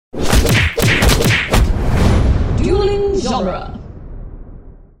genre.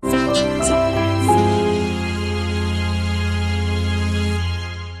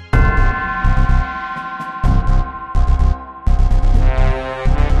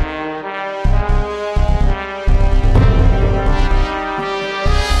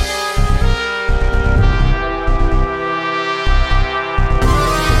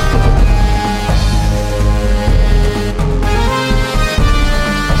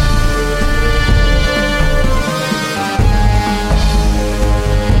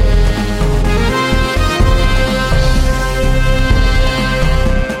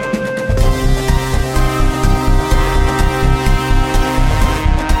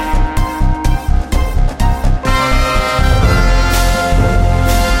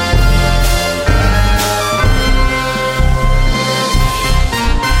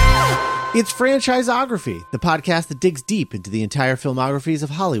 It's Franchisography, the podcast that digs deep into the entire filmographies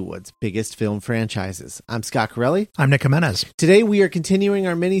of Hollywood's biggest film franchises. I'm Scott Corelli. I'm Nick Jimenez. Today we are continuing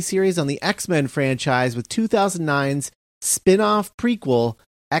our mini-series on the X-Men franchise with 2009's spin-off prequel,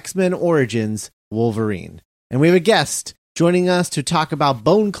 X-Men Origins Wolverine. And we have a guest joining us to talk about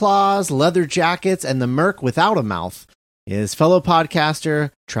bone claws, leather jackets, and the Merc without a mouth is fellow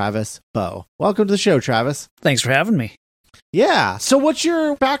podcaster Travis Bow. Welcome to the show, Travis. Thanks for having me. Yeah. So what's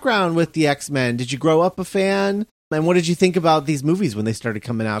your background with the X-Men? Did you grow up a fan? And what did you think about these movies when they started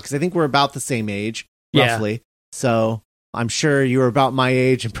coming out? Because I think we're about the same age, roughly. Yeah. So I'm sure you were about my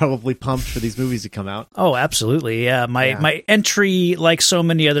age and probably pumped for these movies to come out. Oh, absolutely. Yeah. My entry, like so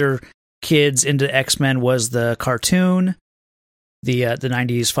many other kids into X-Men, was the cartoon, the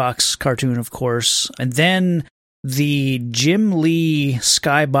 90s Fox cartoon, of course. And then the Jim Lee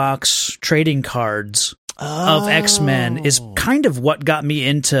Skybox trading cards of X-Men is kind of what got me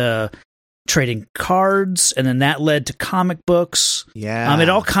into trading cards, and then that led to comic books. Yeah. It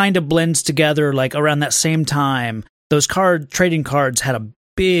all kind of blends together, like around that same time. Those trading cards had a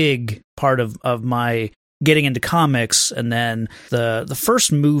big part of my getting into comics, and then the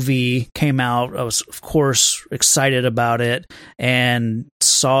first movie came out. I was, of course, excited about it and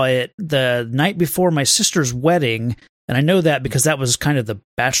saw it the night before my sister's wedding. And I know that because that was kind of the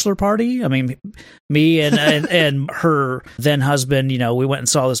bachelor party. I mean, me and her then husband, we went and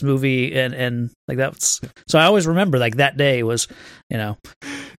saw this movie, and like that's. So I always remember like that day was,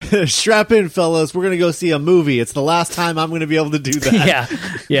 strap in, fellas. We're gonna go see a movie. It's the last time I'm gonna be able to do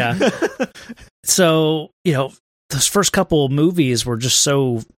that. Yeah. So those first couple of movies were just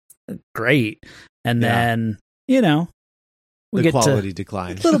so great, and then the quality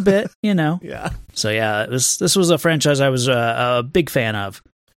declined a little bit, Yeah. So yeah, this was a franchise I was a big fan of.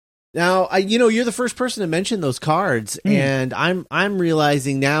 Now, you're the first person to mention those cards, and I'm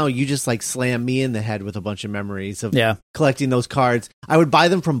realizing now you just like slam me in the head with a bunch of memories of collecting those cards. I would buy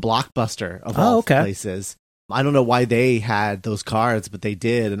them from Blockbuster of all places. I don't know why they had those cards, but they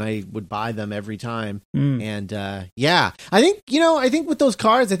did, and I would buy them every time. And I think with those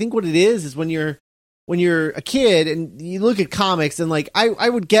cards, I think what it is when you're a kid and you look at comics, and like I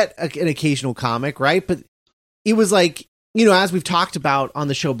would get an occasional comic, right? But it was like, as we've talked about on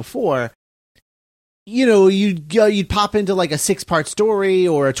the show before, you'd pop into like a 6-part story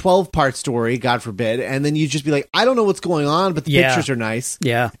or a 12-part story, God forbid, and then you'd just be like, I don't know what's going on, but the pictures are nice.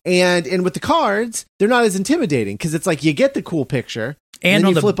 Yeah. And with the cards, they're not as intimidating because it's like you get the cool picture, and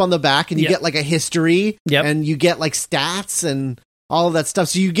then you flip on the back and you get like a history, and you get like stats and all of that stuff.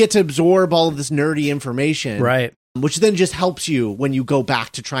 So you get to absorb all of this nerdy information. Right. Which then just helps you when you go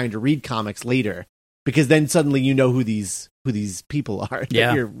back to trying to read comics later, because then suddenly you know who these people are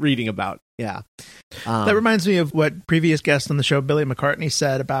that you're reading about. Yeah. That reminds me of what previous guest on the show, Billy McCartney,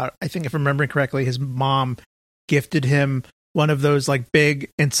 said about, I think if I'm remembering correctly, his mom gifted him one of those like big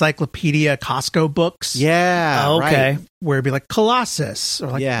encyclopedia Costco books. Yeah. Okay. Right. Where it'd be like Colossus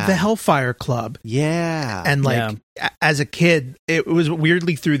or like the Hellfire Club. Yeah. And like as a kid, it was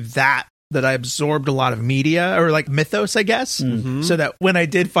weirdly through that I absorbed a lot of media or like mythos, I guess. Mm-hmm. So that when I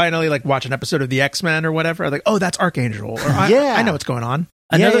did finally like watch an episode of the X-Men or whatever, I'm like, oh, that's Archangel. Or I know what's going on.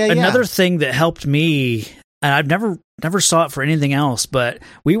 Another thing that helped me, and I've never saw it for anything else, but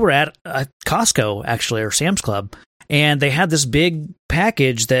we were at Costco actually, or Sam's Club, and they had this big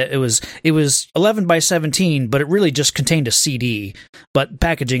package that it was 11 by 17, but it really just contained a CD. But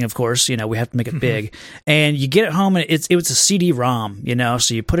packaging, of course, we have to make it big. And you get it home, and it was a CD-ROM,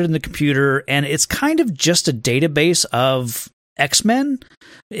 so you put it in the computer, and it's kind of just a database of X-Men.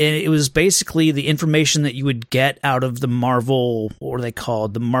 It was basically the information that you would get out of the Marvel, what are they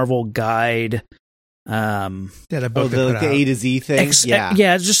called? The Marvel Guide That book the A to Z thing. It's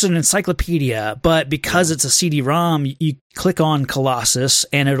just an encyclopedia. But because it's a CD-ROM, you click on Colossus,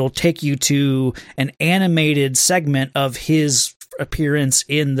 and it'll take you to an animated segment of his appearance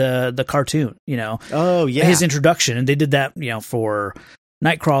in the cartoon. His introduction, and they did that for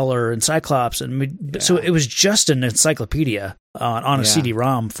Nightcrawler and Cyclops, and so it was just an encyclopedia on a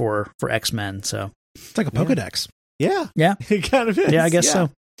CD-ROM for X-Men. So it's like a Pokedex. Yeah, it kind of is. Yeah, I guess so.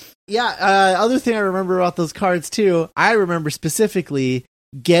 Yeah. Other thing I remember about those cards too, I remember specifically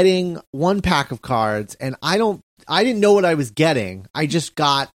getting one pack of cards, and I didn't know what I was getting. I just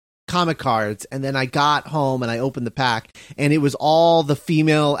got comic cards, and then I got home and I opened the pack, and it was all the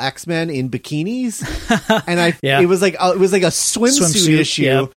female X-Men in bikinis, and it was like a swimsuit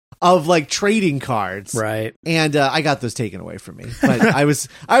issue of like trading cards, right? And I got those taken away from me, but I was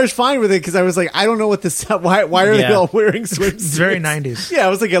fine with it because I was like, I don't know what this. Why are they all wearing swimsuits? It's very 90s. Yeah, I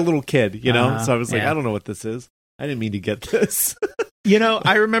was like a little kid, so I was like, I don't know what this is. I didn't mean to get this.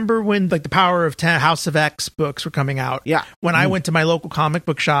 I remember when like the Power of 10 House of X books were coming out. Yeah. When I went to my local comic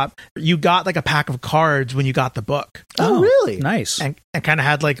book shop, you got like a pack of cards when you got the book. Oh, really? Nice. And kind of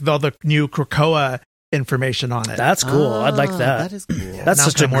had like all the new Krakoa information on it. That's cool. I'd like that. That is cool. That's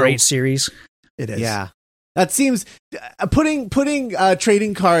such a great series. It is. Yeah. That seems putting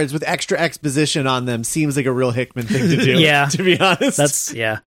trading cards with extra exposition on them seems like a real Hickman thing to do. Yeah. To be honest.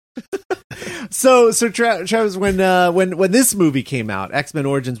 So Travis, when this movie came out, X-Men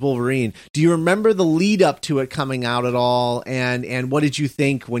Origins Wolverine, do you remember the lead up to it coming out at all? And what did you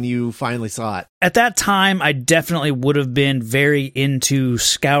think when you finally saw it? At that time, I definitely would have been very into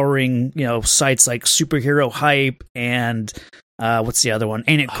scouring, sites like Superhero Hype and what's the other one?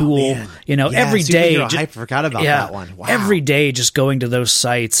 Ain't It Cool? Every day. I forgot about that one. Wow. Every day, just going to those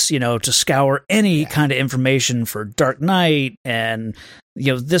sites, to scour any kind of information for Dark Knight and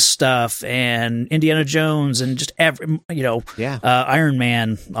this stuff and Indiana Jones and just Iron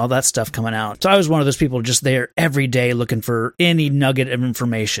Man, all that stuff coming out. So I was one of those people just there every day looking for any nugget of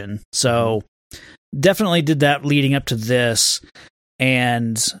information. So definitely did that leading up to this.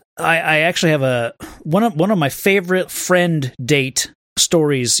 And I actually have one of my favorite friend date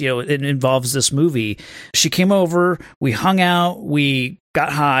stories. It involves this movie. She came over, we hung out, we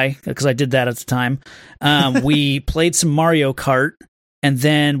got high because I did that at the time. We played some Mario Kart, and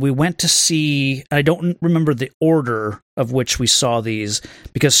then we went to see. I don't remember the order of which we saw these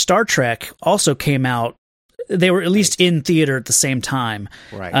because Star Trek also came out. They were at least in theater at the same time.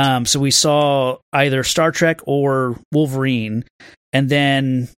 Right. So we saw either Star Trek or Wolverine. And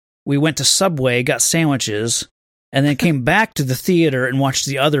then we went to Subway, got sandwiches, and then came back to the theater and watched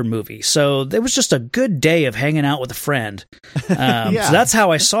the other movie. So it was just a good day of hanging out with a friend. So that's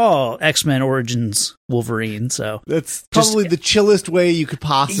how I saw X-Men Origins Wolverine. So that's probably the chillest way you could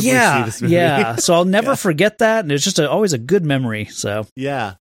possibly see this movie. Yeah. So I'll never forget that. And it's just always a good memory. So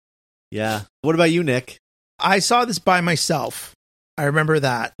yeah. What about you, Nick? I saw this by myself. I remember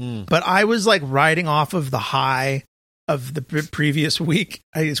that. But I was like riding off of the high of the previous week.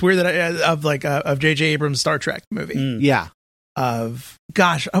 It's weird that of J.J. Abrams' Star Trek movie. Yeah.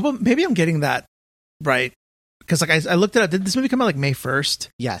 Maybe I'm getting that right. Because I looked it up. Did this movie come out like May 1st?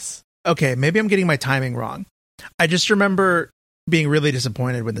 Yes. Okay, maybe I'm getting my timing wrong. I just remember being really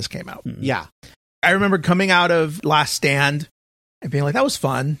disappointed when this came out. Yeah. I remember coming out of Last Stand and being like, that was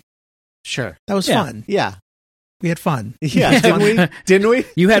fun. Sure. That was fun. Yeah. We had fun. Yeah. Didn't we?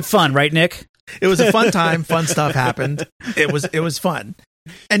 You had fun, right, Nick? It was a fun time. Fun stuff happened. It was fun.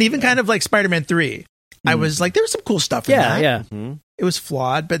 And even kind of like Spider-Man 3. I was like, there was some cool stuff in that. Yeah. Mm-hmm. It was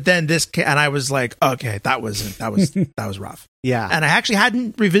flawed, but then and I was like, okay, that was rough. Yeah. And I actually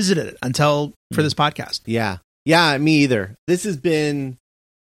hadn't revisited it until for this podcast. Yeah. Yeah, me either. This has been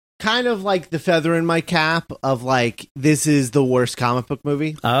kind of like the feather in my cap of like, this is the worst comic book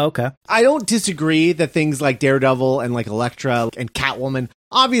movie. Oh, okay. I don't disagree that things like Daredevil and like Elektra and Catwoman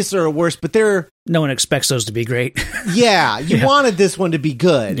obviously are worse, but they're... No one expects those to be great. Yeah, you wanted this one to be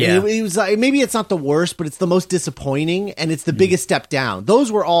good. Yeah. It was maybe it's not the worst, but it's the most disappointing, and it's the biggest step down.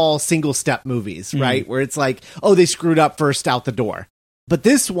 Those were all single step movies, right? Where it's like, oh, they screwed up first out the door. But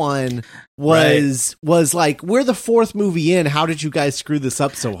this one was like, we're the fourth movie in. How did you guys screw this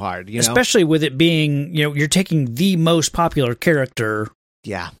up so hard? Especially with it being, you're taking the most popular character.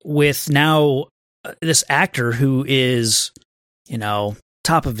 Yeah. With now this actor who is,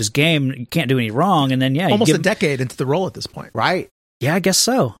 top of his game. You can't do any wrong. And then, almost a decade into the role at this point. Right. Yeah, I guess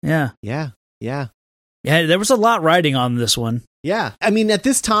so. Yeah. Yeah. Yeah. Yeah. There was a lot riding on this one. Yeah. I mean, at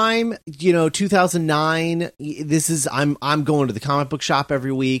this time, 2009, I'm going to the comic book shop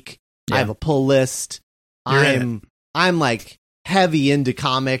every week. Yeah. I have a pull list. I'm like heavy into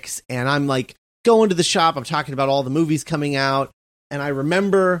comics, and I'm like go into the shop. I'm talking about all the movies coming out. And I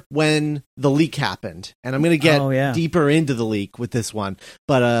remember when the leak happened. And I'm going to get deeper into the leak with this one.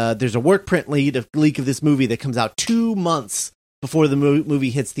 But there's a work print leak of this movie that comes out 2 months before the movie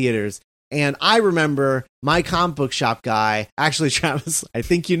hits theaters. And I remember my comic book shop guy, actually, Travis, I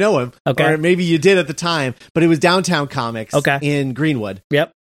think you know him. Okay. Or maybe you did at the time, but it was Downtown Comics in Greenwood.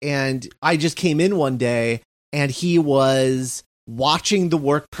 Yep. And I just came in one day and he was watching the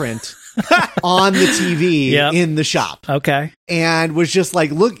work print on the TV in the shop. Okay. And was just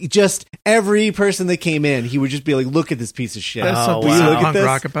like, look, just every person that came in, he would just be like, look at this piece of shit. There's something punk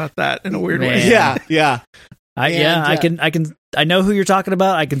rock about that in a weird way. Yeah. I know who you're talking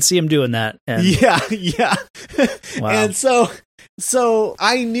about. I can see him doing that. And... Yeah. Wow. And so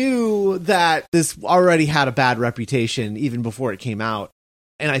I knew that this already had a bad reputation even before it came out.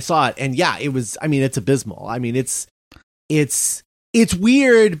 And I saw it, and it's abysmal. I mean, it's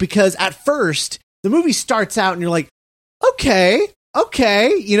weird because at first the movie starts out and you're like, okay, like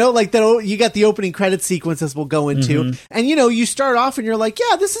that. You got the opening credit sequence as we'll go into, and you start off and you're like,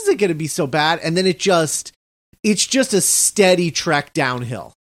 yeah, this isn't going to be so bad, and then it's just a steady trek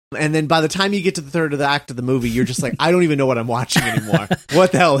downhill. And then by the time you get to the third of the act of the movie, you're just like, I don't even know what I'm watching anymore.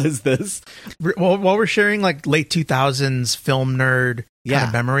 What the hell is this? Well, while we're sharing like late 2000s film nerd kind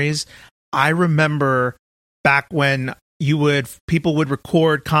of memories, I remember back when people would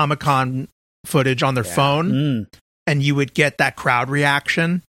record Comic-Con footage on their phone and you would get that crowd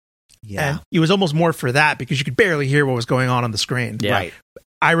reaction. Yeah. And it was almost more for that because you could barely hear what was going on the screen. Yeah. Right.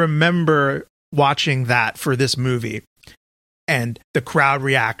 I remember watching that for this movie and the crowd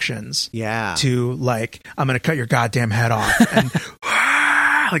reactions to like, I'm going to cut your goddamn head off and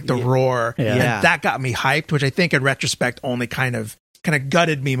like the roar. Yeah. And that got me hyped, which I think in retrospect only kind of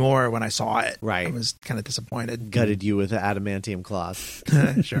gutted me more when I saw it. Right. I was kind of disappointed. Gutted you with adamantium claws.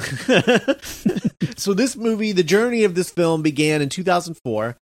 Sure. So this movie, the journey of this film began in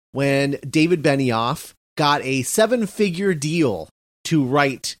 2004 when David Benioff got a 7-figure deal to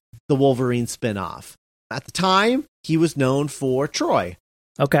write the Wolverine spinoff. At the time, he was known for Troy.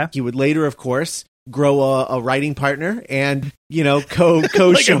 Okay. He would later, of course, grow a writing partner and,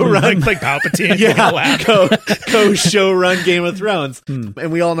 co-showrun. like Palpatine. Co-showrun Game of Thrones.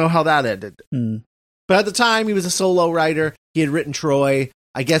 And we all know how that ended. But at the time, he was a solo writer. He had written Troy.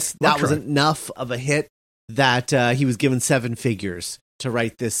 I guess that was enough of a hit that he was given 7 figures to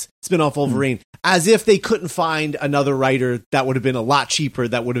write this spin-off Wolverine. As if they couldn't find another writer that would have been a lot cheaper,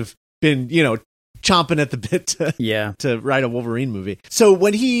 that would have been, chomping at the bit to write a Wolverine movie. So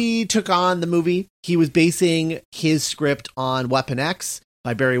when he took on the movie, he was basing his script on Weapon X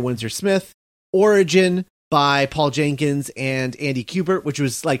by Barry Windsor Smith, Origin by Paul Jenkins and Andy Kubert, which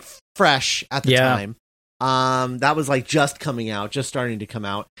was like fresh at the time. That was like just starting to come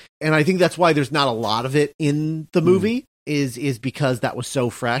out. And I think that's why there's not a lot of it in the movie is because that was so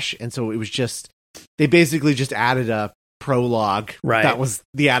fresh. And so it was just, they basically just added a prologue. Right. That was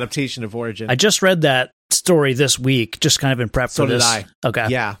the adaptation of Origin. I just read that story this week, just kind of in prep for this. So did I. Okay.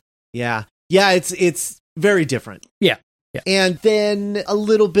 Yeah. It's very different. Yeah. And then a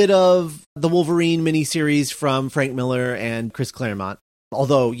little bit of the Wolverine miniseries from Frank Miller and Chris Claremont.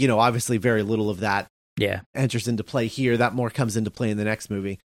 Although, obviously very little of that enters into play here. That more comes into play in the next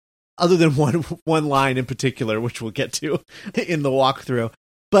movie. Other than one line in particular, which we'll get to in the walkthrough.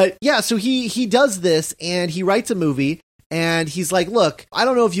 But yeah, so he does this and he writes a movie and he's like, look, I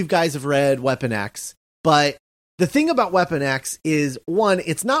don't know if you guys have read Weapon X, but the thing about Weapon X is, one,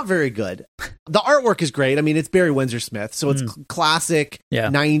 it's not very good. The artwork is great. I mean, it's Barry Windsor Smith, so it's classic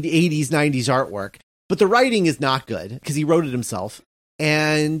 80s, 90s artwork. But the writing is not good because he wrote it himself.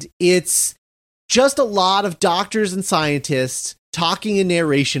 And it's just a lot of doctors and scientists talking in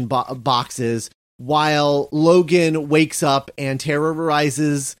narration boxes while Logan wakes up and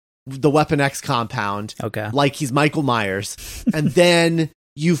terrorizes the Weapon X compound. Okay. Like he's Michael Myers. And then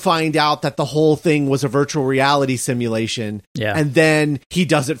you find out that the whole thing was a virtual reality simulation. Yeah. And then he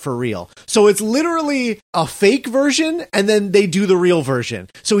does it for real. So it's literally a fake version and then they do the real version.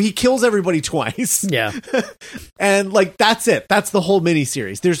 So he kills everybody twice. Yeah. And like, that's it. That's the whole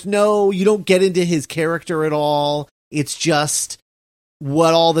miniseries. You don't get into his character at all. It's just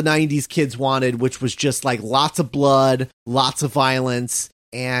what all the 90s kids wanted, which was just like lots of blood, lots of violence.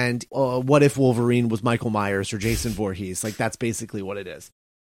 And what if Wolverine was Michael Myers or Jason Voorhees? Like, that's basically what it is.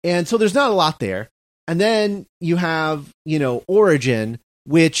 And so there's not a lot there. And then you have, Origin,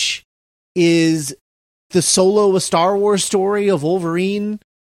 which is the solo a Star Wars story of Wolverine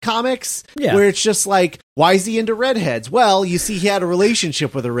comics where it's just like, why is he into redheads? Well, you see, he had a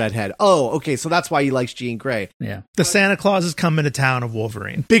relationship with a redhead. Oh, okay, so that's why he likes Jean Grey. Yeah. The Santa Claus is coming to town of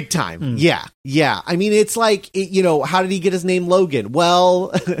Wolverine. Big time. Yeah. I mean, it's like, how did he get his name Logan? Well,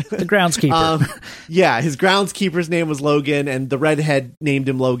 the groundskeeper. His groundskeeper's name was Logan, and the redhead named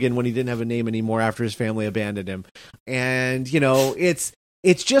him Logan when he didn't have a name anymore after his family abandoned him. And,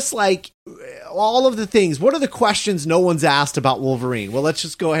 it's just like all of the things. What are the questions no one's asked about Wolverine? Well, let's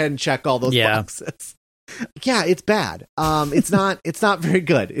just go ahead and check all those boxes. Yeah, it's bad. It's not very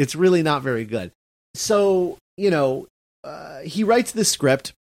good. It's really not very good. So, he writes this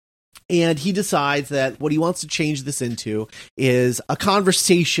script, and he decides that what he wants to change this into is a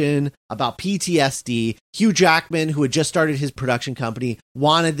conversation about PTSD. Hugh Jackman, who had just started his production company,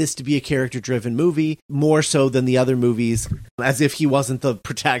 wanted this to be a character-driven movie, more so than the other movies, as if he wasn't the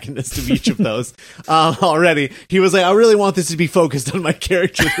protagonist of each of those already. He was like, I really want this to be focused on my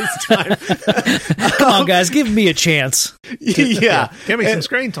character this time. Come on, guys, give me a chance. Yeah. Give me some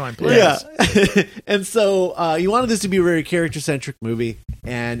screen time, please. Yeah. And so he wanted this to be a very character-centric movie,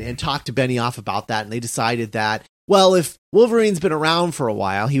 and talked to Benioff about that, and they decided that, well, if Wolverine's been around for a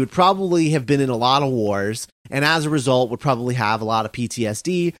while, he would probably have been in a lot of wars, and as a result would probably have a lot of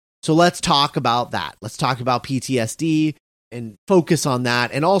PTSD. So let's talk about that. Let's talk about PTSD and focus on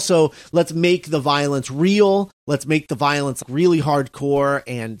that. And also, let's make the violence real. Let's make the violence really hardcore,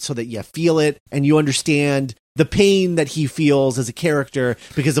 and so that you feel it and you understand the pain that he feels as a character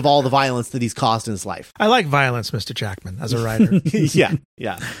because of all the violence that he's caused in his life. I like violence, Mr. Jackman, as a writer.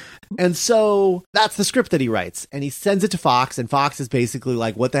 Yeah. And so that's the script that he writes, and he sends it to Fox, and Fox is basically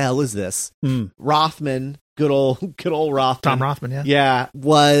like, what the hell is this? Rothman, good old Rothman. Tom Rothman,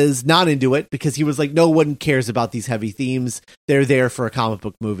 was not into it because he was like, no one cares about these heavy themes. They're there for a comic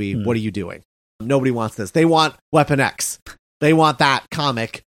book movie. What are you doing? Nobody wants this. They want Weapon X. They want that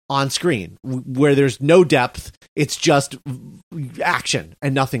comic on screen where there's no depth. It's just action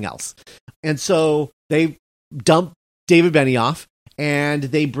and nothing else. And so they dump David Benioff, and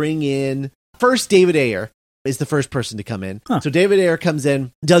they bring in first David Ayer is the first person to come in. So David Ayer comes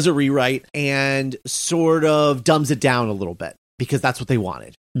in, does a rewrite, and sort of dumbs it down a little bit because that's what they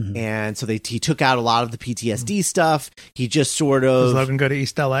wanted. And so he took out a lot of the PTSD stuff. He just sort of... Does Logan go to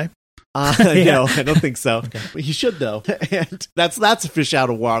East LA? No, I don't think so. Okay. He should though, and that's a fish out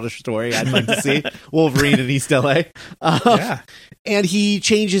of water story. I'd like to see Wolverine in East LA. And he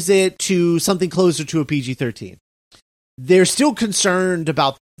changes it to something closer to a PG-13. They're still concerned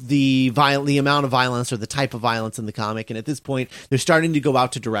about the amount of violence or the type of violence in the comic, and at this point, they're starting to go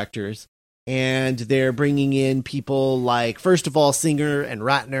out to directors, and they're bringing in people like, first of all, Singer and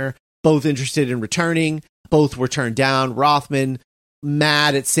Ratner, both interested in returning. Both were turned down. Rothman,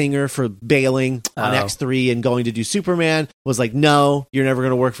 mad at Singer for bailing on X3 and going to do Superman, was like, no, you're never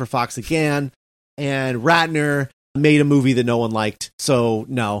going to work for Fox again. And Ratner made a movie that no one liked, so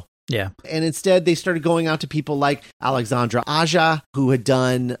no. Yeah. And instead, they started going out to people like Alexandra Aja, who had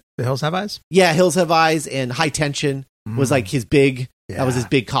done... The Hills Have Eyes? Yeah, Hills Have Eyes, and High Tension was like his big... Yeah. That was his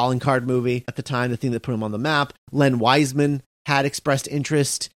big calling card movie at the time, the thing that put him on the map. Len Wiseman had expressed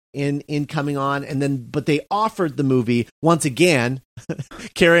interest in coming on, but they offered the movie once again,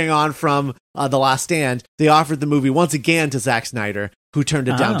 carrying on from The Last Stand, they offered the movie once again to Zack Snyder, who turned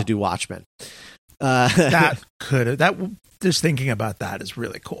it down to do Watchmen. Just thinking about that is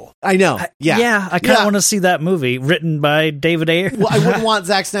really cool. I know. I kind of want to see that movie written by David Ayer. Well, I wouldn't want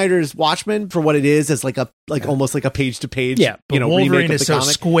Zack Snyder's Watchmen for what it is, as almost like a page to page. Yeah, Wolverine is so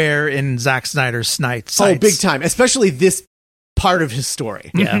square in Zack Snyder's sights. Oh, big time, especially this part of his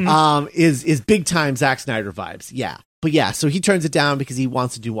story. Yeah, is big time Zack Snyder vibes. Yeah, but so he turns it down because he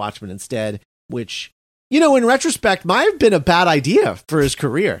wants to do Watchmen instead, which, in retrospect, might have been a bad idea for his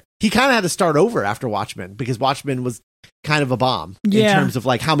career. He kind of had to start over after Watchmen because Watchmen was kind of a bomb in terms of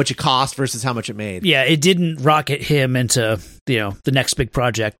like how much it cost versus how much it made. Yeah, it didn't rocket him into, the next big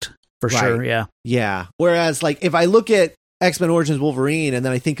project for sure. Yeah. Yeah. Whereas like if I look at X-Men Origins Wolverine and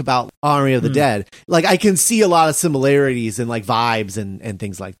then I think about Army of the Dead, like I can see a lot of similarities and like vibes and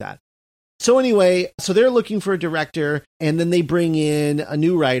things like that. So anyway, so they're looking for a director, and then they bring in a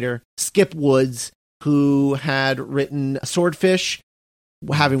new writer, Skip Woods, who had written Swordfish,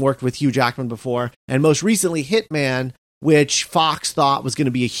 having worked with Hugh Jackman before, and most recently Hitman, which Fox thought was going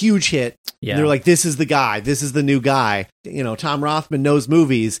to be a huge hit. Yeah. They're like, this is the guy. This is the new guy. Tom Rothman knows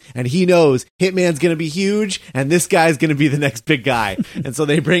movies, and he knows Hitman's going to be huge, and this guy's going to be the next big guy. And so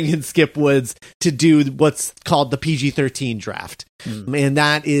they bring in Skip Woods to do what's called the PG-13 draft. And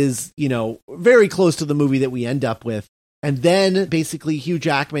that is, very close to the movie that we end up with. And then basically Hugh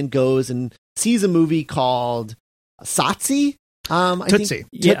Jackman goes and sees a movie called Satsi, Tootsie.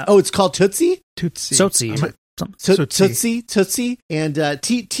 Yeah. Oh, it's called Tootsie? Tootsie. Tootsie. And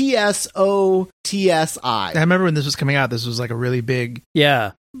TSOTSI. I remember when this was coming out, this was like a really big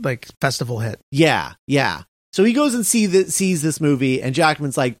like festival hit. Yeah. So he goes and sees this movie, and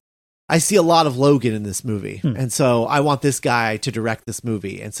Jackman's like, I see a lot of Logan in this movie. And so I want this guy to direct this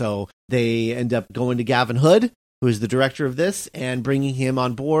movie. And so they end up going to Gavin Hood, who is the director of this, and bringing him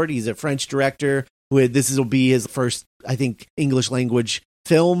on board. He's a French director. This will be his first, I think, English language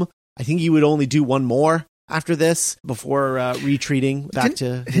film. I think he would only do one more after this before retreating back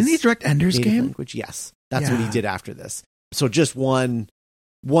to Didn't he direct Ender's Game? Language. Yes. That's what he did after this. So just one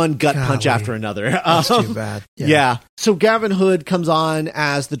gut punch after another. That's too bad. Yeah. So Gavin Hood comes on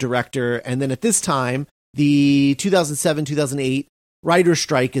as the director. And then at this time, the 2007-2008 writer's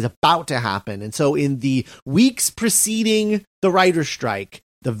strike is about to happen. And so in the weeks preceding the writer's strike,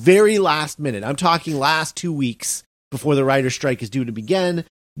 the very last minute, I'm talking last 2 weeks before the writer's strike is due to begin,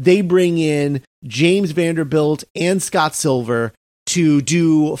 they bring in James Vanderbilt and Scott Silver to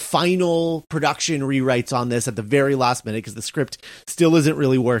do final production rewrites on this at the very last minute because the script still isn't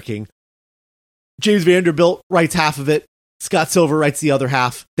really working. James Vanderbilt writes half of it. Scott Silver writes the other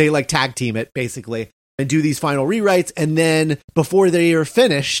half. They like tag team it basically and do these final rewrites. And then before they are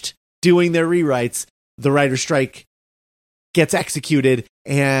finished doing their rewrites, the writer's strike gets executed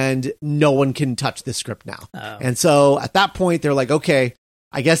and no one can touch this script now. Oh. And so at that point, they're like, okay,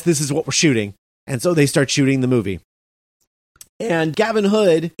 I guess this is what we're shooting. And so they start shooting the movie. And Gavin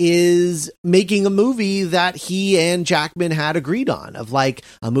Hood is making a movie that he and Jackman had agreed on, of like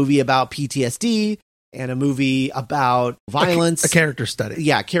a movie about PTSD and a movie about violence. A character study.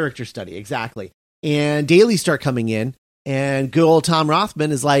 Yeah, character study, exactly. And dailies start coming in, and good old Tom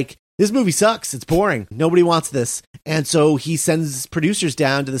Rothman is like, this movie sucks. It's boring. Nobody wants this. And so he sends producers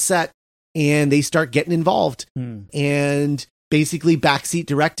down to the set, and they start getting involved. And basically backseat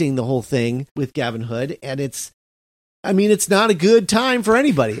directing the whole thing with Gavin Hood. And it's not a good time for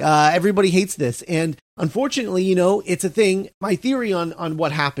anybody. Everybody hates this. And unfortunately, it's a thing. My theory on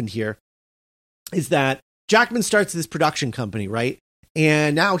what happened here is that Jackman starts this production company, right?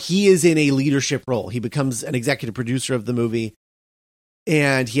 And now he is in a leadership role. He becomes an executive producer of the movie,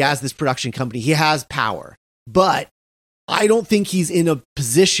 and he has this production company. He has power, but I don't think he's in a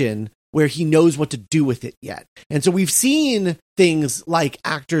position where he knows what to do with it yet. And so we've seen things like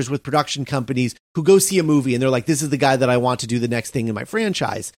actors with production companies who go see a movie and they're like, this is the guy that I want to do the next thing in my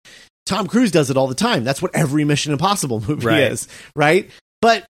franchise. Tom Cruise does it all the time. That's what every Mission Impossible movie is, right?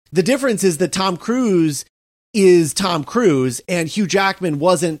 But the difference is that Tom Cruise is Tom Cruise and Hugh Jackman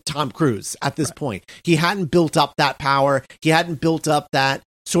wasn't Tom Cruise at this point. He hadn't built up that power. He hadn't built up that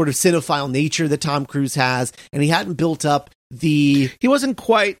sort of cinephile nature that Tom Cruise has. And he hadn't built up he wasn't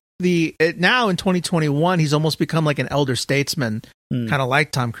quite now in 2021, he's almost become like an elder statesman, kind of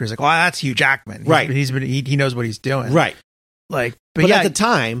like Tom Cruise. Like, well, that's Hugh Jackman. Right. He knows what he's doing. Right. Like, but at the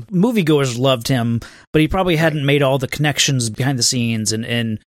time, moviegoers loved him, but he probably hadn't made all the connections behind the scenes and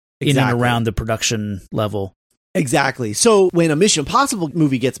in and around the production level. Exactly. So when a Mission Impossible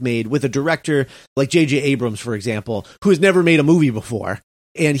movie gets made with a director like J.J. Abrams, for example, who has never made a movie before,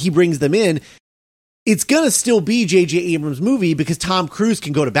 and he brings them in, it's going to still be J.J. Abrams' movie because Tom Cruise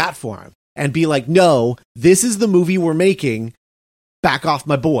can go to bat for him and be like, no, this is the movie we're making. Back off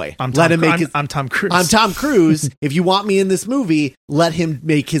my boy. I'm Tom Cruise. I'm Tom Cruise. If you want me in this movie, let him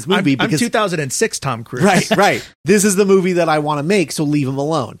make his movie. I'm 2006 Tom Cruise. Right. This is the movie that I want to make, so leave him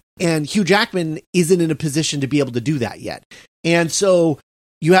alone. And Hugh Jackman isn't in a position to be able to do that yet. And so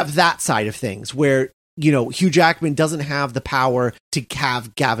you have that side of things where, Hugh Jackman doesn't have the power to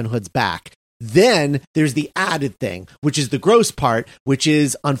have Gavin Hood's back. Then there's the added thing, which is the gross part, which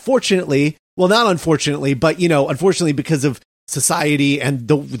is unfortunately, well, not unfortunately, but, unfortunately because of society and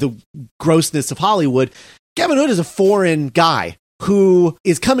the grossness of Hollywood, Gavin Hood is a foreign guy who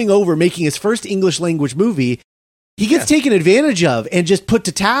is coming over, making his first English language movie. He gets taken advantage of and just put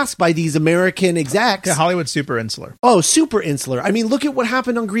to task by these American execs. Yeah, Hollywood's super insular. Oh, super insular. I mean, look at what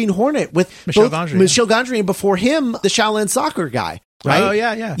happened on Green Hornet with Michel Gondry and before him, the Shaolin soccer guy. Right? Oh,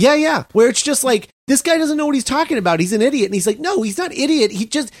 yeah. Yeah. Where it's just like, this guy doesn't know what he's talking about. He's an idiot. And he's like, no, he's not idiot.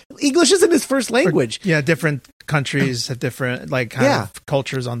 English isn't his first language. Different countries have different, of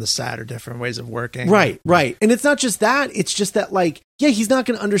cultures on the set or different ways of working. Right. And it's not just that. It's just that, he's not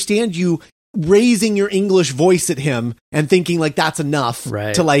going to understand you raising your English voice at him and thinking that's enough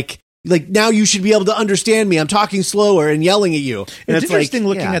to now you should be able to understand me. I'm talking slower and yelling at you. And it's interesting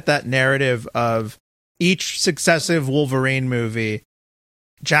looking at that narrative of each successive Wolverine movie.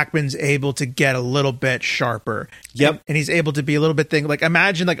 Jackman's able to get a little bit sharper. Yep. And he's able to be a little bit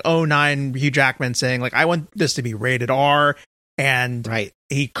imagine 2009 Hugh Jackman saying I want this to be rated R and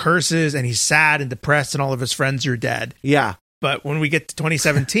he curses and he's sad and depressed and all of his friends are dead. Yeah. But when we get to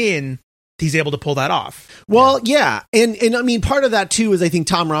 2017, he's able to pull that off. Well, yeah. And I mean, part of that too is I think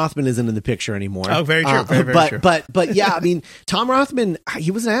Tom Rothman isn't in the picture anymore. Oh, very true. Very true. But yeah, I mean, Tom Rothman,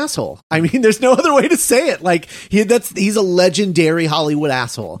 he was an asshole. I mean, there's no other way to say it. Like he's a legendary Hollywood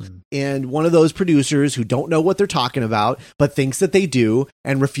asshole. And one of those producers who don't know what they're talking about, but thinks that they do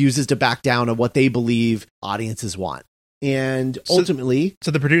and refuses to back down on what they believe audiences want. And ultimately...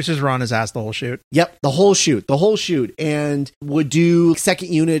 So the producers were on his ass the whole shoot? Yep, the whole shoot. And would do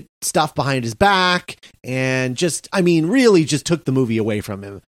second unit stuff behind his back and really just took the movie away from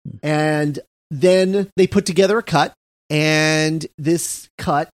him. And then they put together a cut, and this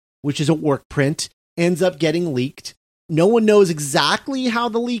cut, which is a work print, ends up getting leaked. No one knows exactly how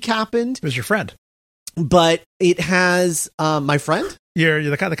the leak happened. It was your friend. But it has my friend? You're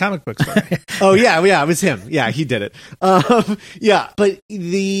the comic book story. Oh yeah, it was him. Yeah, he did it. But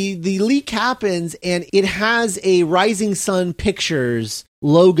the leak happens, and it has a Rising Sun Pictures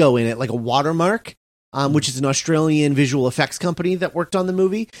logo in it, like a watermark, which is an Australian visual effects company that worked on the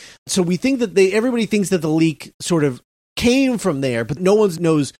movie. So we think that everybody thinks that the leak sort of came from there, but no one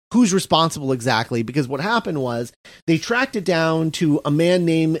knows who's responsible exactly, because what happened was they tracked it down to a man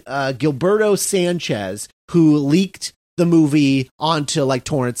named Gilberto Sanchez, who leaked the movie onto like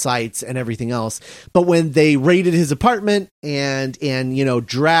torrent sites and everything else. But when they raided his apartment and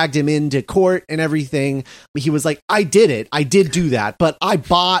dragged him into court and everything, he was like, I did do that, but I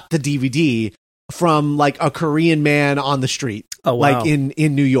bought the DVD from like a Korean man on the street. Oh, wow. Like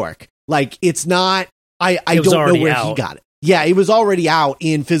in New York. Like it's not, I don't know where he got it. Yeah, it was already out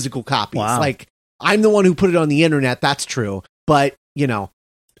in physical copies. Wow. Like I'm the one who put it on the internet, that's true, but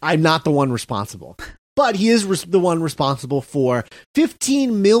I'm not the one responsible. But he is the one responsible for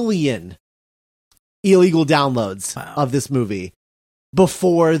 15 million illegal downloads of this movie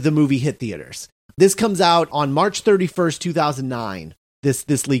before the movie hit theaters. This comes out on March 31st, 2009.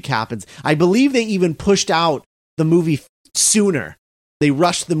 This leak happens. I believe they even pushed out the movie sooner. They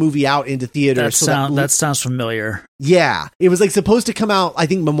rushed the movie out into theaters. That sounds familiar. Yeah. It was like supposed to come out, I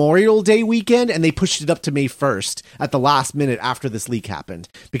think, Memorial Day weekend, and they pushed it up to May 1st at the last minute after this leak happened.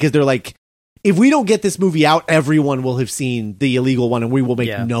 Because they're like, if we don't get this movie out, everyone will have seen the illegal one and we will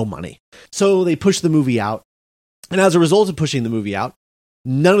make no money. So they pushed the movie out. And as a result of pushing the movie out,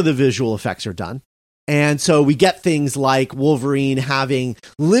 none of the visual effects are done. And so we get things like Wolverine having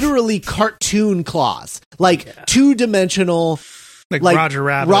literally cartoon claws, like two-dimensional, like Roger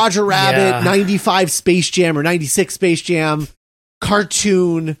Rabbit, 95 Space Jam or 96 Space Jam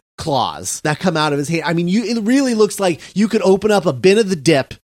cartoon claws that come out of his hand. I mean, it really looks like you could open up a bin of the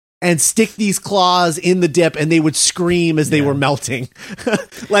dip and stick these claws in the dip and they would scream as they were melting.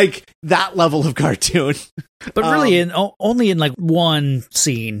 Like that level of cartoon. But really only in like one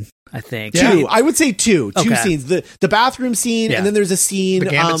scene, I think. Two. I would say two scenes. The bathroom scene, and then there's a scene. The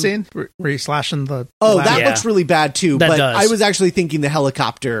Gambit scene where he's slashing the... that looks really bad too. I was actually thinking the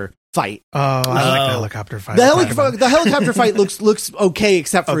helicopter fight. I like the helicopter fight. The helicopter fight looks okay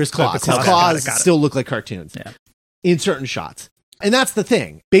except for his claws. His claws still look like cartoons in certain shots. And that's the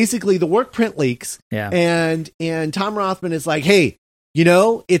thing. Basically, the work print leaks, and Tom Rothman is like, hey,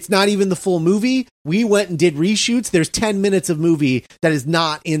 it's not even the full movie. We went and did reshoots. There's 10 minutes of movie that is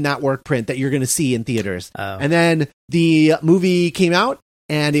not in that work print that you're going to see in theaters. Oh. And then the movie came out,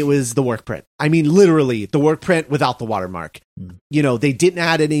 and it was the work print. I mean, literally, the work print without the watermark. They didn't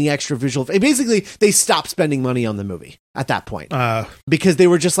add any extra visual. Basically, they stopped spending money on the movie at that point. Because they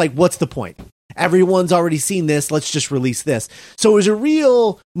were just like, what's the point? Everyone's already seen this. Let's just release this. So it was a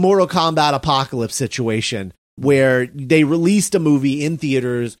real Mortal Kombat apocalypse situation where they released a movie in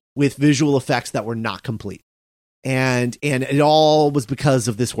theaters with visual effects that were not complete. And it all was because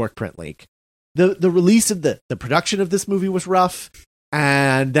of this work print leak. The release of the production of this movie was rough.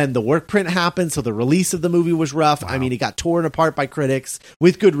 And then the work print happened, so the release of the movie was rough. Wow. I mean, it got torn apart by critics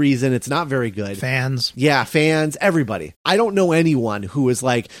with good reason. It's not very good. Fans. Yeah, fans, everybody. I don't know anyone who is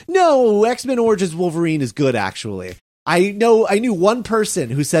like, no, X-Men Origins Wolverine is good, actually. I knew one person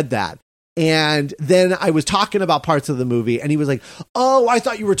who said that. And then I was talking about parts of the movie, and he was like, oh, I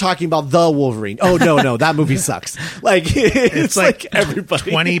thought you were talking about the Wolverine. Oh, no, that movie sucks. Like, it's like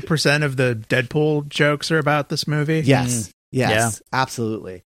everybody. 20% of the Deadpool jokes are about this movie. Yes. Yes,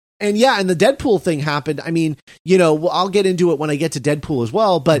 absolutely. And and the Deadpool thing happened. I mean, I'll get into it when I get to Deadpool as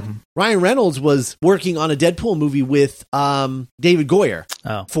well, but Ryan Reynolds was working on a Deadpool movie with David Goyer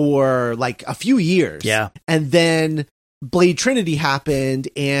for like a few years. Yeah. And then Blade Trinity happened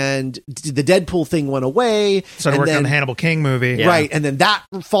and the Deadpool thing went away. Started working on the Hannibal King movie. Right. And then that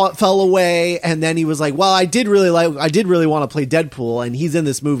fell away. And then he was like, well, I did really want to play Deadpool and he's in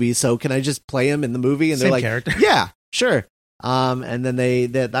this movie. So can I just play him in the movie? And Same they're like, character. Yeah, sure. And then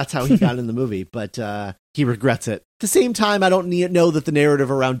that's how he got in the movie. But he regrets it. At the same time, I don't know that the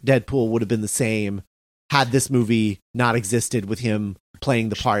narrative around Deadpool would have been the same had this movie not existed with him playing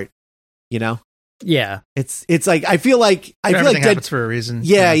the part, you know? Yeah. It's like I feel like happens for a reason.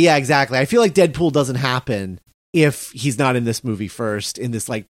 Yeah, exactly. I feel like Deadpool doesn't happen if he's not in this movie first, in this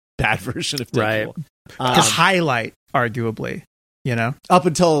like bad version of Deadpool. Right. The highlight, arguably, you know? Up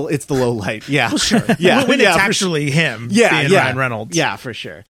until it's the low light. Yeah. Well, sure. Yeah. When it's actually him being Ryan Reynolds. Yeah, for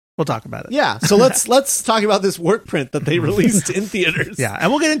sure. We'll talk about it. Yeah. So let's talk about this work print that they released in theaters. Yeah, and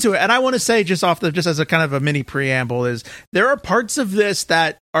we'll get into it. And I want to say just as a kind of a mini preamble is there are parts of this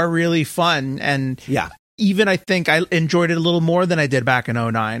that are really fun, and even I think I enjoyed it a little more than I did back in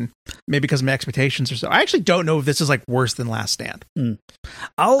 2009, maybe because my expectations are so. I actually don't know if this is like worse than Last Stand.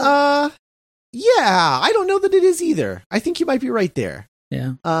 I don't know that it is either. I think you might be right there.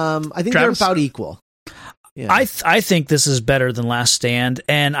 Yeah. I think Travis? they're about equal. Yeah. I think this is better than Last Stand,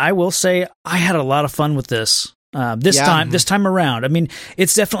 and I will say I had a lot of fun with this this time around. I mean,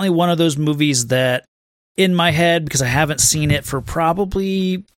 it's definitely one of those movies that in my head, because I haven't seen it for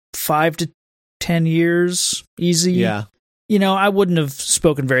probably 5 to 10 years, easy. Yeah, you know, I wouldn't have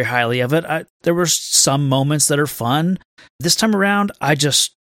spoken very highly of it. There were some moments that are fun. This time around,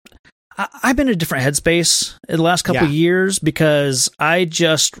 I've been in a different headspace in the last couple of years because I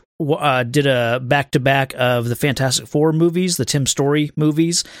just did a back-to-back of the Fantastic Four movies, the Tim Story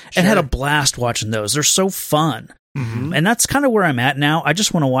movies, and had a blast watching those. They're so fun. Mm-hmm. And that's kind of where I'm at now. I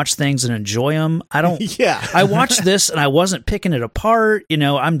just want to watch things and enjoy them. I don't. I watched this and I wasn't picking it apart. You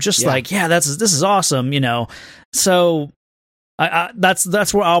know, I'm just like, this is awesome. You know, so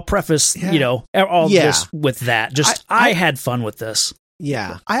that's where I'll preface. You know, all this with that. Just I had fun with this.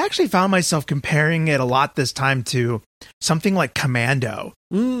 Yeah. I actually found myself comparing it a lot this time to something like Commando.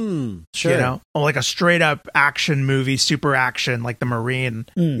 Sure. You know, or like a straight up action movie, super action, like The Marine.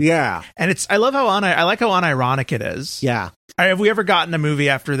 Yeah. And I like how unironic it is. Yeah. Have we ever gotten a movie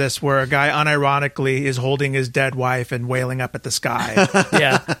after this where a guy unironically is holding his dead wife and wailing up at the sky?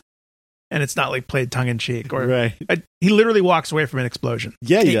 Yeah. And it's not like played tongue in cheek or he literally walks away from an explosion.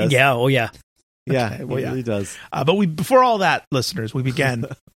 Yeah, he does. Yeah. Oh, yeah. Yeah, it really does. But before all that, listeners, we began in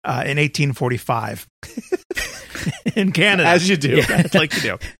 1845 in Canada. As you do. Like you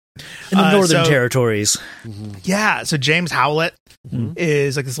do. In the Northern Territories. Yeah, so James Howlett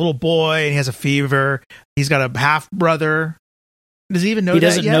is like this little boy, and he has a fever. He's got a half-brother. Does he even know that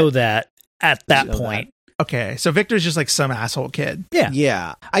yet? He doesn't know that at that point. Okay, so Victor's just like some asshole kid.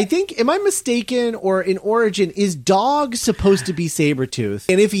 Yeah. I think, am I mistaken, or in origin, is Dog supposed to be Sabretooth?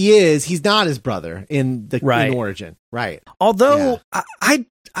 And if he is, he's not his brother in origin. Right. Although,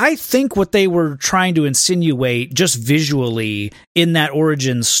 I think what they were trying to insinuate just visually in that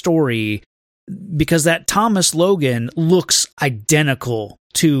origin story, because that Thomas Logan looks identical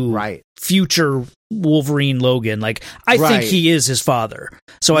to future Wolverine Logan. Like, I think he is his father.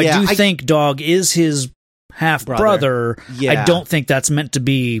 So I think Dog is his half brother. I don't think that's meant to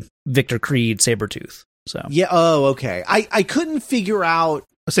be Victor Creed Sabretooth. So okay. I couldn't figure out.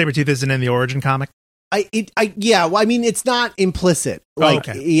 Sabretooth isn't in the origin comic. I mean, it's not implicit. Like,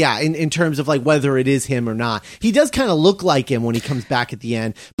 in terms of like whether it is him or not. He does kind of look like him when he comes back at the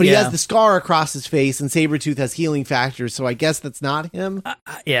end, but he has the scar across his face, and Sabretooth has healing factors, so I guess that's not him.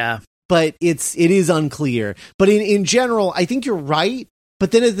 But it is unclear. But in general, I think you're right. But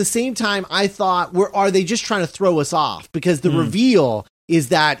then at the same time, I thought, are they just trying to throw us off? Because the reveal is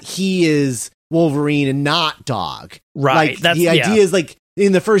that he is Wolverine and not Dog. Right. Like, the idea is like,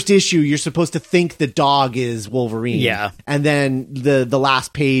 in the first issue, you're supposed to think the Dog is Wolverine. Yeah. And then the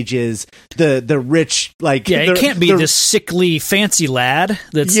last page is the rich, like... Yeah, it can't be this sickly, fancy lad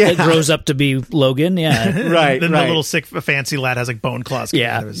that grows up to be Logan. Yeah. Right, Then the little sick, fancy lad has like bone claws.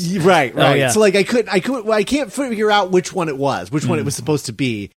 Yeah. Right. Oh, yeah. So like I can't figure out which one it was supposed to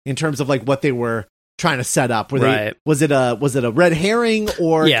be in terms of like what they were trying to set up. Was it a red herring,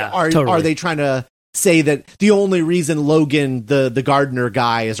 or are they trying to say that the only reason Logan, the gardener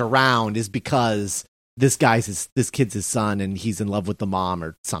guy, is around is because this kid's his son and he's in love with the mom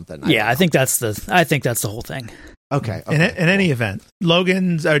or something? I think that's the whole thing. Okay. In any event,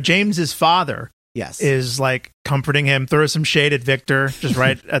 James's father is like comforting him, throw some shade at Victor just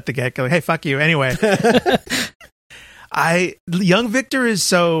right at the get-go. Hey, fuck you. Anyway. Young Victor is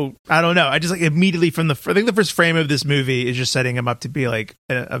so, I don't know. I just like immediately I think the first frame of this movie is just setting him up to be like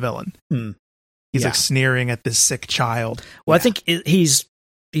a villain. He's like sneering at this sick child. Well, I think he's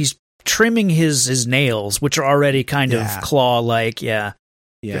trimming his nails, which are already kind of claw-like. Yeah.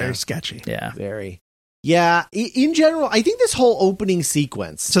 Very sketchy. Yeah. Very. Yeah. In general, I think this whole opening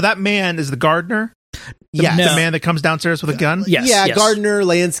sequence. So that man is the gardener? The man that comes downstairs with a gun? Yes. Yeah, gardener,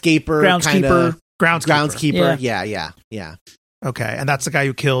 landscaper, groundskeeper. Groundskeeper. Yeah. Okay, and that's the guy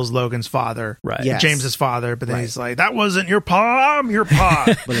who kills Logan's father. Right. Yes. James's father, but then he's like, that wasn't your pa, I'm your pa.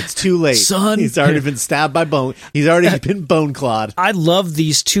 But it's too late. Son. He's already been stabbed by bone. He's already been bone clawed. I love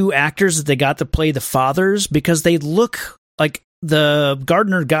these two actors that they got to play the fathers because they look like the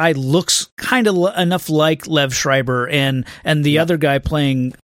gardener guy looks kind of enough like Lev Schreiber, and the other guy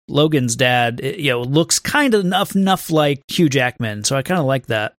playing Logan's dad, looks kind of enough like Hugh Jackman. So I kind of like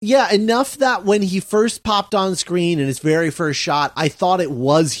that. Yeah, enough that when he first popped on screen in his very first shot, I thought it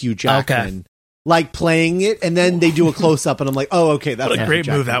was Hugh Jackman. Like playing it, and then they do a close up, and I'm like, "Oh, okay, that's what a great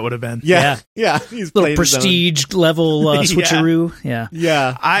move that would have been." Yeah. He's little prestige level switcheroo.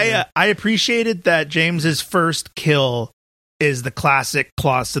 Yeah. I appreciated that James's first kill is the classic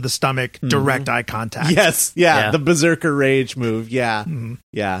claws to the stomach, direct eye contact. Yes, the berserker rage move. Yeah,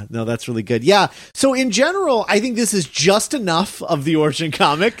 yeah. No, that's really good. Yeah. So in general, I think this is just enough of the origin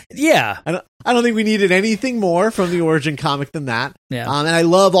comic. Yeah. I don't think we needed anything more from the origin comic than that. Yeah. And I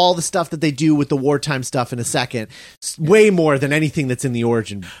love all the stuff that they do with the wartime stuff in a second. Way more than anything that's in the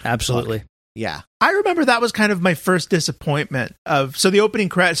origin. Absolutely. book. Yeah. I remember that was kind of my first disappointment so the opening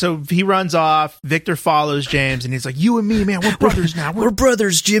credit. So he runs off, Victor follows James, and he's like, you and me, man, we're brothers now. We're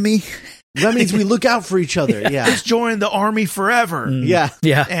brothers, Jimmy. That means we look out for each other. Yeah. Let's join the army forever. Yeah.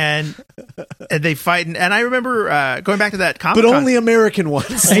 And they fight. And I remember going back to that comic. But only American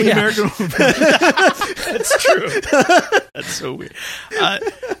ones. Only American ones. That's true. That's so weird.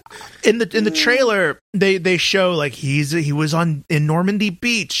 In the trailer, they show like he was in Normandy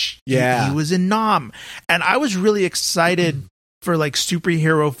Beach. Yeah. He was in Nam. And I was really excited for like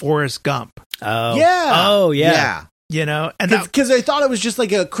superhero Forrest Gump. Oh. Yeah. Oh, yeah. Yeah. You know, and because I thought it was just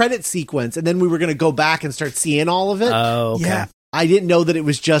like a credit sequence, and then we were going to go back and start seeing all of it. Oh, okay. Yeah. I didn't know that it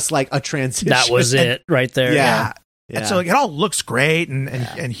was just like a transition. That was it right there. Yeah. And so like, it all looks great,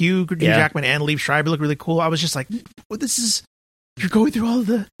 and Hugh Jackman and Liev Schreiber look really cool. I was just like, well, you're going through all of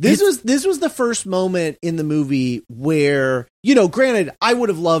the... This was the first moment in the movie where, granted, I would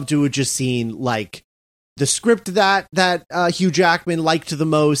have loved to have just seen like the script that Hugh Jackman liked the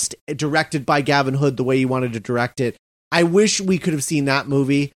most, directed by Gavin Hood the way he wanted to direct it. I wish we could have seen that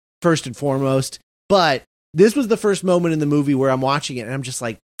movie first and foremost, but this was the first moment in the movie where I'm watching it and I'm just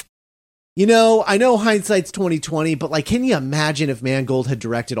like, I know hindsight's 20/20, but like, can you imagine if Mangold had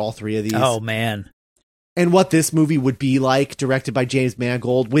directed all three of these? Oh man. And what this movie would be like, directed by James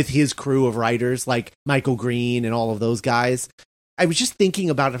Mangold with his crew of writers like Michael Green and all of those guys. I was just thinking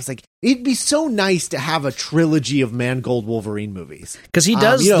about it. I was like, it'd be so nice to have a trilogy of Mangold Wolverine movies. Because he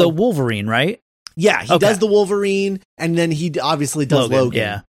does the Wolverine, right? Yeah, he does the Wolverine, and then he obviously does Logan.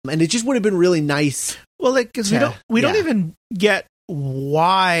 Yeah. And it just would have been really nice. Well, like, because we don't even get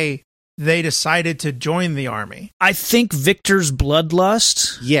why they decided to join the army. I think Victor's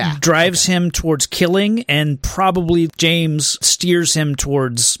bloodlust drives him towards killing, and probably James steers him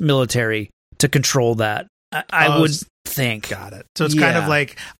towards military to control that. I would think. Got it. So it's kind of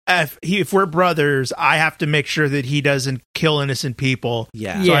like, if we're brothers, I have to make sure that he doesn't kill innocent people.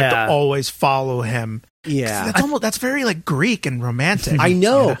 Yeah. So I have to always follow him. Yeah. That's very like Greek and romantic. I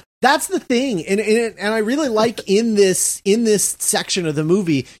know. That's the thing. And I really like in this section of the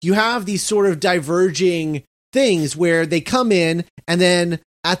movie, you have these sort of diverging things where they come in and then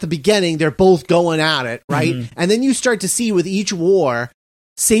at the beginning, they're both going at it, right? Mm-hmm. And then you start to see with each war,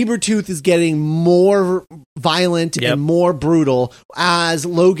 Sabretooth is getting more violent and more brutal as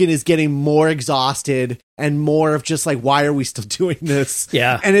Logan is getting more exhausted and more of just like, why are we still doing this?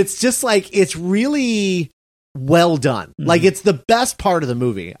 Yeah. And it's just like, it's really well done. Mm-hmm. Like, it's the best part of the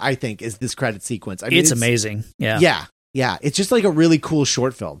movie, I think, is this credit sequence. I mean, it's amazing. Yeah. Yeah. Yeah. It's just like a really cool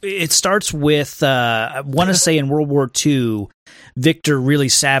short film. It starts with, I want to say in World War II, Victor really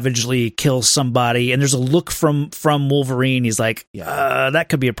savagely kills somebody, and there's a look from Wolverine. He's like, that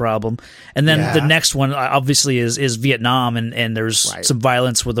could be a problem. And then the next one obviously is Vietnam, and there's some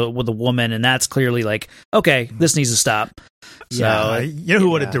violence with a woman, and that's clearly like, okay, this needs to stop. So you know who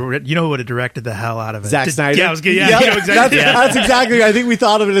would have directed the hell out of it? Zack Snyder. Yeah, exactly. That's exactly. I think we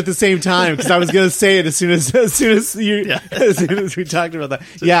thought of it at the same time because I was going to say it as soon as we talked about that.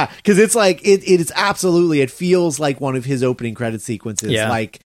 Yeah, because it's like it is absolutely. It feels like one of his opening credit sequences. Yeah.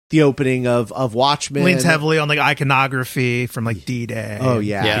 Like the opening of Watchmen. Leans heavily on like iconography from like D-Day. Oh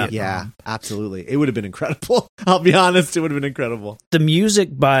yeah, absolutely. It would have been incredible. I'll be honest, it would have been incredible. The music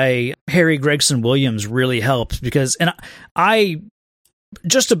by Harry Gregson Williams really helps because, and I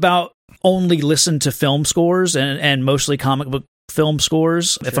just about only listen to film scores and mostly comic book film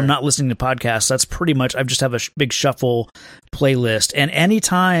scores. Sure. If I'm not listening to podcasts, that's pretty much, I just have a big shuffle playlist. And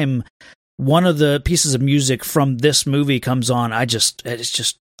anytime one of the pieces of music from this movie comes on,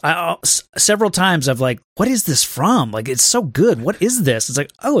 several times I've like, what is this from? Like, it's so good. What is this? It's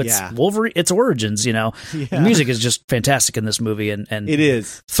like, oh, it's Wolverine. It's Origins, you know. Yeah. The music is just fantastic in this movie. And it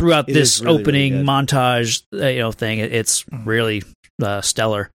is. Throughout this really, opening really montage, thing, it's really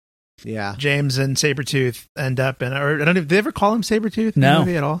stellar. Yeah. James and Sabretooth end up in, or I don't know, did they ever call him Sabretooth in the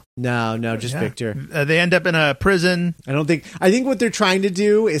movie at all? No, just Victor. They end up in a prison. I think what they're trying to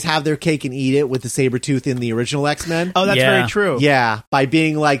do is have their cake and eat it with the Sabretooth in the original X-Men. Oh, that's very true. Yeah, by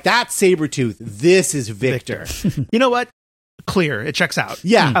being like, that's Sabretooth, this is Victor. You know what? Clear. It checks out.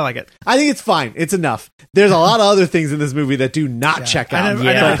 Yeah. I like it. I think it's fine. It's enough. There's a lot of other things in this movie that do not check out. I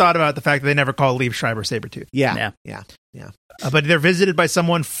never thought about the fact that they never call Liev Schreiber Sabretooth. Yeah. But they're visited by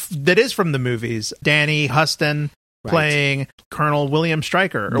someone that is from the movies. Danny Huston playing Colonel William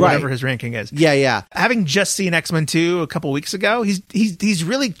Stryker or whatever his ranking is. Yeah. Having just seen X-Men 2 a couple weeks ago, he's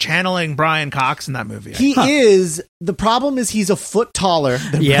really channeling Brian Cox in that movie. He is. The problem is he's a foot taller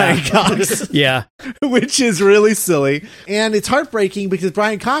than Brian Cox. Yeah. Which is really silly. And it's heartbreaking because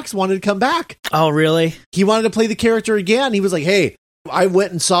Brian Cox wanted to come back. Oh, really? He wanted to play the character again. He was like, hey, I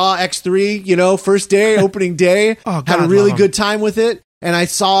went and saw X3, first day, opening day. God, had a really good time with it. And I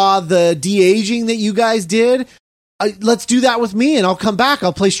saw the de-aging that you guys did. Let's do that with me and I'll come back.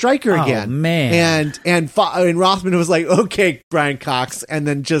 I'll play Stryker again. Oh, man. And Rothman was like, okay, Brian Cox. And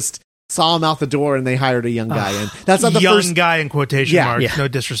then just saw him out the door and they hired a young guy in. That's not the young first guy in quotation marks. Yeah. No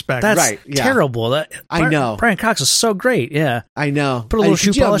disrespect. That's terrible. I know. Brian Cox is so great. Yeah. I know. Put a little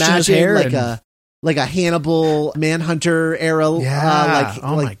shoe polish in his hair. Like a Hannibal Manhunter era.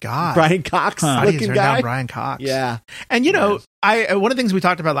 My God. Brian Cox looking guy. Brian Cox. Yeah. And one of the things we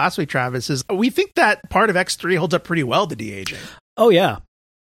talked about last week, Travis, is we think that part of X3 holds up pretty well to de-aging. Oh, yeah.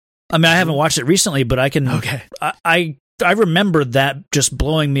 I mean, I haven't watched it recently, but I can. Okay. I remember that just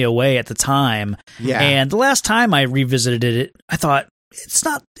blowing me away at the time. Yeah. And the last time I revisited it, I thought, it's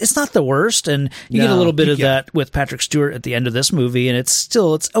not the worst. And you get a little bit of that with Patrick Stewart at the end of this movie, and it's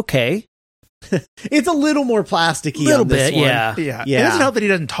okay. It's a little more plasticky. A little on this bit, one. Yeah. It doesn't help that he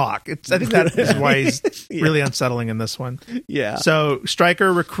doesn't talk. I think that is why he's really unsettling in this one. Yeah. So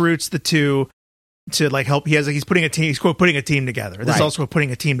Stryker recruits the two to help. He's putting a team. He's putting a team together. This is also a putting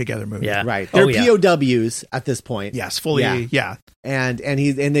a team together movie. Yeah. Right. They're POWs at this point. Yes. Fully. Yeah. And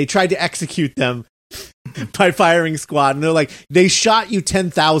they tried to execute them by firing squad, and they're like, they shot you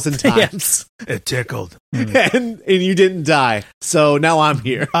 10,000 times. It tickled. and you didn't die. So now I'm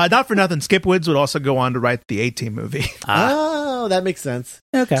here. Not for nothing, Skip Woods would also go on to write the A-Team movie. Oh, that makes sense.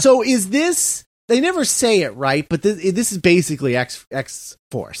 Okay. So is this, they never say it, right? But this is basically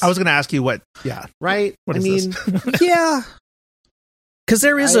X-Force. I was going to ask you what, right? What is this? Yeah. Because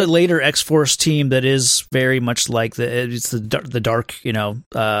there is a later X-Force team that is very much like the dark,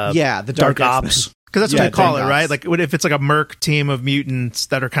 the dark ops. Because that's what they call it, right? Like if it's like a merc team of mutants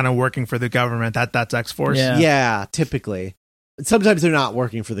that are kind of working for the government, that's X-Force. Yeah, typically. Sometimes they're not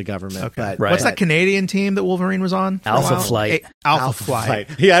working for the government. Okay. But what's that Canadian team that Wolverine was on? Alpha Flight. Alpha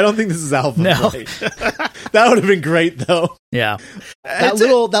Flight. Yeah, I don't think this is Alpha Flight. That would have been great, though. Yeah. That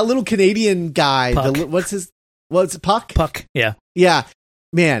little Canadian guy. What's Puck? Puck. Yeah. Yeah.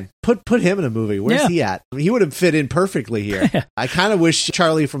 Man, put him in a movie. Where's he at? He would have fit in perfectly here. I kind of wish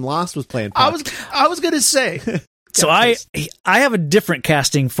Charlie from Lost was playing Puck. I was going to say. So I have a different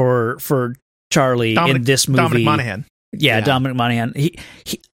casting for Charlie in this movie. Dominic Monaghan. Yeah, Dominic Monaghan.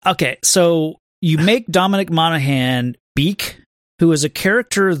 Okay, so you make Dominic Monaghan Beak, who is a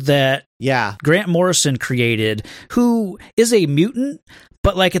character that Grant Morrison created, who is a mutant,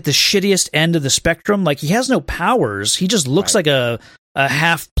 but like at the shittiest end of the spectrum. Like he has no powers. He just looks like a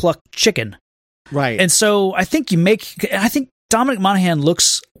half-plucked chicken. Right. And so I think Dominic Monaghan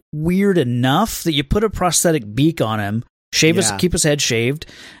looks weird enough that you put a prosthetic beak on him, keep his head shaved,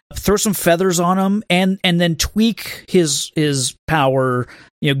 throw some feathers on him, and then tweak his power,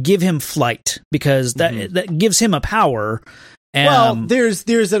 give him flight, because that gives him a power. Well,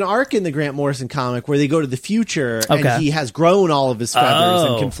 there's an arc in the Grant Morrison comic where they go to the future and he has grown all of his feathers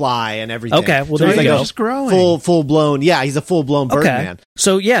and can fly and everything. Okay, well, so there you go. Just growing. Full blown. Yeah, he's a full blown Birdman.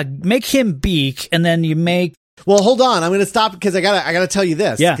 So make him Beak, and then you make. Well, hold on. I'm going to stop because I gotta tell you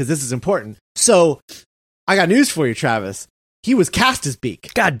this because this is important. So I got news for you, Travis. he was cast as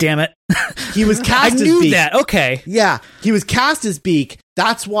Beak. God damn it. He was cast as Beak. I knew that. Okay. Yeah, he was cast as Beak.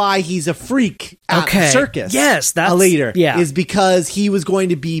 That's why he's a freak at the circus. Yes, that's later. Yeah. Is because he was going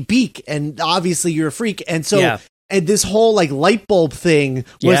to be Beak, and obviously you're a freak. And so and this whole like light bulb thing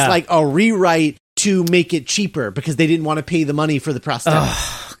was like a rewrite to make it cheaper because they didn't want to pay the money for the prosthetic.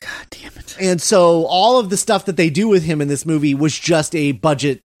 Oh, God damn it. And so all of the stuff that they do with him in this movie was just a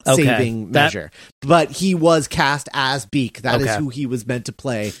budget saving measure. But he was cast as Beak. That is who he was meant to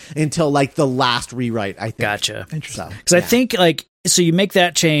play until like the last rewrite, I think. Gotcha. Interesting. Because I think like, so you make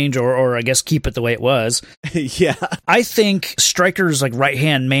that change or I guess keep it the way it was. Yeah. I think Stryker's like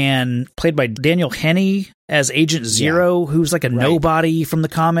right-hand man played by Daniel Henney as Agent Zero, who's like a nobody from the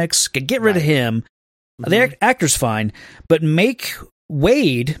comics. Get rid of him. The actor's fine, but make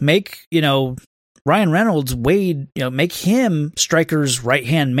Wade, Ryan Reynolds, Wade, make him Stryker's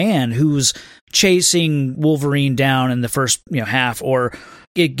right-hand man who's chasing Wolverine down in the first, half, or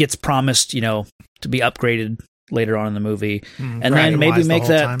it gets promised, to be upgraded later on in the movie. And then maybe make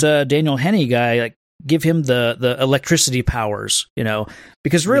that Daniel Henney guy, like, give him the electricity powers,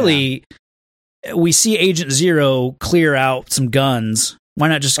 because really we see Agent Zero clear out some guns. Why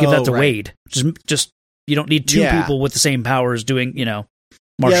not just give that to Wade? Just you don't need two people with the same powers doing,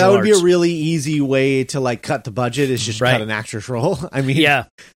 martial that would arts. be a really easy way to like cut the budget is just cut an actor's role. I mean,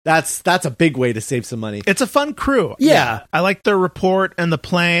 that's a big way to save some money. It's a fun crew. Yeah. I like their rapport and the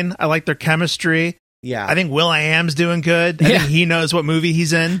plane. I like their chemistry. Yeah. I think Will.i.am's doing good. I think he knows what movie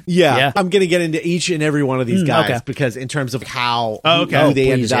he's in. Yeah. I'm going to get into each and every one of these guys because in terms of how who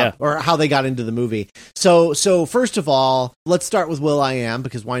they ended up or how they got into the movie. So first of all, let's start with Will.i.am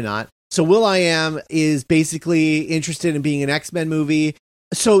because why not? So Will.i.am is basically interested in being an X-Men movie.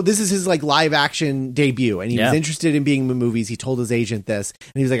 So this is his like live action debut and he was interested in being in movies. He told his agent this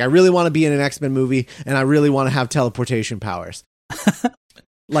and he was like, I really want to be in an X-Men movie and I really want to have teleportation powers.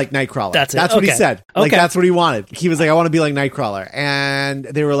 Like Nightcrawler. That's what he said. Like that's what he wanted. He was like, I want to be like Nightcrawler. And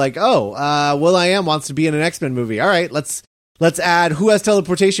they were like, Will.i.am wants to be in an X-Men movie. All right, let's add who has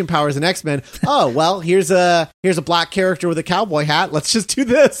teleportation powers in X-Men. Oh, well, here's a black character with a cowboy hat. Let's just do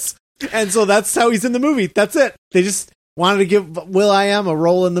this. And so that's how he's in the movie. That's it. They just wanted to give Will.i.am a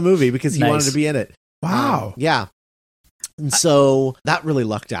role in the movie because he wanted to be in it. Wow. Yeah. And so that really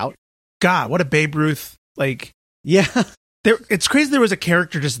lucked out. God, what a Babe Ruth, like. Yeah. It's crazy there was a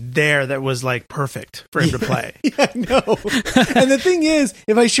character just there that was like perfect for him to play. Yeah, I know. And the thing is,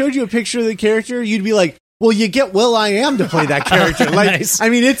 if I showed you a picture of the character, you'd be like, well, you get Will.i.am to play that character. Like, nice. I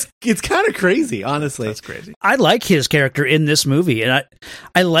mean, it's kind of crazy, honestly. That's crazy. I like his character in this movie, and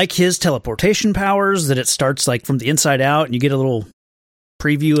I like his teleportation powers, that it starts like from the inside out, and you get a little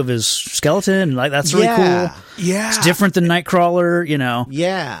preview of his skeleton, and like that's really cool. Yeah. It's different than Nightcrawler,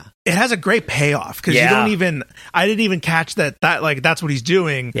 Yeah. It has a great payoff because I didn't even catch that like that's what he's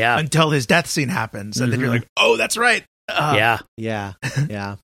doing until his death scene happens. And then you're like, oh, that's right. Yeah.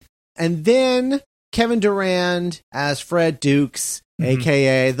 And then Kevin Durand as Fred Dukes,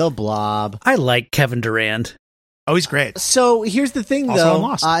 aka the Blob. I like Kevin Durand. Oh, he's great. So here's the thing, also though,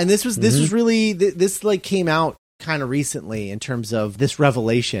 Lost. And this was really this like came out kind of recently in terms of this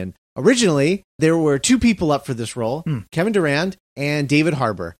revelation. Originally, there were two people up for this role: Kevin Durand and David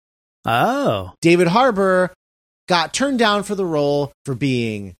Harbour. Oh, David Harbour got turned down for the role for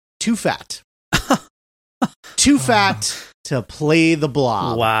being too fat. Too fat to play the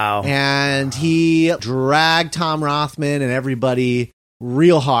Blob. Wow. And he dragged Tom Rothman and everybody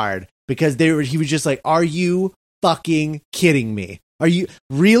real hard because he was just like, are you fucking kidding me? Are you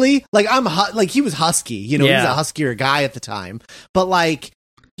really? Like, he was husky, he was a huskier guy at the time, but like,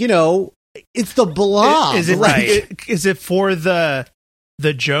 it's the Blob. Is it like, is it for the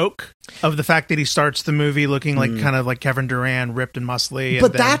joke of the fact that he starts the movie looking like kind of like Kevin Durand, ripped and muscly?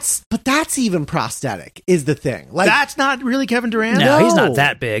 But that's even prosthetic is the thing. Like, that's not really Kevin Durand. No, he's not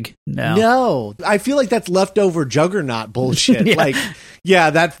that big. No, I feel like that's leftover Juggernaut bullshit. Like,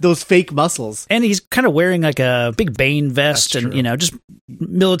 those fake muscles. And he's kind of wearing like a big Bane vest and just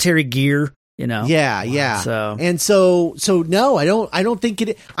military gear. Yeah. So no, I don't think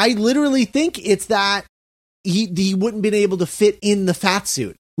it. I literally think it's that he wouldn't been able to fit in the fat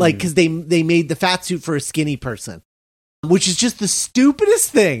suit, like because they made the fat suit for a skinny person, which is just the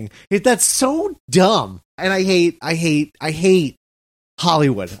stupidest thing. That's so dumb, and I hate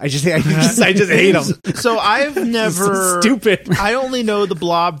Hollywood. I just hate them. So I've never so stupid. I only know the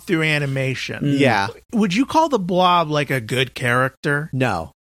Blob through animation. Yeah. Would you call the Blob like a good character?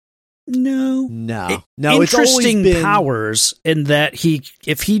 No. Interesting powers in that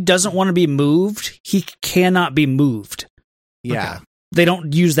if he doesn't want to be moved, he cannot be moved. Yeah. Okay. They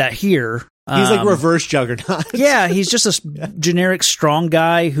don't use that here, He's like reverse Juggernaut. Yeah, he's just a generic strong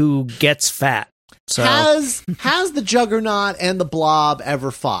guy who gets fat. So has the Juggernaut and the Blob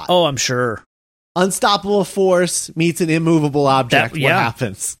ever fought? Oh, I'm sure. Unstoppable force meets an immovable object. What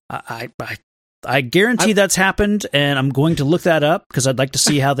happens? I guarantee that's happened, and I'm going to look that up because I'd like to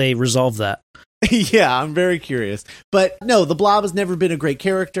see how they resolve that. Yeah, I'm very curious. But no, the Blob has never been a great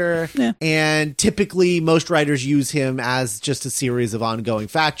character, and typically most writers use him as just a series of ongoing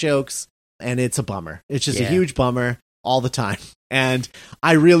fat jokes, and it's a bummer. It's just a huge bummer all the time. And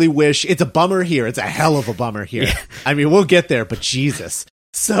I really wish it's a bummer here. It's a hell of a bummer here. Yeah. I mean, we'll get there, but Jesus.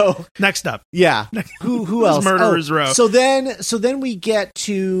 So next up, who else? Murderers Row. So then we get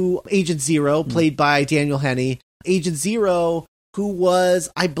to Agent Zero, played by Daniel Henney. Agent Zero, who was,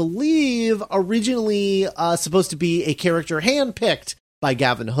 I believe, originally supposed to be a character handpicked by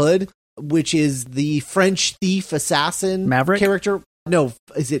Gavin Hood, which is the French thief assassin Maverick character. No,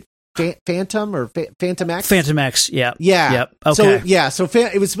 is it Phantom or Phantom X? Phantom X, yeah. Yep. Okay. So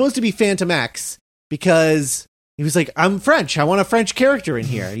it was supposed to be Phantom X because he was like, I'm French. I want a French character in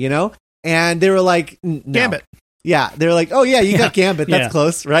here, you know? And they were like, no. Gambit. Yeah, they're like, oh yeah, you got Gambit. That's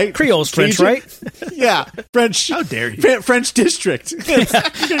close, right? Creole's French, right? Yeah, French. How dare you? French district.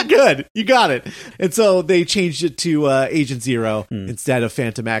 You're good. You got it. And so they changed it to Agent Zero instead of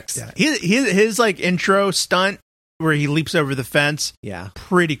Phantom X. Yeah. His like intro stunt where he leaps over the fence. Yeah,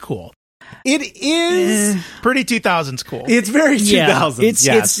 pretty cool. It is pretty 2000s cool. It's very 2000s.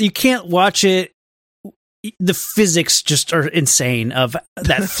 It's you can't watch it. The physics just are insane of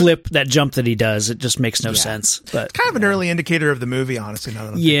that flip, that jump that he does. It just makes no sense. But it's kind of an early indicator of the movie, honestly. Now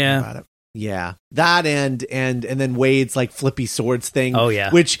that I'm thinking about it. Yeah, that and then Wade's like flippy swords thing. Oh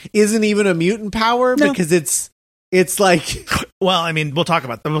yeah, which isn't even a mutant power because it's like. Well, I mean, we'll talk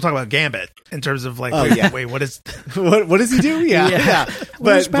about Gambit in terms of like. Wait, what is what does he do? Yeah.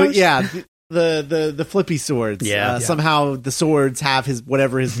 But yeah. The flippy swords. Somehow the swords have his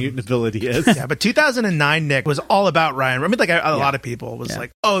mutant ability is. Yeah, but 2009 Nick was all about Ryan. I mean, like a lot of people was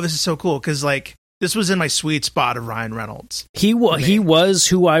like, "Oh, this is so cool," because like this was in my sweet spot of Ryan Reynolds. He was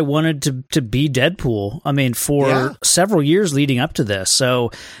who I wanted to be Deadpool. I mean, for several years leading up to this.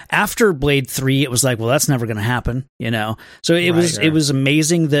 So after Blade 3, it was like, well, that's never going to happen, you know. So it was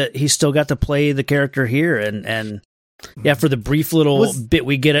amazing that he still got to play the character here and. Yeah, for the brief little bit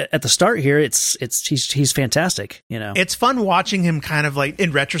we get at the start here, he's fantastic. You know, it's fun watching him kind of like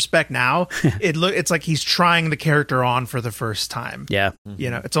in retrospect. Now it's like he's trying the character on for the first time. Yeah, you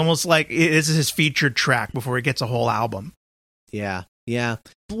know, it's almost like this is his featured track before he gets a whole album. Yeah.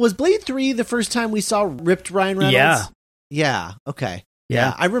 Was Blade 3 the first time we saw ripped Ryan Reynolds? Yeah. Okay.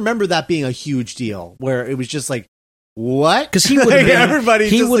 Yeah, I remember that being a huge deal where it was just like. What? Because he would have been everybody.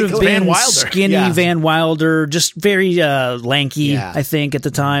 He would have been Wilder. Skinny Van Wilder, just very lanky. I think at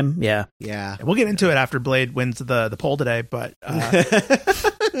the time. Yeah. We'll get into it after Blade wins the poll today, but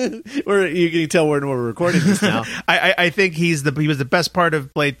you can tell when we're recording this now. I think he was the best part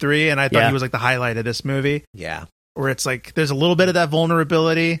of Blade 3, and I thought he was like the highlight of this movie. Yeah, where it's like there's a little bit of that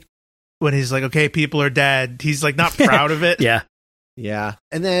vulnerability when he's like, okay, people are dead. He's like not proud of it. Yeah.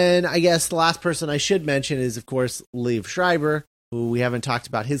 And then I guess the last person I should mention is, of course, Liev Schreiber, who we haven't talked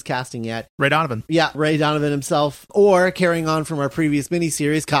about his casting yet. Ray Donovan. Yeah, Ray Donovan himself. Or carrying on from our previous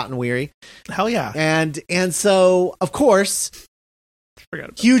miniseries, Cotton Weary. Hell yeah. And so, of course,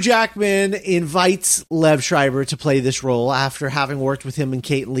 Hugh Jackman invites Liev Schreiber to play this role after having worked with him in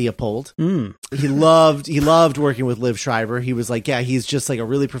Kate and Leopold. He loved working with Liev Schreiber. He was like, he's just like a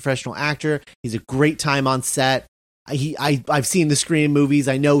really professional actor. He's a great time on set. I've seen the Scream movies.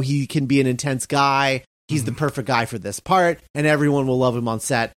 I know he can be an intense guy. He's the perfect guy for this part, and everyone will love him on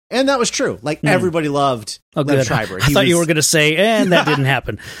set. And that was true. Like everybody loved Liev Schreiber. I thought you were going to say, and that didn't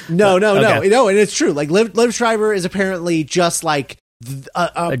happen. No, and it's true. Like Liev Schreiber is apparently just like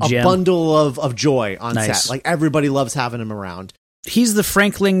a bundle of joy on set. Like everybody loves having him around. He's the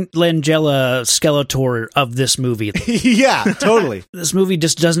Frank Langella Skeletor of this movie. Yeah, totally. This movie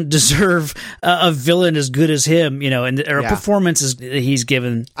just doesn't deserve a villain as good as him, you know, and a performance as he's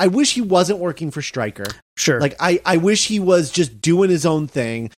given. I wish he wasn't working for Stryker. Sure. Like, I wish he was just doing his own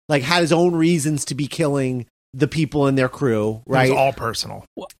thing, like had his own reasons to be killing the people in their crew, right? It's all personal.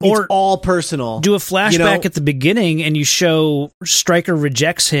 It's all personal. Do a flashback at the beginning and you show Stryker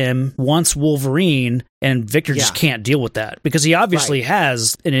rejects him, wants Wolverine, and Victor just can't deal with that because he obviously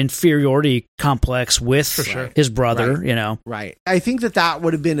has an inferiority complex with his brother, you know? Right. I think that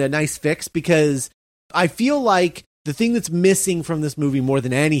would have been a nice fix because I feel like the thing that's missing from this movie more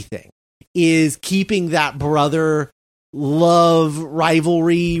than anything is keeping that brother love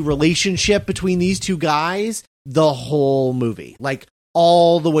rivalry relationship between these two guys the whole movie. Like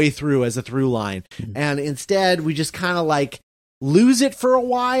all the way through as a through line. And instead we just kind of like lose it for a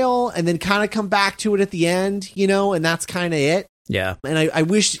while and then kind of come back to it at the end, and that's kind of it. Yeah. And I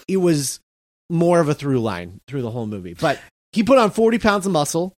wish it was more of a through line through the whole movie. But he put on 40 pounds of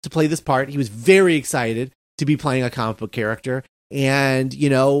muscle to play this part. He was very excited to be playing a comic book character and,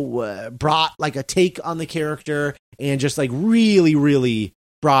 brought like a take on the character and just like really, really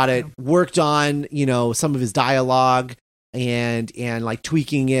brought it, worked on, some of his dialogue and like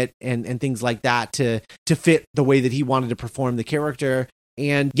tweaking it and things like that to fit the way that he wanted to perform the character.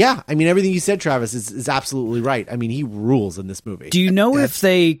 And yeah, I mean, everything you said, Travis, is absolutely right. I mean, he rules in this movie. Do you know if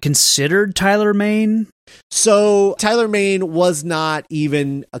they considered Tyler Mane? So Tyler Mane was not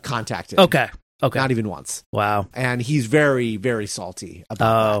even contacted. Okay. Not even once. Wow. And he's very, very salty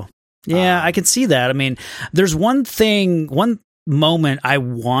about that. Yeah, I can see that. I mean, there's one moment I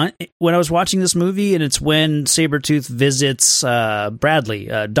want when I was watching this movie, and it's when Sabretooth visits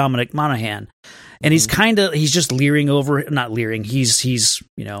Bradley, Dominic Monaghan. And he's just not leering. He's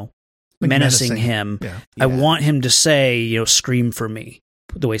menacing him. Yeah. I want him to say, scream for me.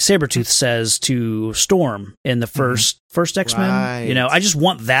 The way Sabretooth says to Storm in the first X-Men. Right. I just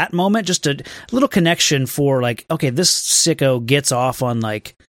want that moment, just a little connection for like, okay, this sicko gets off on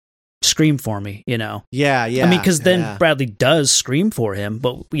like, scream for me, Yeah. I mean, because then Bradley does scream for him,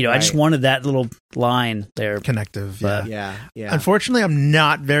 but, I just wanted that little line there. Connective. Yeah. Unfortunately, I'm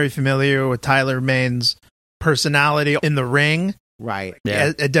not very familiar with Tyler Mane's personality in the ring. Right.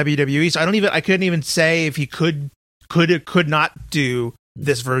 At WWE. So I couldn't even say if he could not do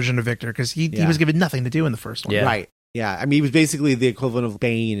this version of Victor because he was given nothing to do in the first one. Yeah. Right. Yeah. I mean, he was basically the equivalent of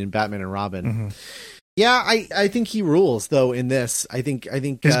Bane in Batman and Robin. Mm-hmm. Yeah, I think he rules though in this. I think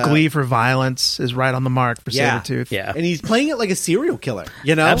his glee for violence is right on the mark for Sabretooth. Yeah. And he's playing it like a serial killer,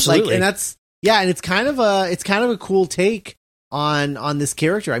 Absolutely. And that's and it's kind of a cool take on this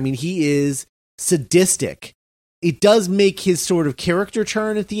character. I mean, he is sadistic. It does make his sort of character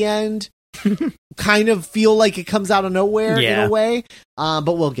turn at the end kind of feel like it comes out of nowhere in a way.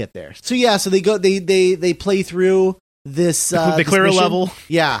 But we'll get there. So they play through this they clear a level.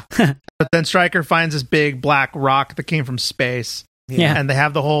 Yeah. But then Stryker finds this big black rock that came from space. Yeah. And they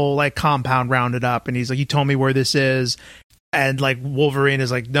have the whole like compound rounded up and he's like, you told me where this is. And like Wolverine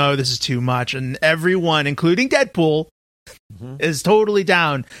is like, no, this is too much. And everyone, including Deadpool, is totally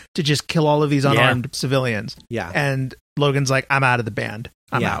down to just kill all of these unarmed civilians. Yeah. And Logan's like, I'm out of the band.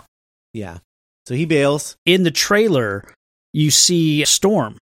 I'm out. Yeah. So he bails. In the trailer, you see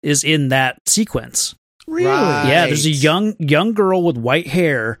Storm is in that sequence. Really? Right. Yeah, there's a young girl with white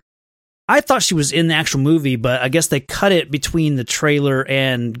hair. I thought she was in the actual movie, but I guess they cut it between the trailer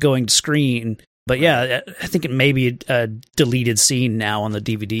and going to screen. But yeah, I think it may be a deleted scene now on the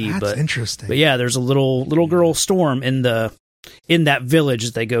DVD. That's interesting. But yeah, there's a little girl Storm in that village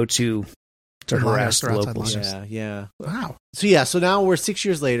that they go to harass the locals. Yeah. Wow. So now we're 6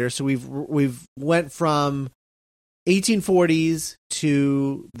 years later. So we've went from 1840s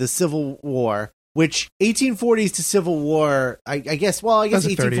to the Civil War. Which 1840s to Civil War, I guess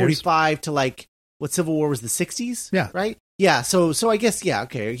 1845 to like what Civil War was the 60s? Yeah. Right? Yeah. So I guess,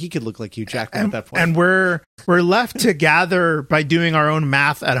 okay, he could look like Hugh Jackman at that point. And we're left to gather by doing our own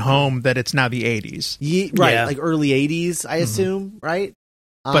math at home that it's now the 80s. Right. Like early 80s, I assume, right?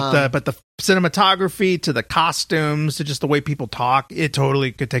 But the cinematography to the costumes to just the way people talk, it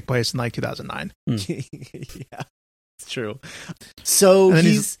totally could take place in like 2009. Yeah. True. So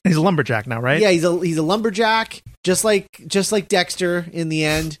he's a lumberjack now, right? Yeah, he's a lumberjack, just like Dexter in the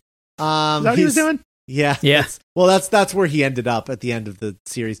end. Is that what he was doing? Yeah. That's where he ended up at the end of the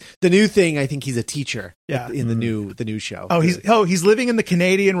series. The new thing, I think he's a teacher. Yeah. In the new show. He's living in the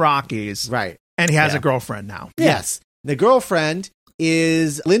Canadian Rockies, right? And he has a girlfriend now. Yes, the girlfriend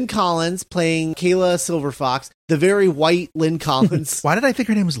is Lynn Collins playing Kayla Silverfox, the very white Lynn Collins. Why did I think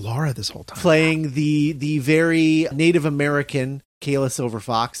her name was Laura this whole time? Playing the very Native American Kayla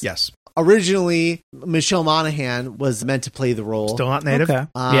Silverfox. Yes. Originally, Michelle Monaghan was meant to play the role. Still not Native.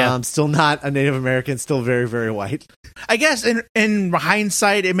 Okay. Still not a Native American. Still very, very white. I guess in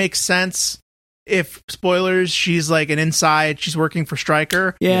hindsight, it makes sense. If spoilers, she's like an inside. She's working for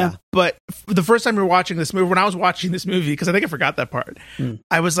Stryker. Yeah. But the first time we were watching this movie, when I was watching this movie, because I think I forgot that part,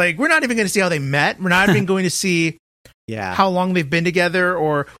 I was like, we're not even going to see how they met. We're not even going to see how long they've been together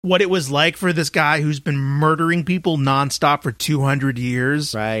or what it was like for this guy who's been murdering people nonstop for 200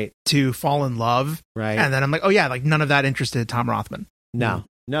 years to fall in love. Right. And then I'm like, oh yeah, like none of that interested Tom Rothman. No.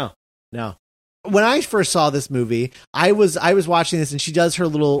 When I first saw this movie, I was watching this, and she does her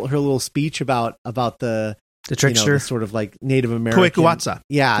little speech about the trickster, the sort of like Native American, Kuekuatsa.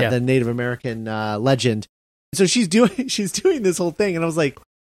 the Native American legend. So she's doing this whole thing, and I was like,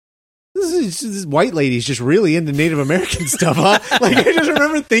 this white lady's just really into Native American stuff, huh? Like, I just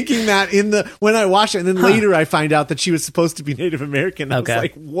remember thinking that when I watched it, and then later I find out that she was supposed to be Native American. I was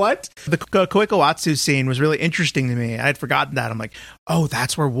like, what? The Koikawatsu scene was really interesting to me. I had forgotten that. I'm like, oh,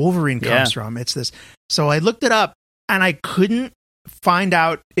 that's where Wolverine comes from. It's this. So I looked it up, and I couldn't find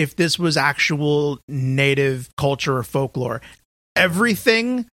out if this was actual Native culture or folklore.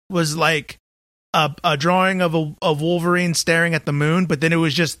 Everything was like a drawing of a Wolverine staring at the moon, but then it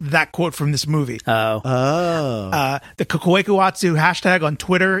was just that quote from this movie. The Koikawatsu hashtag on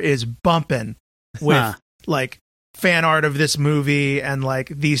Twitter is bumping with like fan art of this movie and like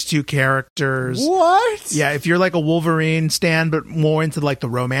these two characters. What? Yeah, if you're like a Wolverine stan, but more into like the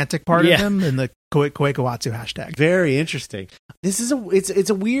romantic part of him, then the Koikawatsu hashtag. Very interesting. This is it's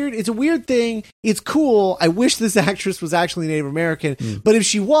a weird thing. It's cool. I wish this actress was actually Native American, but if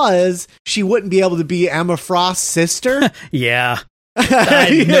she was, she wouldn't be able to be Emma Frost's sister. Yeah. I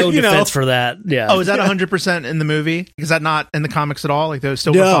had no defense for that. Yeah. Oh, is that 100% in the movie? Is that not in the comics at all? Like those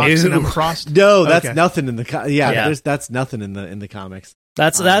Silver Fox and Emma Frost? No, that's nothing in the that's nothing in the comics.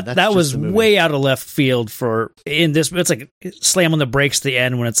 That was way out of left field for in this. It's like slam on the brakes at the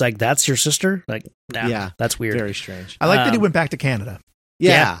end when it's like, that's your sister. Like, nah, that's weird. Very strange. I like that he went back to Canada.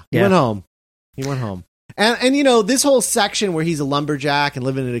 Yeah. He went home. And you know, this whole section where he's a lumberjack and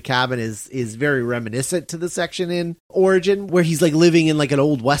living in a cabin is very reminiscent to the section in Origin where he's like living in like an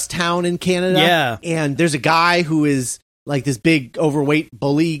old West town in Canada. Yeah. And there's a guy who is like this big overweight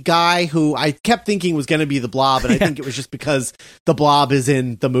bully guy who I kept thinking was going to be the Blob, and I think it was just because the Blob is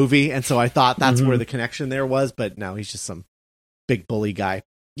in the movie, and so I thought that's where the connection there was, but no, he's just some big bully guy.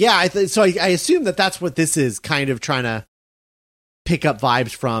 Yeah, so I assume that that's what this is kind of trying to pick up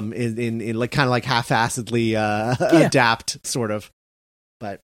vibes from in like kind of like half-assedly adapt sort of.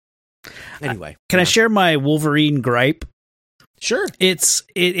 But anyway, can I share my Wolverine gripe? Sure.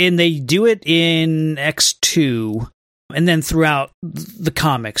 And they do it in X2 and then throughout the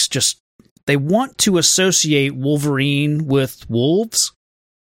comics. Just they want to associate Wolverine with wolves,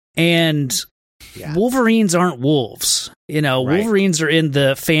 and Wolverines aren't wolves. You know, right. Wolverines are in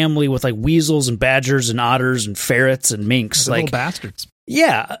the family with like weasels and badgers and otters and ferrets and minks. They're like little bastards.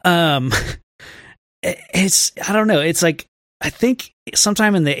 Yeah. It's, I don't know. It's like, I think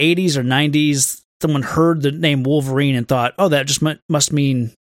sometime in the 80s or 90s, someone heard the name Wolverine and thought, oh, that just must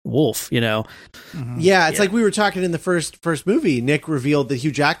mean wolf, you know? Mm-hmm. Yeah. It's like we were talking in the first movie. Nick revealed that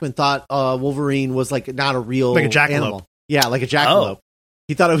Hugh Jackman thought Wolverine was like not a real like a jackalope. Animal. Yeah. Like a jackalope. Oh.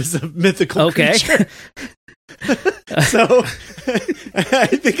 He thought it was a mythical creature. So I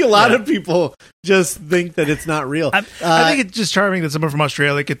think a lot of people just think that it's not real. I think it's just charming that someone from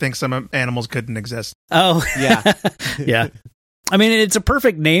Australia could think some animals couldn't exist. Oh, yeah. Yeah. I mean, it's a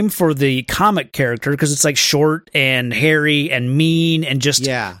perfect name for the comic character because it's like short and hairy and mean and just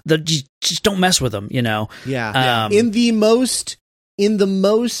just don't mess with them, you know. Yeah. In the most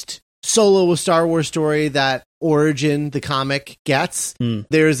Solo a Star Wars story that Origin, the comic, gets,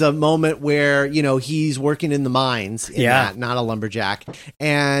 there's a moment where, you know, he's working in the mines in that, not a lumberjack,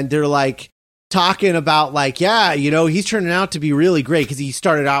 and they're like talking about like, yeah, you know, he's turning out to be really great because he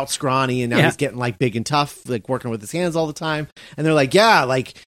started out scrawny and now he's getting like big and tough, like working with his hands all the time. And they're like, yeah,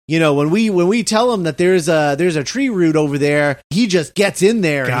 like, you know, when we tell him that there's a tree root over there, he just gets in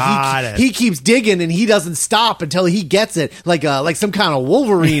there and he keeps digging and he doesn't stop until he gets it, like some kind of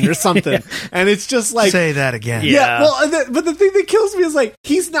Wolverine or something. And it's just like, say that again. Yeah. Well, but the thing that kills me is like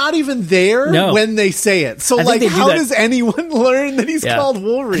he's not even there when they say it. So like, how does anyone learn that he's called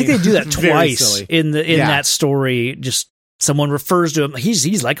Wolverine? I think they do that twice in that story. Just someone refers to him.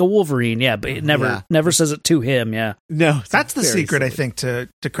 He's like a Wolverine, but it never says it to him. Yeah, no, that's the secret. Silly. I think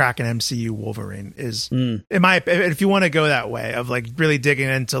to crack an MCU Wolverine is, if you want to go that way of like really digging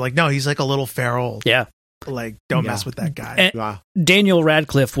into like, no, he's like a little feral. Yeah, like don't mess with that guy. Daniel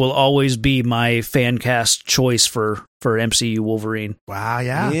Radcliffe will always be my fan cast choice for MCU Wolverine. Wow,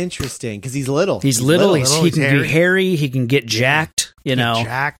 yeah, interesting because he's little. He can be hairy. He can get jacked. You know,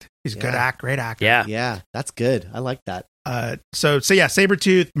 jacked. He's great actor. Yeah, that's good. I like that. So yeah,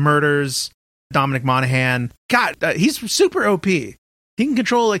 Sabretooth murders Dominic Monaghan. God, he's super OP. He can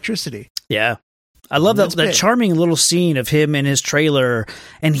control electricity. Yeah. I love that charming little scene of him in his trailer,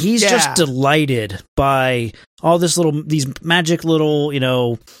 and he's just delighted by all these magic little,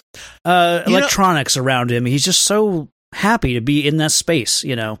 electronics around him. He's just so happy to be in that space,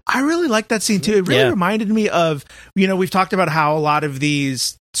 you know. I really like that scene too. It really reminded me of, we've talked about how a lot of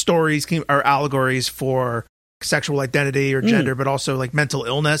these stories are allegories for sexual identity or gender, but also like mental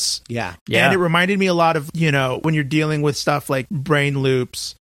illness. Yeah. And it reminded me a lot of, when you're dealing with stuff like brain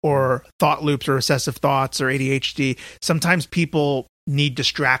loops or thought loops or recessive thoughts or ADHD, sometimes people need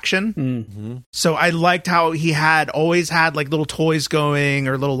distraction. Mm-hmm. So I liked how he always had like little toys going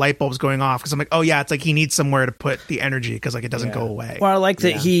or little light bulbs going off, because I'm like, oh yeah, it's like he needs somewhere to put the energy because like it doesn't go away. Well, I like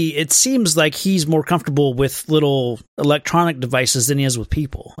that it seems like he's more comfortable with little electronic devices than he is with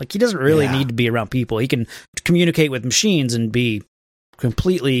people. Like he doesn't really need to be around people. He can communicate with machines and be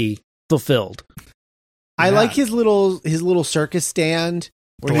completely fulfilled. I like his little circus stand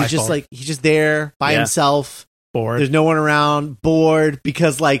where he's just there by himself. Bored. There's no one around, bored,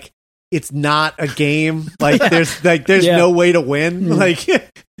 because like it's not a game. Like there's no way to win. Like he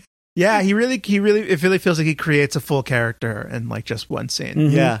really it really feels like he creates a full character in like just one scene.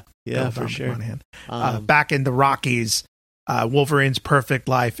 Mm-hmm. Yeah, for sure. Back in the Rockies, Wolverine's perfect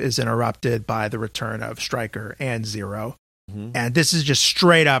life is interrupted by the return of Stryker and Zero. Mm-hmm. And this is just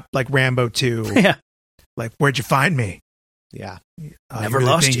straight up like Rambo 2. Yeah. Like, where'd you find me? Yeah. Never really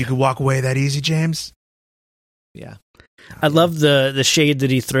lost think you. You could walk away that easy, James? Yeah. I love the shade that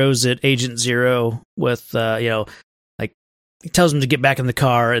he throws at Agent Zero with, like he tells him to get back in the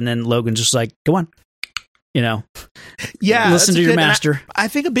car, and then Logan's just like, go on. Listen to your master. I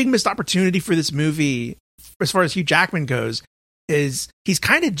think a big missed opportunity for this movie, as far as Hugh Jackman goes, is he's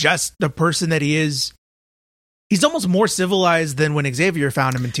kind of just the person that he is. He's almost more civilized than when Xavier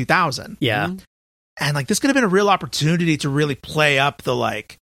found him in 2000. Yeah. Mm-hmm. And like this could have been a real opportunity to really play up the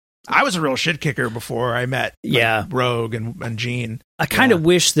like, I was a real shit kicker before I met Rogue and Jean. I kind of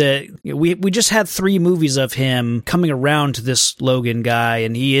wish that we just had 3 movies of him coming around to this Logan guy,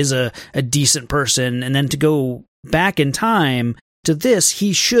 and he is a decent person. And then to go back in time to this,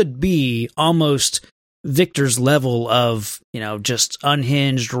 he should be almost Victor's level of, just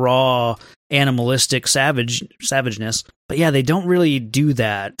unhinged, raw, animalistic savageness. But yeah, they don't really do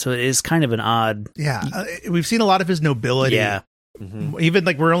that. So it is kind of an odd. Yeah. We've seen a lot of his nobility. Yeah. Mm-hmm. Even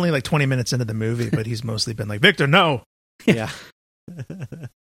like we're only like 20 minutes into the movie, but he's mostly been like, Victor, no. Yeah.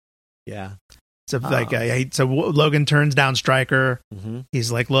 Yeah. So so Logan turns down Stryker. Mm-hmm.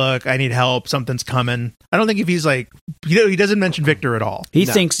 He's like, look, I need help. Something's coming. I don't think if he's like, he doesn't mention Victor at all. He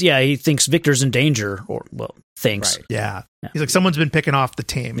thinks Victor's in danger, or thinks. Right. Yeah. He's like, someone's been picking off the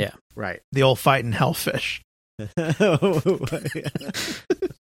team. Yeah. Right. The old fighting hellfish.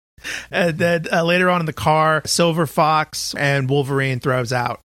 And then later on in the car, Silver Fox and Wolverine throws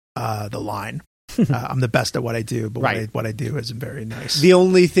out the line. I'm the best at what I do, but what I do isn't very nice. The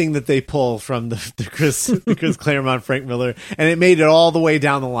only thing that they pull from the Chris Claremont, Frank Miller, and it made it all the way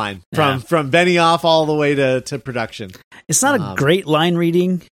down the line from Benioff all the way to production. It's not a great line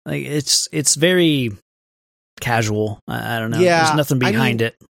reading. Like it's very casual. I don't know. Yeah, there's nothing behind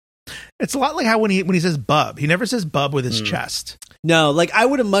it. It's a lot like how when he says bub, he never says bub with his chest. No, like I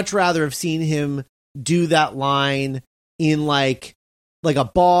would have much rather have seen him do that line in like a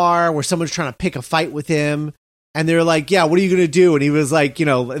bar where someone's trying to pick a fight with him, and they're like, "Yeah, what are you going to do?" And he was like,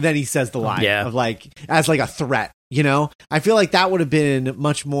 then he says the line of like as like a threat. I feel like that would have been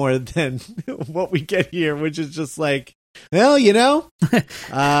much more than what we get here, which is just like, well, I'm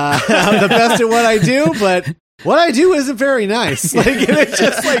the best at what I do, but what I do isn't very nice. Like, and it's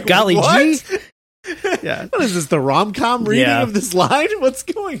just like, golly gee. Yeah. What is this, the rom-com reading of this line? What's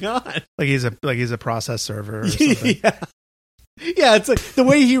going on? Like he's a process server or something. Yeah, it's like the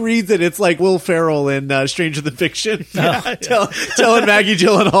way he reads it, it's like Will Ferrell in Stranger Than Fiction. Telling Maggie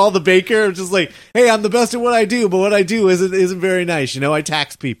Gyllenhaal, the baker, just like, hey, I'm the best at what I do, but what I do isn't very nice. I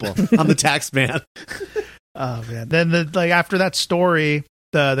tax people. I'm the tax man. Oh man. Then after that story,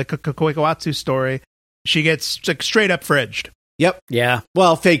 the Koikowatsu story, she gets like straight up fridged. Yep. Yeah.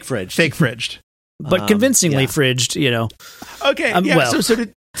 Well, fake fridged. But convincingly fridged, Okay. So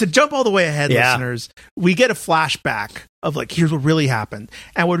to jump all the way ahead, listeners, we get a flashback of like, here's what really happened.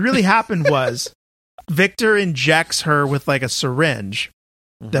 And what really happened was Victor injects her with like a syringe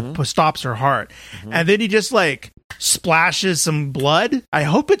that stops her heart. Mm-hmm. And then he just like splashes some blood. I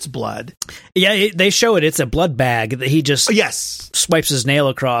hope it's blood. Yeah, they show it. It's a blood bag that he just swipes his nail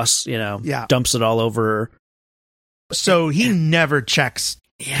across, dumps it all over her. So he never checks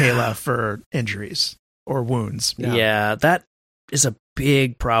Kayla for injuries or wounds. Yeah, that is a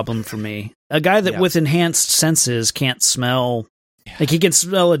big problem for me. A guy that with enhanced senses can't smell. Like he can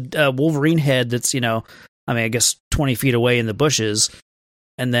smell a Wolverine head that's, I guess 20 feet away in the bushes,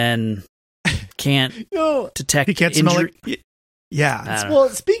 and then can't detect. He can't smell it. Yeah. Well,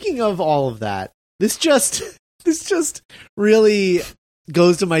 speaking of all of that, this just really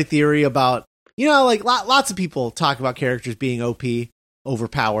goes to my theory about, like lots of people talk about characters being OP,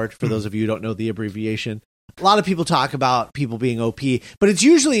 overpowered, for those of you who don't know the abbreviation. A lot of people talk about people being OP, but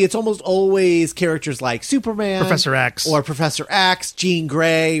it's almost always characters like Superman, Professor X, or Professor X, Jean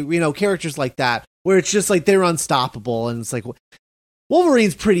Grey, characters like that, where it's just like they're unstoppable, and it's like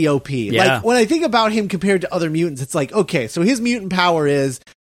Wolverine's pretty OP. Yeah. Like when I think about him compared to other mutants, it's like, okay, so his mutant power is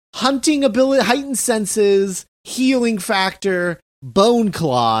hunting ability, heightened senses, healing factor, bone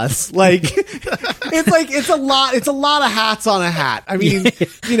claws. Like it's a lot of hats on a hat. I mean,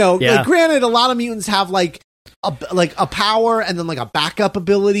 like granted, a lot of mutants have like a power and then like a backup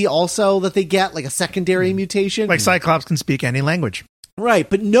ability also that they get, like a secondary mutation. Like Cyclops can speak any language. Right,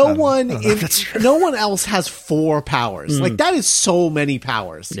 but no one else has 4 powers. Like that is so many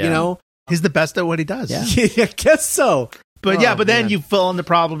powers, He's the best at what he does. Yeah, I guess so. But then you fill in the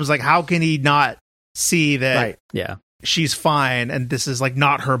problems, like how can he not see that she's fine and this is like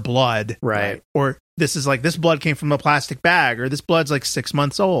not her blood, right? Or this is like, this blood came from a plastic bag, or this blood's like 6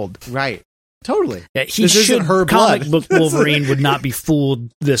 months old, right? Totally. Yeah, this isn't her blood. Comic book Wolverine would not be fooled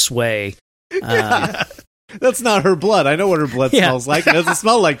this way. That's not her blood. I know what her blood smells like. It doesn't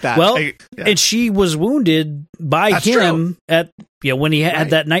smell like that. Well, and she was wounded by him at when he had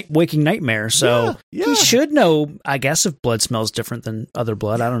that waking nightmare. So he should know, I guess, if blood smells different than other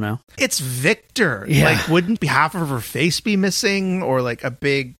blood. I don't know. It's Victor. Yeah. Like, wouldn't half of her face be missing, or like a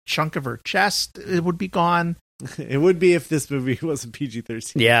big chunk of her chest? It would be gone. It would be if this movie wasn't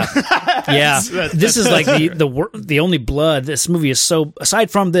PG-13. Yeah, yeah. This is like the only blood. This movie is so. Aside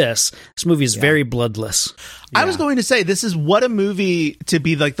from this movie is very bloodless. I was going to say, this is what a movie to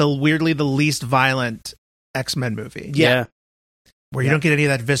be like the least violent X-Men movie. Yeah, where you don't get any of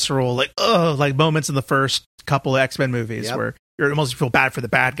that visceral like moments in the first couple of X-Men movies where you almost feel bad for the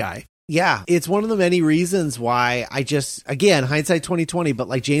bad guy. Yeah, it's one of the many reasons why I just, again, hindsight 2020, but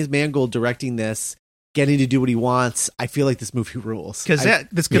like James Mangold directing this, getting to do what he wants, I feel like this movie rules. Because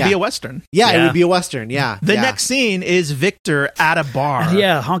this could be a Western. Yeah, it would be a Western, The next scene is Victor at a bar.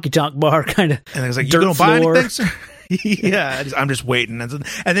 Yeah, honky-tonk bar kind of. And he's like, you gonna buy anything, sir? Yeah, I'm just waiting. And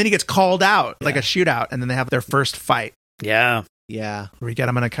then he gets called out, like a shootout, and then they have their first fight. Yeah. Yeah. Where you get,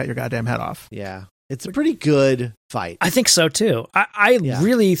 I'm going to cut your goddamn head off. Yeah. It's a pretty good fight. I think so, too. I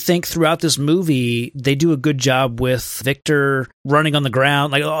really think throughout this movie, they do a good job with Victor running on the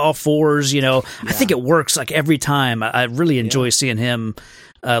ground, like all fours, I think it works like every time. I really enjoy seeing him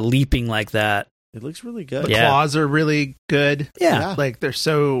leaping like that. It looks really good. The claws are really good. Yeah. Like they're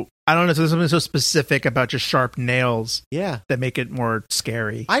so, I don't know, there's something so specific about just sharp nails. Yeah. That make it more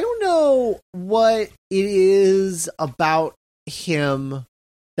scary. I don't know what it is about him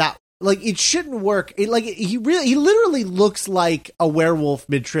that, like, it shouldn't work. He literally looks like a werewolf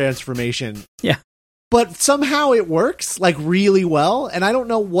mid-transformation. Yeah. But somehow it works, like, really well. And I don't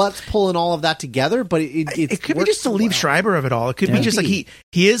know what's pulling all of that together, but it could be just the Liev Schreiber of it all. It could be just like he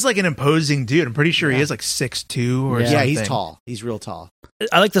is like an imposing dude. I'm pretty sure he is like 6'2" or something. Yeah, he's tall. He's real tall.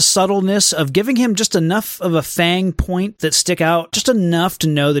 I like the subtleness of giving him just enough of a fang point that stick out, just enough to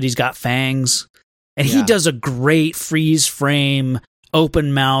know that he's got fangs. And he does a great freeze frame,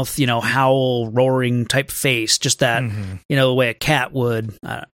 open mouth, howl, roaring type face. Just that, the way a cat would.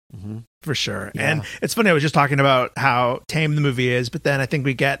 For sure. Yeah. And it's funny, I was just talking about how tame the movie is, but then I think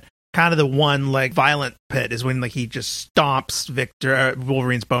we get kind of the one like violent pit is when like he just stomps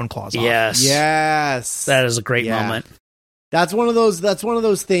Wolverine's bone claws off. Yes. That is a great moment. That's one of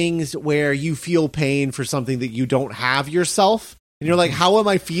those things where you feel pain for something that you don't have yourself. And you're like, how am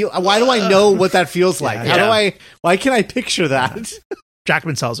I feel? Why do I know what that feels like? Why can I picture that?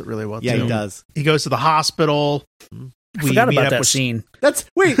 Jackman sells it really well, too. Yeah, he does. He goes to the hospital. I forgot about that scene. I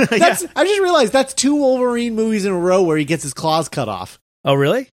just realized that's 2 Wolverine movies in a row where he gets his claws cut off. Oh,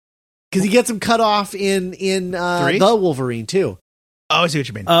 really? Because he gets them cut off in the Wolverine, too. Oh, I see what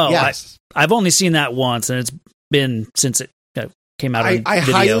you mean. Oh, yes. I've only seen that once, and it's been since it came out on video. I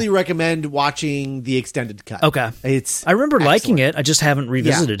highly recommend watching the extended cut. Okay. I remember liking it. I just haven't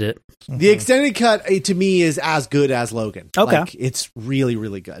revisited it. The extended cut, to me, is as good as Logan. Okay. Like, it's really,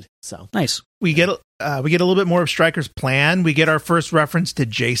 really good. So nice. We get a little bit more of Stryker's plan. We get our first reference to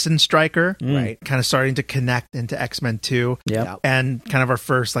Jason Stryker, right? Kind of starting to connect into X-Men 2. Yeah. And kind of our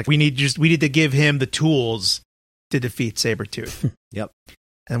first, like, we need to give him the tools to defeat Sabretooth. Yep.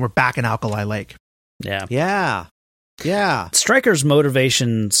 And we're back in Alkali Lake. Yeah. Yeah. Yeah. Stryker's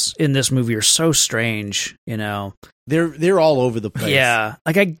motivations in this movie are so strange, They're all over the place. Yeah.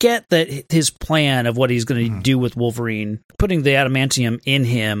 Like, I get that his plan of what he's going to do with Wolverine, putting the adamantium in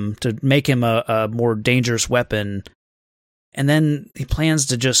him to make him a more dangerous weapon, and then he plans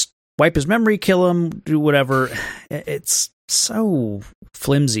to just wipe his memory, kill him, do whatever. It's so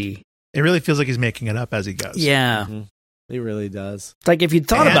flimsy. It really feels like he's making it up as he goes. Yeah. Mm-hmm. He really does. Like, if you'd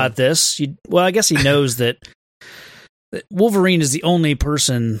thought about this, I guess he knows that Wolverine is the only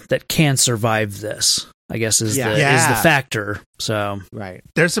person that can survive this, I guess, is the factor. So, right.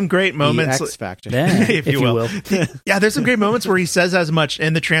 There's some great moments. The X factor. Yeah, if you will. Yeah, there's some great moments where he says as much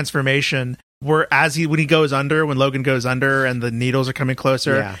in the transformation, where when Logan goes under and the needles are coming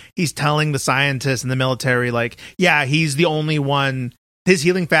closer, he's telling the scientists and the military, like, yeah, he's the only one. His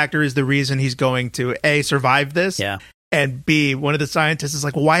healing factor is the reason he's going to A, survive this. Yeah. And B, one of the scientists is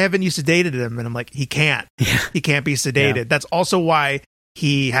like, well, why haven't you sedated him? And I'm like, he can't. Yeah. He can't be sedated. Yeah. That's also why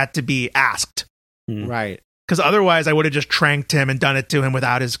he had to be asked. Right. Because otherwise I would have just tranked him and done it to him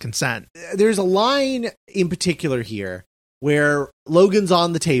without his consent. There's a line in particular here where Logan's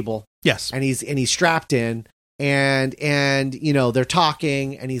on the table. Yes. And he's strapped in. And they're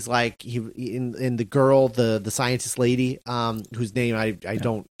talking, and he's like, in the girl, the scientist lady, whose name I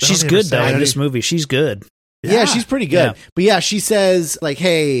don't. She's good though in this movie. She's good. Yeah, she's pretty good. Yeah. But yeah, she says like,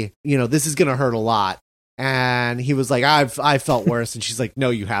 "Hey, this is gonna hurt a lot." And he was like, "I felt worse," and she's like, "No,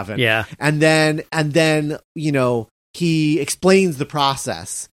 you haven't." Yeah. And then he explains the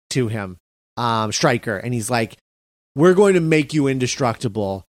process to him, Stryker, and he's like, "We're going to make you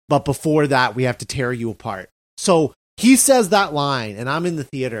indestructible, but before that, we have to tear you apart." So he says that line, and I'm in the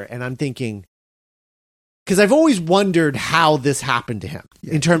theater, and I'm thinking, because I've always wondered how this happened to him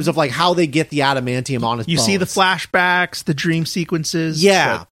in terms of like how they get the adamantium on his bones. You see the flashbacks, the dream sequences.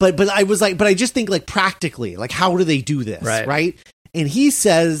 Yeah, but I was like, but I just think like practically, like how do they do this, right? And he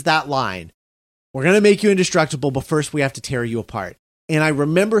says that line, "We're going to make you indestructible, but first we have to tear you apart." And I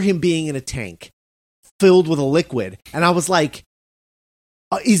remember him being in a tank filled with a liquid, and I was like,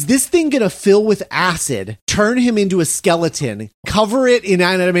 is this thing going to fill with acid, turn him into a skeleton, cover it in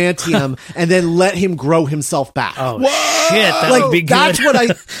adamantium, and then let him grow himself back? Oh, shit. That would be good.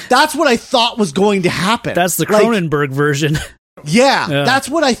 That's what I thought was going to happen. That's the Cronenberg version. Yeah, that's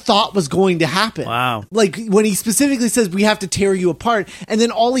what I thought was going to happen. Wow. Like when he specifically says, "We have to tear you apart," and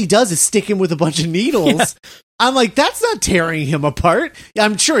then all he does is stick him with a bunch of needles. Yeah. I'm like, that's not tearing him apart.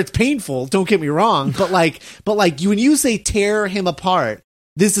 I'm sure it's painful. Don't get me wrong. But when you say tear him apart,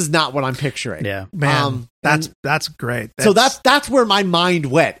 this is not what I'm picturing. Yeah, man, that's great. So that's where my mind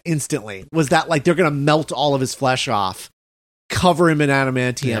went instantly. Was that like they're gonna melt all of his flesh off, cover him in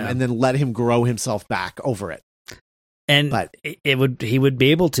adamantium, and then let him grow himself back over it. But he would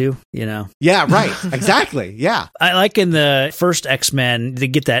be able to, Yeah, right. Exactly. Yeah. I like in the first X-Men, they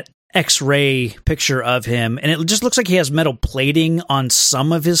get that X-ray picture of him, and it just looks like he has metal plating on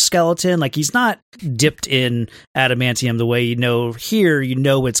some of his skeleton. Like he's not dipped in adamantium the way here.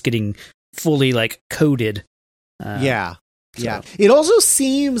 It's getting fully like coated. Yeah. It also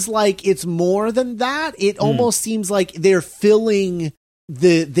seems like it's more than that. It almost seems like they're filling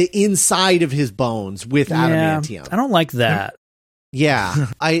the inside of his bones with adamantium. I don't like that. Yeah.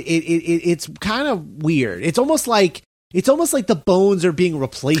 It's kind of weird. It's almost like the bones are being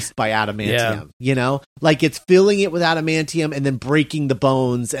replaced by adamantium, like it's filling it with adamantium and then breaking the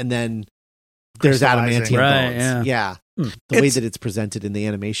bones, and then there's adamantium bones. Yeah. The way that it's presented in the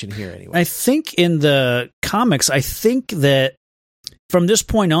animation here, anyway. I think in the comics, that from this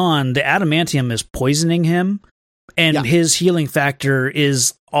point on, the adamantium is poisoning him, and his healing factor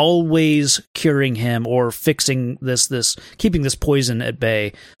is always curing him or fixing this keeping this poison at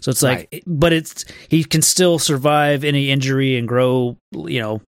bay. So it's like, but he can still survive any injury and grow,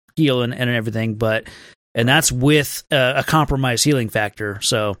 heal and everything. And that's with a compromised healing factor.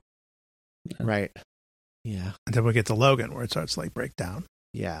 So, right. Yeah. And then we get to Logan where it starts to like break down.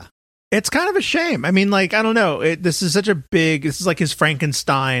 Yeah. It's kind of a shame. I mean, like, I don't know. This is like his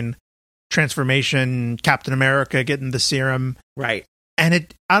Frankenstein transformation, Captain America getting the serum. Right.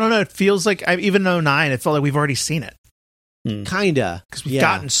 And I don't know, it feels like, even in 09, it felt like we've already seen it. Kinda. Because we've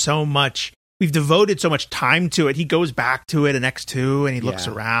gotten so much, we've devoted so much time to it. He goes back to it in X2 and he looks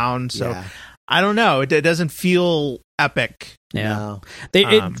around. So I don't know. It doesn't feel epic. Yeah. No.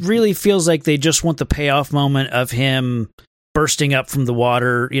 It really feels like they just want the payoff moment of him bursting up from the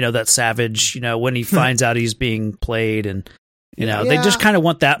water, that savage, when he finds out he's being played, and they just kind of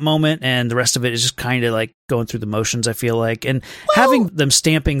want that moment, and the rest of it is just kind of like going through the motions, I feel like. And having them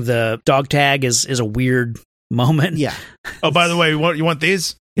stamping the dog tag is a weird moment. Yeah. Oh, by the way, you want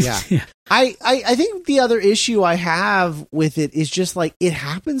these? Yeah. I think the other issue I have with it is just like it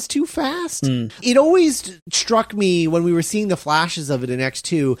happens too fast. It always struck me when we were seeing the flashes of it in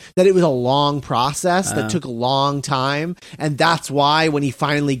X2 that it was a long process that took a long time, and that's why when he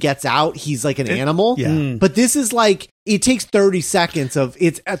finally gets out, he's like an animal. Yeah. But this is like it takes 30 seconds of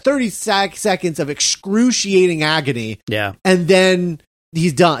seconds of excruciating agony. Yeah. And then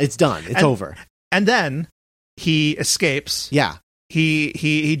he's done. It's done. It's over. And then he escapes. Yeah.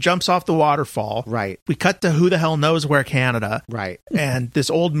 He jumps off the waterfall. Right. We cut to who the hell knows where Canada. Right. And this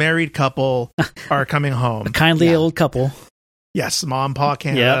old married couple are coming home. A kindly old couple. Yes, mom, pa,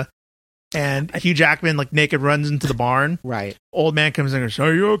 Canada. Yep. And Hugh Jackman, like naked, runs into the barn. Right. Old man comes in and goes,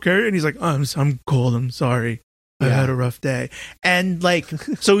 "Are you okay?" And he's like, "I'm cold. I'm sorry. I had a rough day." And like,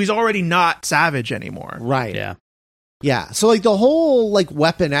 so he's already not savage anymore. Right. Yeah. Yeah. So like the whole like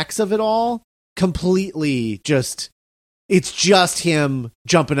Weapon X of it all completely just, it's just him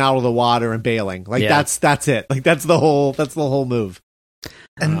jumping out of the water and bailing. Like that's it. Like that's the whole move.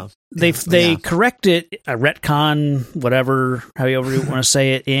 And they correct it, a retcon, whatever, however you want to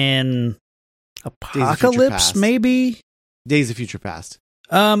say it, in Apocalypse, maybe Days of Future Past.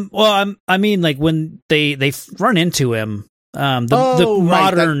 Well, I mean, like when they run into him, the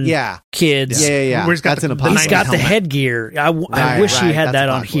modern kids, yeah. Where he's got the headgear. I wish he had that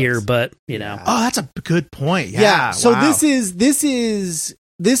on here, but you know. Oh, that's a good point. Yeah. So this is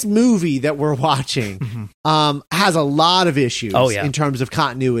this movie that we're watching has a lot of issues in terms of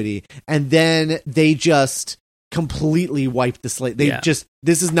continuity, and then they just completely wiped the slate.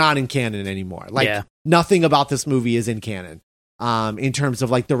 This is not in canon anymore. Like nothing about this movie is in canon. In terms of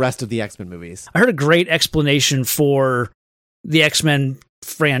like the rest of the X-Men movies. I heard a great explanation for the X-Men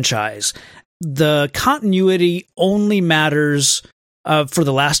franchise. The continuity only matters for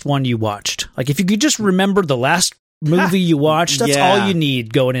the last one you watched. Like if you could just remember the last movie you watched, that's all you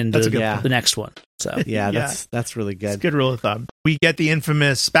need going into the next one. So that's really good. It's a good rule of thumb. We get the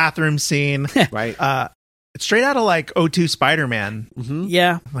infamous bathroom scene. Right. It's straight out of like 02 Spider-Man. Mm-hmm.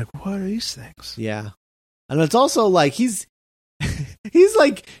 Yeah. I'm like, what are these things? Yeah. And it's also like he's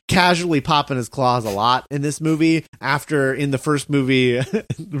like casually popping his claws a lot in this movie after in the first movie,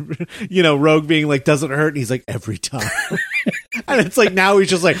 you know, Rogue being like, doesn't hurt. And he's like, every time. And it's like, now he's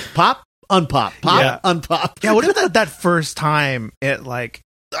just like, pop, unpop, pop, unpop. Yeah. What if that first time it like,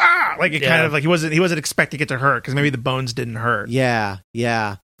 it kind of like he wasn't expecting it to hurt because maybe the bones didn't hurt. Yeah.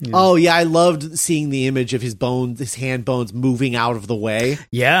 Oh yeah. I loved seeing the image of his hand bones moving out of the way.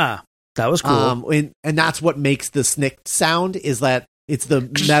 Yeah. That was cool. And that's what makes the snick sound, is that it's the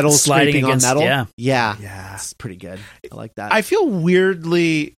metal sliding on metal. Yeah. It's pretty good. I like that. I feel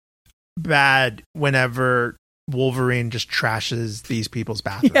weirdly bad whenever Wolverine just trashes these people's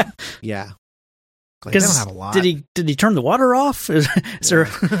bathroom. Yeah. Like, they don't have a lot. Did he turn the water off? Is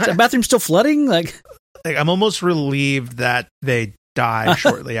the bathroom still flooding? Like I'm almost relieved that they die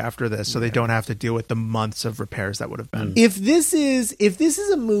shortly after this, so they don't have to deal with the months of repairs that would have been. If this is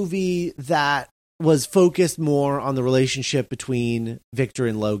a movie that was focused more on the relationship between Victor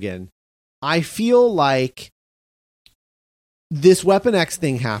and Logan, I feel like this Weapon X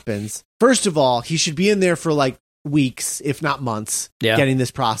thing happens. First of all, he should be in there for like weeks, if not months, getting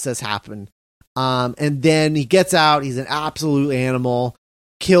this process happen. And then he gets out. He's an absolute animal.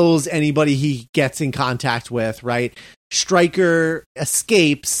 Kills anybody he gets in contact with, right? Stryker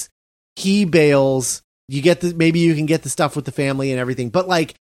escapes, he bails, maybe you can get the stuff with the family and everything, but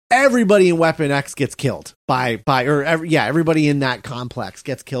like everybody in Weapon X gets killed everybody in that complex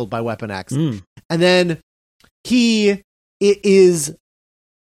gets killed by Weapon X. And then it is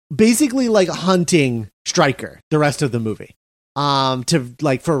basically like hunting Stryker the rest of the movie, to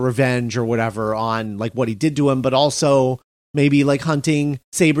like for revenge or whatever on like what he did to him, but also maybe like hunting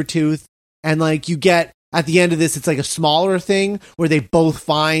Sabretooth. And like you get at the end of this, it's like a smaller thing where they both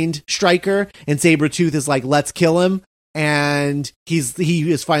find Stryker and Sabretooth is like, let's kill him. And he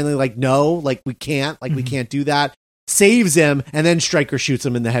is finally like, no, like we can't do that. Saves him. And then Stryker shoots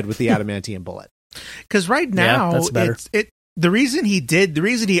him in the head with the adamantium bullet. Cause right now the reason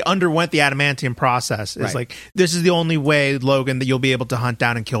he underwent the adamantium process is like, this is the only way, Logan, that you'll be able to hunt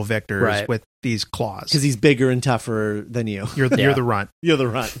down and kill victors with these claws. Cause he's bigger and tougher than you. You're the runt. You're the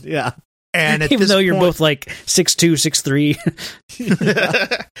runt. Yeah. And even though you're both like 6'2",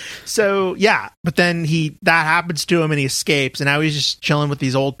 6'3". So but then that happens to him and he escapes, and now he's just chilling with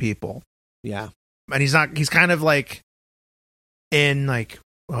these old people. Yeah. And he's kind of like in like,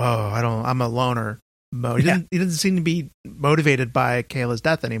 I'm a loner mode. He doesn't seem to be motivated by Kayla's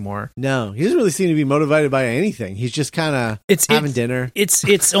death anymore. No, he doesn't really seem to be motivated by anything. He's just kind of having dinner.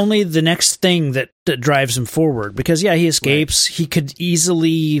 It's only the next thing that drives him forward, because he escapes. Right. He could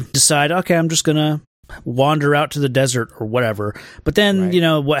easily decide, okay, I'm just gonna wander out to the desert or whatever. But then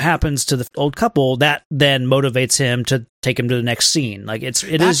what happens to the old couple, that then motivates him to take him to the next scene. Like it's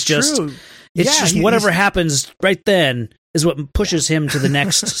just whatever happens right then is what pushes him to the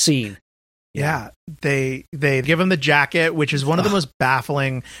next scene. Yeah, they give him the jacket, which is one of the most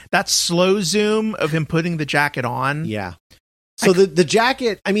baffling. That slow zoom of him putting the jacket on. Yeah. So the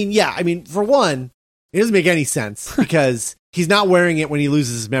jacket, for one, It doesn't make any sense because he's not wearing it when he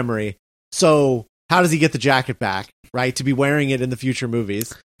loses his memory. So how does he get the jacket back, right? To be wearing it in the future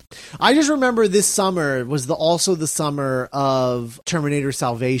movies. I just remember this summer was also the summer of Terminator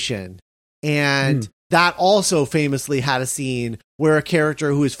Salvation. And that also famously had a scene where a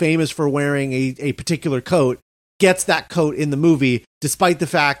character who is famous for wearing a particular coat gets that coat in the movie, despite the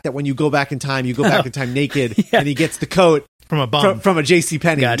fact that when you go back in time, you go back in time naked, and he gets the coat from a bum, from a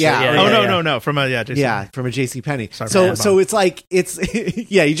JCPenney. Gotcha. No, from a JCPenney. From a JCPenney. So it's like he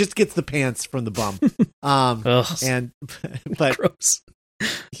just gets the pants from the bum. But gross.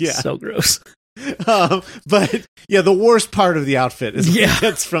 Yeah, so gross. But yeah, the worst part of the outfit is what he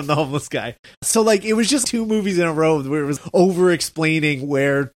gets from the homeless guy. So like, it was just 2 movies in a row where it was over explaining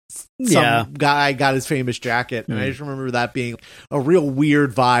where some guy got his famous jacket, and I just remember that being a real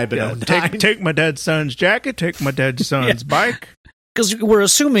weird vibe. Take my dead son's jacket, take my dead son's bike. Because we're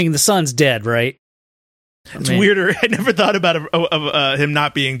assuming the son's dead, right? It's weirder. I never thought about him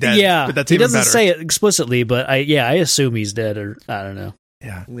not being dead. Yeah, but that's he even doesn't better. say it explicitly, but I assume he's dead, or I don't know.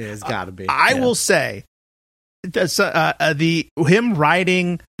 Yeah, it's got to be. I will say, him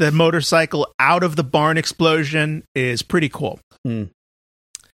riding the motorcycle out of the barn explosion is pretty cool.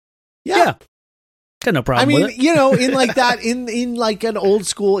 Yeah. Got no problem with it. In like that, in like an old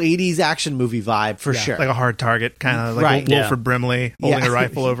school 80s action movie vibe, for sure. Like a Hard Target, kind of like Wilford Brimley holding a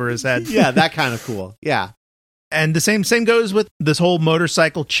rifle over his head. Yeah, that kind of cool. Yeah. And the same goes with this whole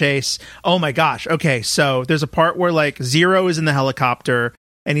motorcycle chase. Oh my gosh. Okay, so there's a part where like Zero is in the helicopter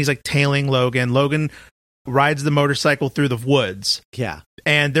and he's like tailing Logan. Logan rides the motorcycle through the woods. Yeah.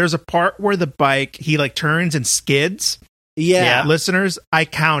 And there's a part where the bike, he like turns and skids. Yeah. Listeners, I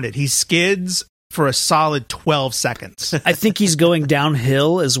counted. He skids for a solid 12 seconds. I think he's going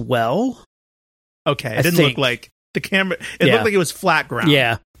downhill as well. Okay. It didn't look like the camera. It looked like it was flat ground.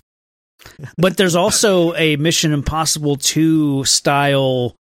 Yeah. But there's also a Mission Impossible 2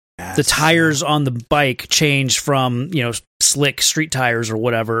 style. Yes. The tires on the bike change from, slick street tires or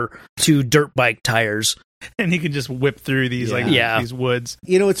whatever to dirt bike tires. And he can just whip through these these woods.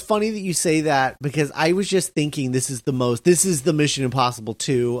 It's funny that you say that because I was just thinking this is the Mission Impossible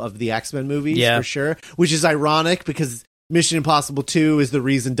 2 of the X-Men movies for sure, which is ironic because Mission Impossible 2 is the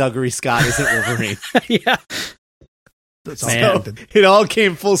reason Dougray Scott isn't Wolverine. Yeah. It all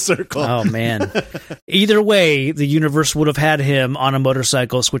came full circle. Oh man! Either way, the universe would have had him on a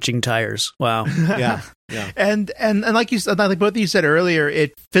motorcycle switching tires. Wow. Yeah. And like you said, like both of you said earlier,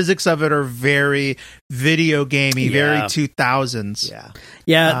 physics of it are very video gamey, very 2000s.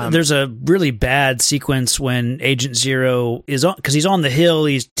 Yeah. There's a really bad sequence when Agent Zero is on because he's on the hill.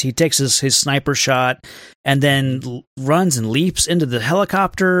 He takes his sniper shot and then runs and leaps into the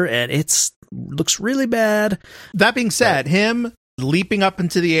helicopter, and looks really bad. That being said, him leaping up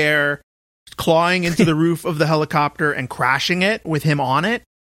into the air, clawing into the roof of the helicopter and crashing it with him on it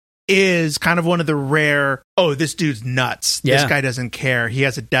is kind of one of the rare, this dude's nuts. This guy doesn't care. He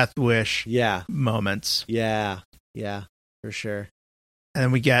has a death wish moments. Yeah, for sure. And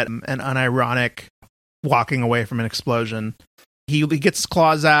then we get an unironic walking away from an explosion. He gets his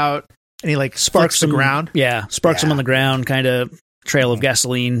claws out and he like sparks the ground. Yeah, sparks him on the ground, kind of trail of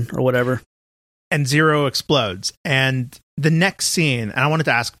gasoline or whatever. And Zero explodes. And the next scene, and I wanted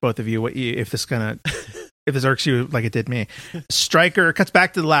to ask both of you if this irks you like it did me. Stryker cuts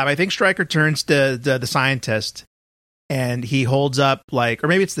back to the lab. I think Stryker turns to the scientist and he holds up or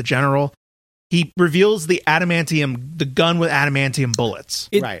maybe it's the general. He reveals the gun with adamantium bullets.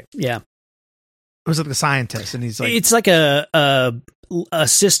 Right. Yeah. It was like the scientist, and he's like, it's like a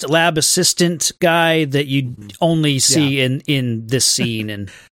lab assistant guy that you only see in this scene,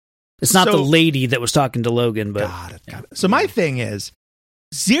 and it's not the lady that was talking to Logan, but got it. So my thing is,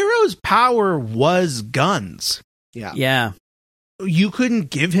 Zero's power was guns. Yeah. You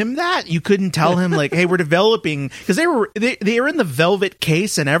couldn't give him that. You couldn't tell him like, "Hey, we're developing," because they were in the velvet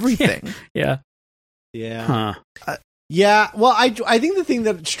case and everything. Yeah. Huh. Yeah, well, I think the thing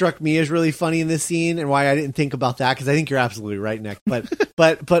that struck me as really funny in this scene and why I didn't think about that, because I think you're absolutely right, Nick, but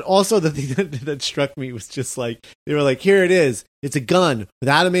also the thing that struck me was just like, they were like, here it is. It's a gun with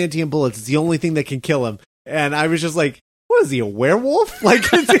adamantium bullets. It's the only thing that can kill him. And I was just like, what is he, a werewolf? Like,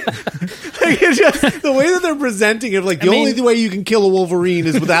 it's just the way that they're presenting it, like the only way you can kill a Wolverine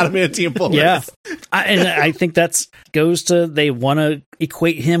is with adamantium bullets. Yeah, I think that goes to they want to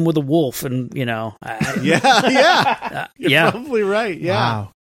equate him with a wolf, and you're probably right. Yeah,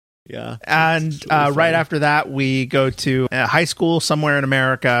 wow. Yeah, and right after that, we go to a high school somewhere in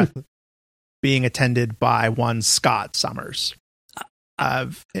America, being attended by one Scott Summers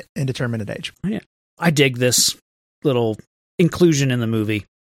of indeterminate age. Yeah, I dig this little inclusion in the movie.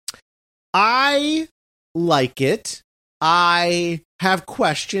 I like it. I have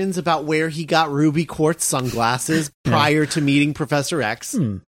questions about where he got ruby quartz sunglasses prior to meeting Professor X.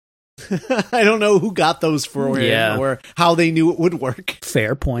 I don't know who got those for him or how they knew it would work.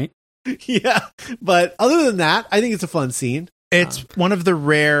 Fair point. Yeah. But other than that, I think it's a fun scene. It's one of the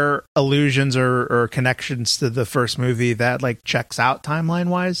rare allusions or connections to the first movie that like checks out timeline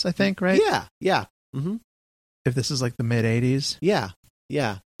wise, I think, right? Yeah. Yeah. Mm-hmm. If this is like the mid 80s. Yeah.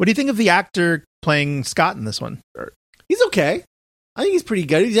 Yeah. What do you think of the actor playing Scott in this one? He's okay. I think he's pretty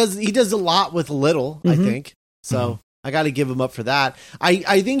good. He does a lot with little, I think. So I got to give him up for that.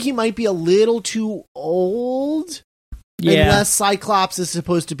 I think he might be a little too old. Yeah. Unless Cyclops is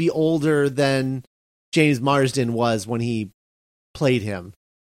supposed to be older than James Marsden was when he played him.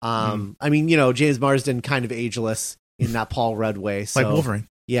 I mean, James Marsden kind of ageless in that Paul Rudd way. So, like Wolverine.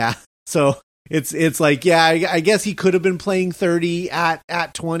 Yeah. So it's like, yeah, I guess he could have been playing 30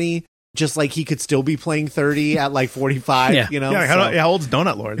 at 20, just like he could still be playing 30 at like 45, Yeah, how old's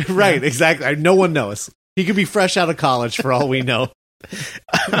Donut Lord? Right, exactly. No one knows. He could be fresh out of college for all we know.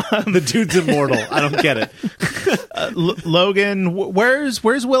 The dude's immortal. I don't get it. Logan, where's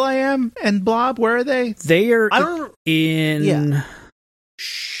Will.i.am and Blob? Where are they? They are in...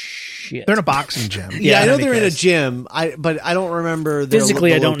 Shit. They're in a boxing gym. Yeah, I know they're in a gym. But I don't remember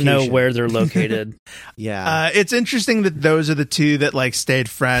physically. I don't know where they're located. Yeah, it's interesting that those are the two that like stayed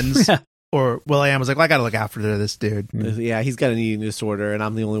friends. Or Will.i.am was like, well, I got to look after this dude. Yeah, he's got an eating disorder, and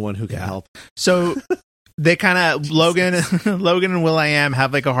I'm the only one who can help. So they kind of Logan and Will.i.am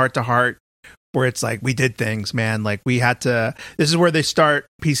have like a heart to heart. Where it's like, we did things, man. Like, we had to... This is where they start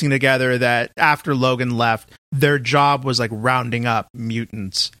piecing together that after Logan left, their job was like rounding up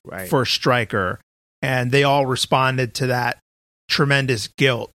mutants for Stryker. And they all responded to that tremendous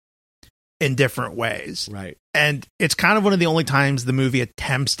guilt in different ways. Right. And it's kind of one of the only times the movie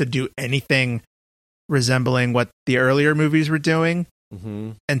attempts to do anything resembling what the earlier movies were doing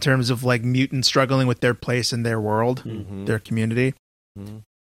in terms of like mutants struggling with their place in their world, their community.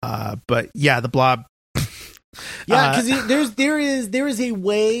 But yeah, the Blob. Yeah, because there is a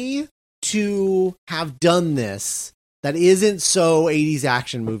way to have done this that isn't so 80s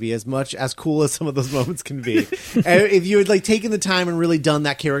action movie, as much as cool as some of those moments can be. If you had like taken the time and really done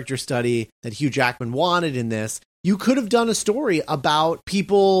that character study that Hugh Jackman wanted in this, you could have done a story about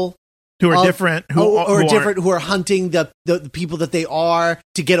people who are different, who are hunting the people that they are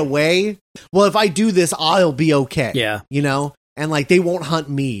to get away. Well, if I do this, I'll be okay. Yeah, And like they won't hunt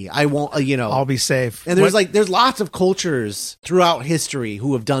me. I won't, I'll be safe. And there's lots of cultures throughout history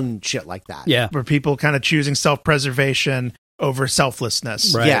who have done shit like that. Yeah, where people kind of choosing self-preservation over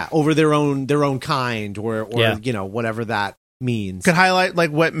selflessness. Right. Yeah, over their own kind, or whatever that means. Could highlight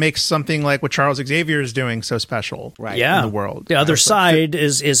like what makes something like what Charles Xavier is doing so special. Right. In the world. The other side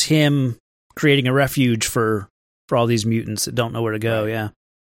is him creating a refuge for all these mutants that don't know where to go. Right. Yeah.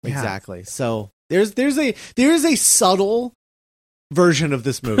 Exactly. So there's a subtle version of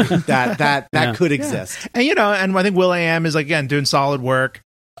this movie that could exist. And and I think Will.i.am is like, again, doing solid work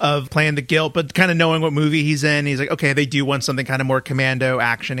of playing the guilt, but kind of knowing what movie he's in. He's like, okay, they do want something kind of more commando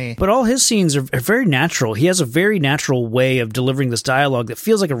actiony. But all his scenes are very natural. He has a very natural way of delivering this dialogue that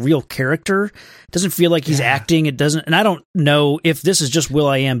feels like a real character. It doesn't feel like he's acting. It doesn't, and I don't know if this is just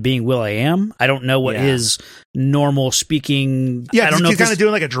Will.i.am being Will.i.am. I don't know what his normal speaking. Yeah, I don't know. He's kind of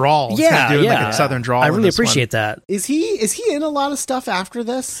doing like a drawl. Yeah, doing like a southern drawl. I really appreciate that. Is he in a lot of stuff after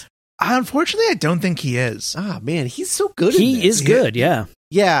this? Unfortunately, I don't think he is. Ah, man, he's so good. He is good. Yeah.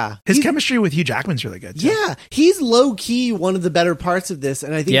 Yeah. His chemistry with Hugh Jackman's really good, too. Yeah. He's low-key one of the better parts of this,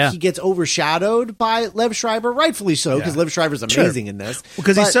 and I think he gets overshadowed by Liev Schreiber, rightfully so, because Liev Schreiber's amazing in this.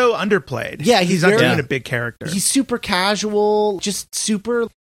 Because he's so underplayed. Yeah, he's not doing a big character. He's super casual, just super...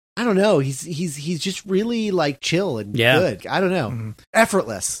 I don't know. He's just really like chill and good. I don't know.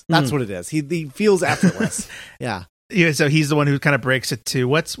 Effortless. That's what it is. He feels effortless. Yeah. Yeah, so he's the one who kind of breaks it to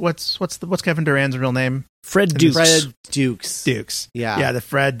what's Kevin Durant's real name? Fred Dukes. Fred Dukes. Dukes. Yeah. Yeah, the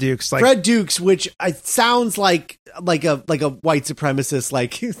Fred Dukes. Fred Dukes, which sounds like a white supremacist,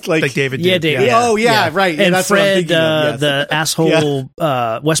 like David Duke. Yeah, David. Yeah. Oh, yeah, right. And that's Fred, what I'm thinking of, the asshole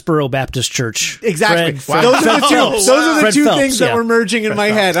Westboro Baptist Church. Exactly. Fred, those are the two Phelps, things that were merging in my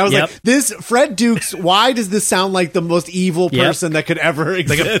head. I was like, this Fred Dukes, why does this sound like the most evil person that could ever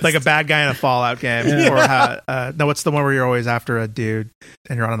exist? Like a bad guy in a Fallout game. Yeah. Or no, what's the one where you're always after a dude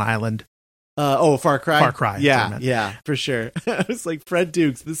and you're on an island? Far Cry? Far Cry. Yeah, for sure. I was like, Fred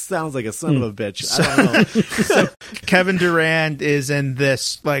Dukes, this sounds like a son of a bitch. I don't know. So Kevin Durant is in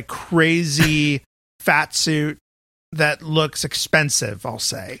this like crazy fat suit that looks expensive, I'll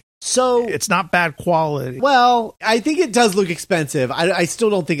say. So it's not bad quality. Well, I think it does look expensive. I still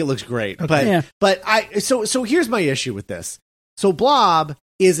don't think it looks great. Okay. But so here's my issue with this. So Blob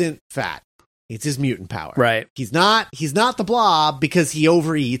isn't fat. It's his mutant power. Right. He's not the Blob because he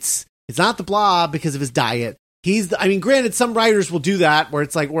overeats. It's not the Blob because of his diet. Granted, some writers will do that where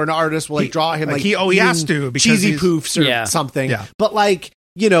it's like, where an artist will draw him he has to because cheesy poofs or something. Yeah. But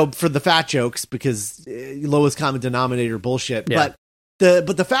for the fat jokes, because lowest common denominator bullshit. Yeah.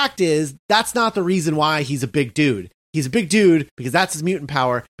 But the fact is, that's not the reason why he's a big dude. He's a big dude because that's his mutant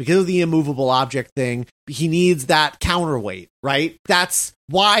power, because of the immovable object thing. He needs that counterweight, right? That's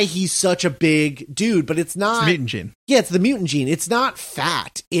why he's such a big dude, but it's not. It's the mutant gene. Yeah, it's the mutant gene. It's not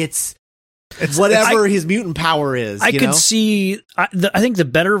fat. It's whatever his mutant power is. I could see, I think the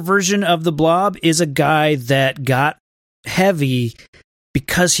better version of the Blob is a guy that got heavy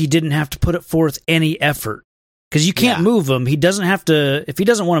because he didn't have to put forth any effort. Because you can't move him. He doesn't have to, if he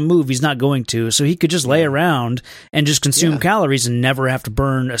doesn't want to move, he's not going to. So he could just lay around and just consume calories and never have to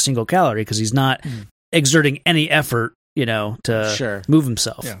burn a single calorie because he's not exerting any effort, to move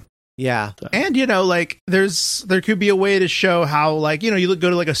himself. Yeah. So. And, there could be a way to show how, you go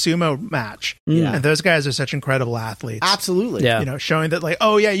to a sumo match. Yeah. And those guys are such incredible athletes. Absolutely. Yeah. Showing that,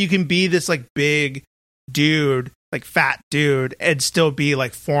 you can be this, big dude, fat dude, and still be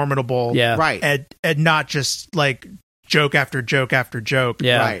formidable. Yeah. Right. And not just joke after joke after joke.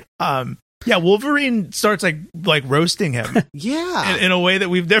 Yeah. Right. Wolverine starts roasting him. Yeah. In a way that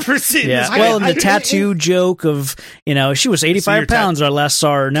we've never seen. Yeah. And the tattoo joke of, she was 85 pounds. I last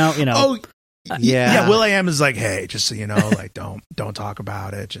saw her. Now, Oh, yeah. Will.i.am is hey, just so you know, don't talk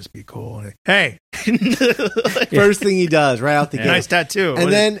about it. Just be cool. Hey. First thing he does right out the gate. Nice tattoo.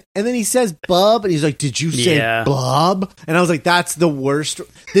 And then he says bub, and he's like, "Did you say blob?" And I was like, "That's the worst."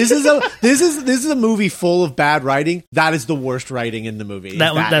 This is a movie full of bad writing. That is the worst writing in the movie.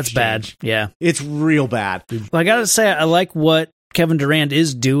 That's bad. Yeah. It's real bad. Well, I gotta say, I like what Kevin Durand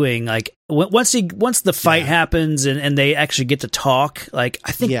is doing. Once the fight happens and they actually get to talk, I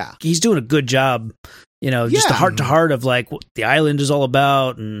think he's doing a good job. Just the heart to heart of what the island is all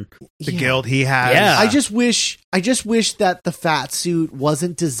about and the guild he has. Yeah. I just wish that the fat suit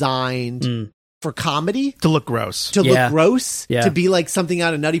wasn't designed for comedy, to look gross, to be like something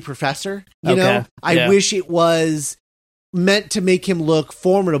out of Nutty Professor. I wish it was meant to make him look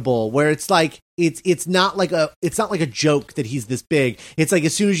formidable, where it's it's not like a joke that he's this big. It's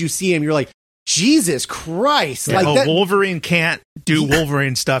as soon as you see him, you're like, Jesus Christ! Yeah. Wolverine can't do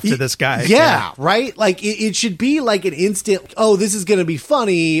Wolverine stuff to this guy. Yeah, right. It should be an instant. Oh, this is going to be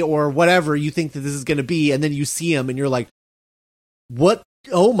funny, or whatever you think that this is going to be, and then you see him, and you're like, what?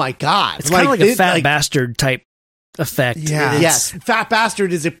 Oh my God! It's kind of like a fat bastard type effect. Yeah. Yes. Fat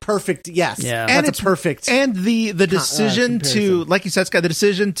bastard is a perfect. Yes. Yeah. And it's perfect. And the decision to, like you said, Scott, the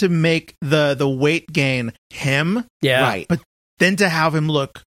decision to make the weight gain him. Yeah. Right. But then to have him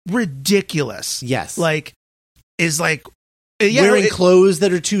look ridiculous. Yes. Wearing clothes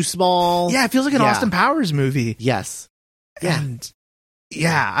that are too small. Yeah. It feels like an Austin Powers movie. Yes. Yeah. And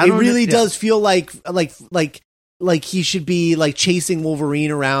it really does feel like he should be chasing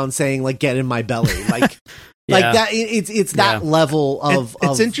Wolverine around saying get in my belly. That it's that level of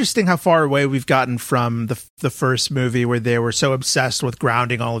it's interesting how far away we've gotten from the first movie, where they were so obsessed with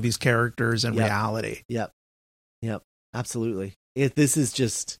grounding all of these characters in reality. Yep Absolutely. This is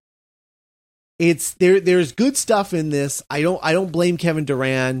just, there's good stuff in this. I don't blame Kevin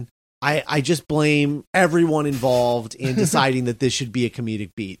Durand. I just blame everyone involved in deciding that this should be a comedic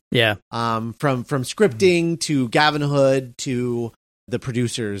beat. Yeah. From scripting to Gavin Hood to the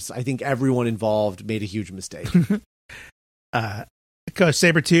producers, I think everyone involved made a huge mistake.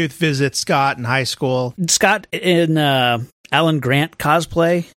 Sabretooth visits Scott in high school. Scott in Alan Grant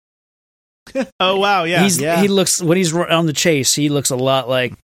cosplay. Oh wow, yeah. He looks, when he's on the chase, he looks a lot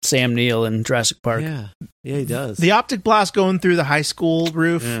like Sam Neill in Jurassic Park. Yeah, he does. The optic blast going through the high school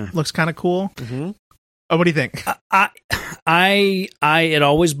roof looks kind of cool. Mm-hmm. Oh, what do you think? It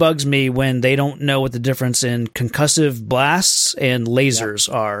always bugs me when they don't know what the difference in concussive blasts and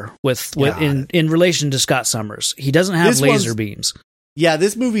lasers are in relation to Scott Summers. He doesn't have laser beams. Yeah,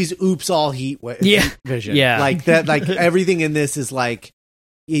 this movie's oops all heat vision. Yeah. Like that, everything in this is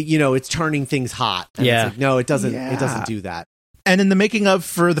it's turning things hot. And it's no, it doesn't. It doesn't do that. And in the making of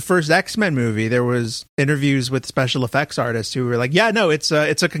for the first X-Men movie, there was interviews with special effects artists who were like, "Yeah, no, it's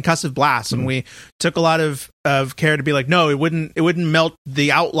a concussive blast," and we took a lot of care to be like, "No, it wouldn't melt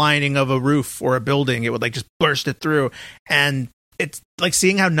the outlining of a roof or a building. It would just burst it through." And it's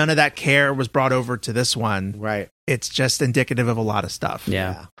seeing how none of that care was brought over to this one. Right. It's just indicative of a lot of stuff.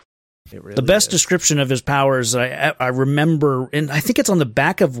 Yeah. really the best is. description of his powers I remember, and I think it's on the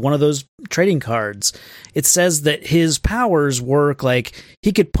back of one of those trading cards. It says that his powers work like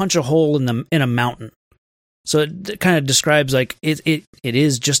he could punch a hole in a mountain. So it kind of describes like it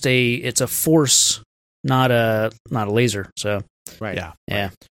is just it's a force, not a laser. So Right. Yeah.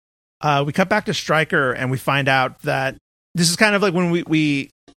 We cut back to Stryker and we find out that this is kind of like when we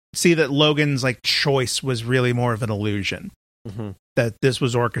see that Logan's like choice was really more of an illusion. Mm-hmm. That this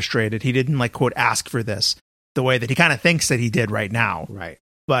was orchestrated. He didn't like quote ask for this the way that he kind of thinks that he did right now. Right.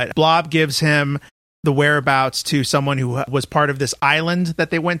 But Blob gives him the whereabouts to someone who was part of this island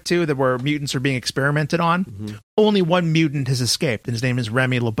that they went to that where mutants are being experimented on. Mm-hmm. Only one mutant has escaped, and his name is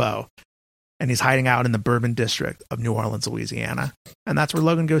Remy LeBeau. And he's hiding out in the Bourbon District of New Orleans, Louisiana. And that's where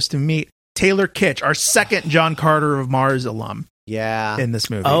Logan goes to meet Taylor Kitsch, our second John Carter of Mars alum. Yeah. In this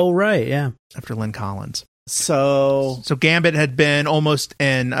movie. Oh, right. Yeah. After Lynn Collins. So Gambit had been almost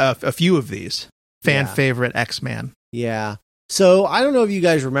in a few of these. Fan favorite X-Man. Yeah. So I don't know if you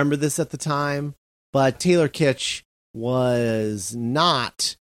guys remember this at the time, but Taylor Kitsch was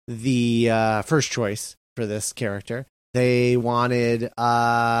not the first choice for this character. They wanted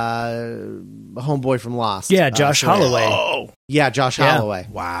homeboy from Lost. Yeah, Josh Holloway. Oh. Yeah, Josh Holloway.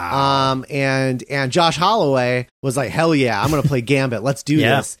 Wow. And Josh Holloway was like, hell yeah, I'm going to play Gambit. Let's do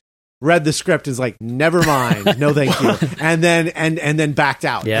this. Read the script, is like, never mind. No, thank you. And then backed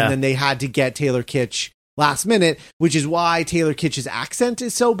out. Yeah. And then they had to get Taylor Kitsch last minute, which is why Taylor Kitsch's accent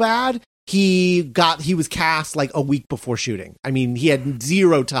is so bad. He was cast like a week before shooting. I mean, he had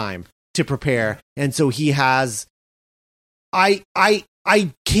zero time to prepare. And so he has, I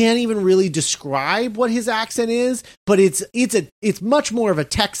can't even really describe what his accent is, but it's much more of a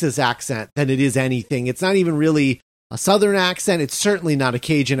Texas accent than it is anything. It's not even really a Southern accent. It's certainly not a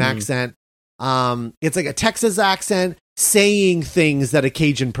Cajun accent. It's like a Texas accent saying things that a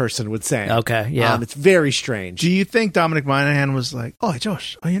Cajun person would say. Okay, yeah. It's very strange. Do you think Dominic Monaghan was like, oh,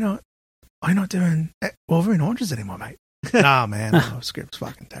 Josh, you know, I'm not doing Wolverine Oranges anymore, mate? Nah, man, the script's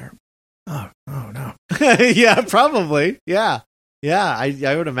fucking terrible. Oh no. Yeah, probably. Yeah.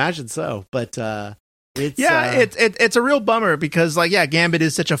 I would imagine so. But it's it's a real bummer because Gambit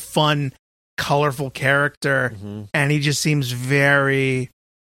is such a fun, colorful character, and he just seems very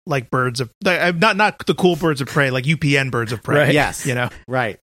like not the cool Birds of Prey, like UPN Birds of Prey. Right. Yes, you know,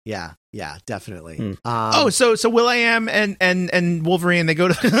 right. Yeah, definitely. So Will.i.am and Wolverine, they go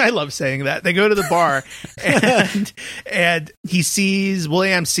to, I love saying that, they go to the bar and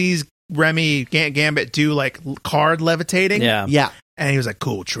Will.i.am sees Remy Gambit do like card levitating. Yeah. And he was like,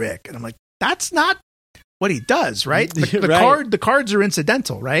 cool trick. And I'm like, that's not what he does, right? Right. The cards are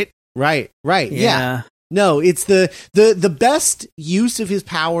incidental, right? Right. Yeah. No, it's the best use of his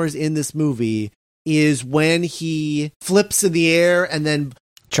powers in this movie is when he flips in the air and then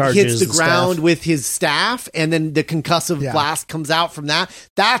hits the ground with his staff, and then the concussive blast comes out from that.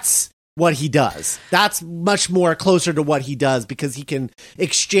 That's what he does. That's much more closer to what he does because he can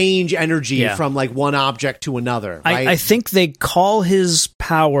exchange energy from like one object to another. Right? I think they call his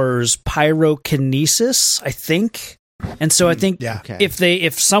powers pyrokinesis, I think. And so I think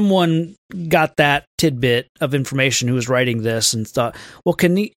if someone got that tidbit of information who was writing this and thought, well,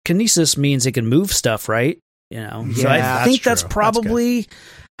 kinesis means it can move stuff, right? You know, so I think that's probably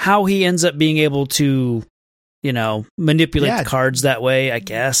how he ends up being able to, manipulate the cards that way, I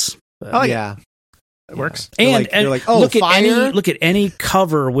guess. But, it works. And look at any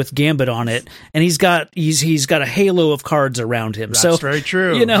cover with Gambit on it, and he's got a halo of cards around him. That's very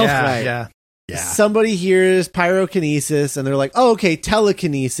true. Yeah. Somebody hears pyrokinesis and they're like, oh, okay,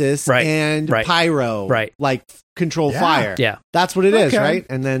 telekinesis and pyro, like control fire. Yeah. That's what it is, right?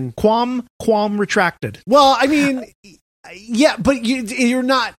 And then quam retracted. Well, I mean, yeah, but you're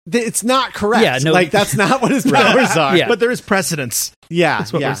not, it's not correct. Yeah, no, that's not what his powers are. Yeah. But there is precedence. Yeah.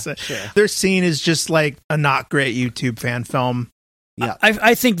 That's what we're saying. Sure. Their scene is just like a not great YouTube fan film. Yeah.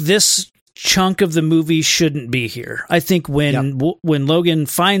 I think this chunk of the movie shouldn't be here. I think when Logan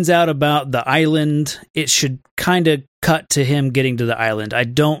finds out about the island, it should kind of cut to him getting to the island. I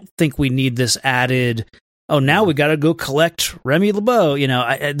don't think we need this added, now we got to go collect Remy LeBeau.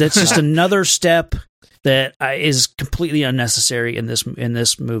 That's just another step that is completely unnecessary in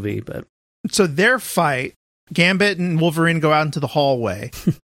this movie. But so their fight, Gambit and Wolverine go out into the hallway,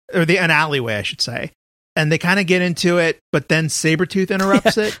 or an alleyway, I should say. And they kind of get into it, but then Sabretooth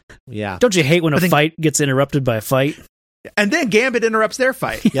interrupts it. Yeah. Don't you hate when a fight gets interrupted by a fight? And then Gambit interrupts their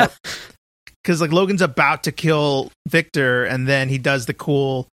fight. Yep. Because Logan's about to kill Victor, and then he does the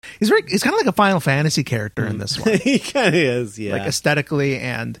cool. He's kind of like a Final Fantasy character in this one. He kind of is, yeah. Like aesthetically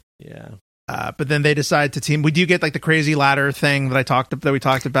and But then they decide to team. We do get like the crazy ladder thing that we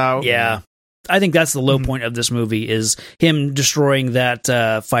talked about. Yeah. I think that's the low point of this movie is him destroying that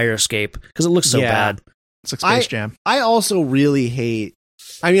fire escape because it looks so bad. It's like Space Jam. I also really hate.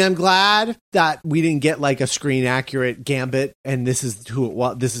 I mean, I'm glad that we didn't get like a screen accurate Gambit, and this is who it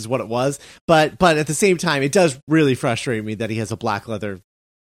was. This is what it was. But at the same time, it does really frustrate me that he has a black leather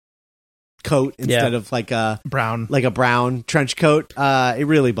coat instead of like a brown trench coat. It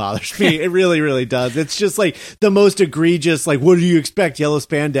really bothers me. It really, really does. It's just like the most egregious. Like, what do you expect? Yellow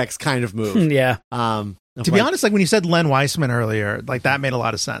spandex kind of move. Yeah. To be honest, like when you said Len Wiseman earlier, like that made a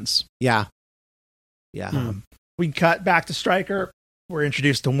lot of sense. Yeah. Yeah. We cut back to Stryker. We're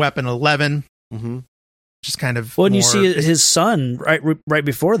introduced to Weapon 11. Just kind of. Well, and you see his son right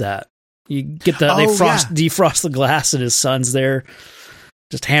before that. You get the defrost the glass, and his son's there,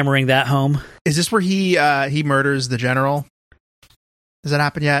 just hammering that home. Is this where he murders the general? Does that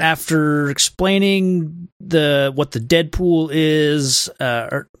happen yet? After explaining what the Deadpool is,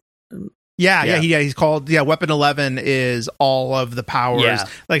 he's called. Yeah, Weapon 11 is all of the powers. Yeah.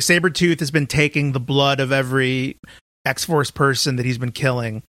 Like Sabretooth has been taking the blood of every X-Force person that he's been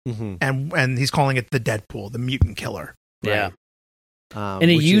killing, and he's calling it the Deadpool, the mutant killer. Yeah.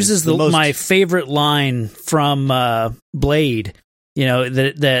 And he uses my favorite line from Blade, you know,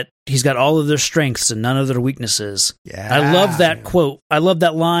 that he's got all of their strengths and none of their weaknesses. Yeah. I love that quote. I love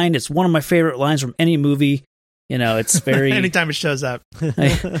that line. It's one of my favorite lines from any movie. You know, it's very... Anytime it shows up.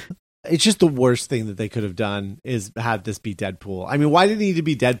 It's just the worst thing that they could have done is have this be Deadpool. I mean, why did it need to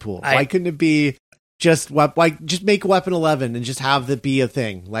be Deadpool? Why couldn't it be... Just make Weapon 11 and just have that be a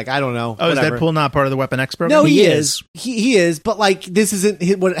thing. Like, I don't know. Oh, whatever. Is Deadpool not part of the Weapon X program? No, he is. He is, but like, this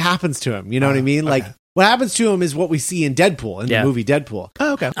isn't what happens to him. You know what I mean? Like, what happens to him is what we see in Deadpool, in the movie Deadpool.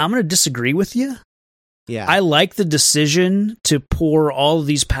 Oh, okay. I'm going to disagree with you. Yeah. I like the decision to pour all of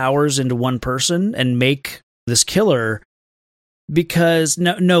these powers into one person and make this killer because,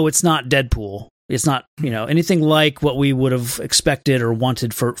 no, it's not Deadpool. It's not, anything like what we would have expected or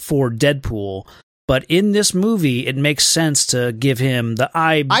wanted for Deadpool. But in this movie, it makes sense to give him the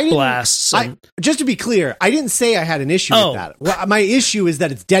eye blasts. Just to be clear, I didn't say I had an issue with that. Well, my issue is that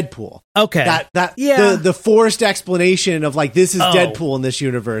it's Deadpool. Okay. The forced explanation of like, this is Deadpool in this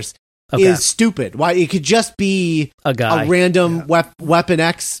universe is stupid. Why? It could just be a random Weapon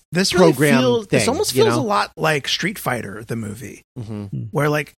X program thing. This almost feels a lot like Street Fighter, the movie, where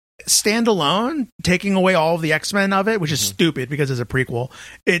like, standalone, taking away all of the X-Men of it, which is stupid because it's a prequel.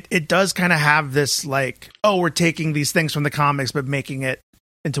 It does kind of have this like, we're taking these things from the comics but making it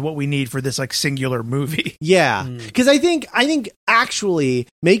into what we need for this like singular movie. Yeah, because I think actually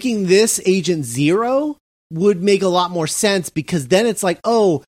making this Agent Zero would make a lot more sense because then it's like,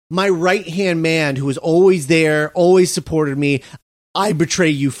 my right-hand man who was always there, always supported me, I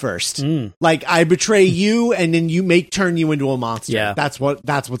betray you first. Like I betray you and then turn you into a monster. Yeah. That's what's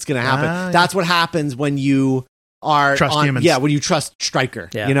going to happen. That's what happens when you are trust humans. Yeah. When you trust Stryker,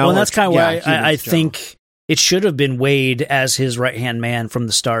 well, and that's kind of why I think it should have been Wade as his right-hand man from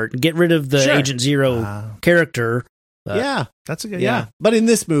the start. Get rid of the Agent Zero character. That's a good, But in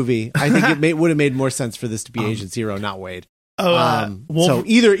this movie, I think it would have made more sense for this to be Agent Zero, not Wade. So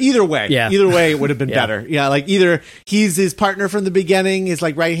either way, it would have been better. Yeah, like either he's his partner from the beginning, his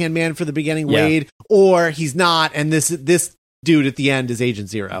like right hand man for the beginning, Wade, or he's not, and this dude at the end is Agent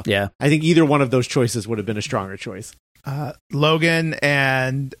Zero. Yeah, I think either one of those choices would have been a stronger choice. Logan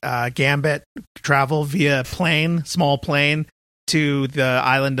and Gambit travel via small plane to the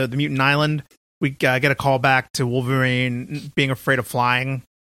island of the Mutant Island. We get a call back to Wolverine being afraid of flying,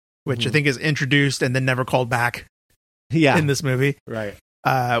 which I think is introduced and then never called back. In this movie. Right.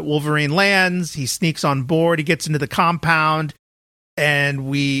 Wolverine lands, he sneaks on board, he gets into the compound,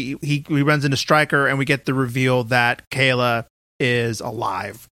 and he runs into Stryker, and we get the reveal that Kayla is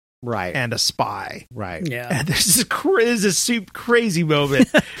alive. Right. And a spy. Right. Yeah. And there's this super crazy moment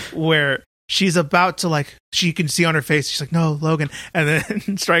where she's about to like, she can see on her face, she's like, no, Logan. And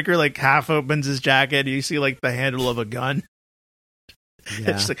then Stryker like half opens his jacket, and you see like the handle of a gun.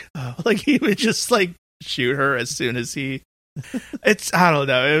 Yeah. And she's like he would just like shoot her as soon as I don't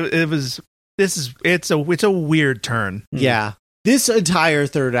know. It's a weird turn. Yeah. This entire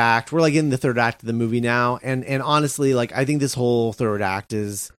third act, we're like in the third act of the movie now. And honestly, like, I think this whole third act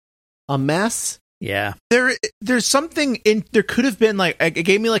is a mess. Yeah. There's something there could have been like, it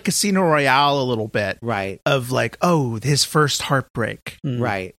gave me like Casino Royale a little bit. Right. Of like, his first heartbreak.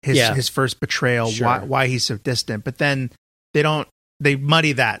 Right. His first betrayal. Sure. Why he's so distant. But then they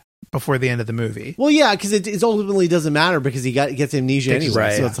muddy that before the end of the movie. Well, yeah, because it ultimately doesn't matter because he gets amnesia anyway.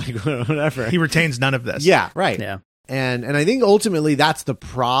 Right. So it's like, whatever. He retains none of this. Yeah, right. Yeah. And I think ultimately that's the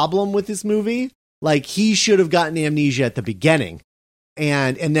problem with this movie. Like, he should have gotten amnesia at the beginning.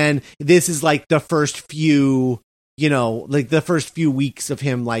 And then this is like the first few, like the first few weeks of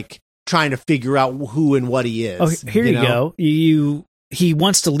him like trying to figure out who and what he is. Oh, here you go. He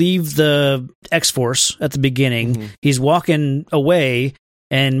wants to leave the X-Force at the beginning. Mm-hmm. He's walking away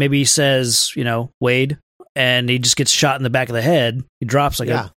and maybe he says, Wade, and he just gets shot in the back of the head. He drops like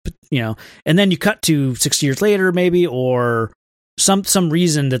and then you cut to 60 years later maybe, or some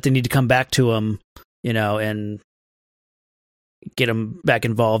reason that they need to come back to him, and get him back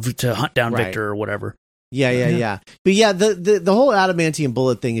involved to hunt down Victor or whatever. Yeah. But yeah, the whole adamantium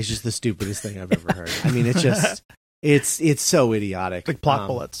bullet thing is just the stupidest thing I've ever heard. I mean, it's just it's so idiotic. Like plot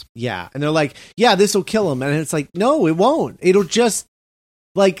bullets. Yeah. And they're like, yeah, this will kill him. And it's like, no, it won't. It'll just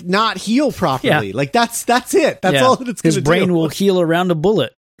like not heal properly. Yeah. Like that's it. That's all that it's going to do. His brain will heal around a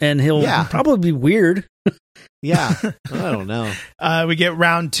bullet and he'll probably be weird. Yeah. I don't know. We get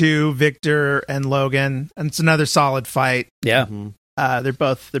round 2, Victor and Logan, and it's another solid fight. Yeah. Mm-hmm. They're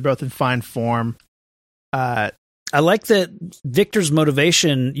both in fine form. I like that Victor's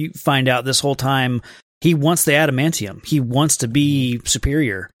motivation, you find out this whole time, he wants the adamantium. He wants to be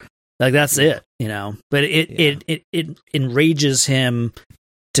superior. Like that's it, But it enrages him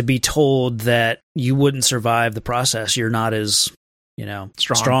to be told that you wouldn't survive the process. You're not as,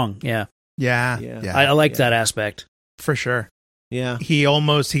 strong. Yeah. Yeah. I like that aspect. For sure. Yeah. He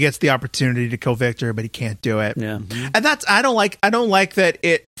gets the opportunity to kill Victor, but he can't do it. Yeah. Mm-hmm. And I don't like that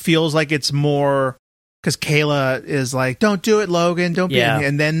it feels like it's more because Kayla is like, don't do it, Logan. Don't be.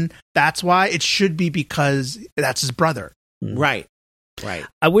 And then that's why it should be because that's his brother. Right.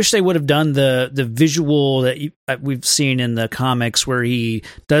 I wish they would have done the visual that we've seen in the comics where he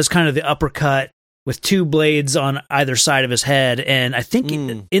does kind of the uppercut with 2 blades on either side of his head. And I think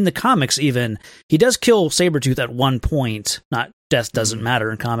in the comics even, he does kill Sabretooth at one point. Not death doesn't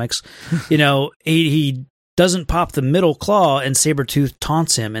matter in comics. He doesn't pop the middle claw, and Sabretooth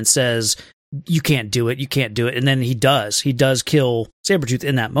taunts him and says, you can't do it. And then he does. He does kill Sabretooth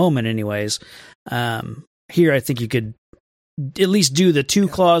in that moment anyways. Here, I think you could at least do the 2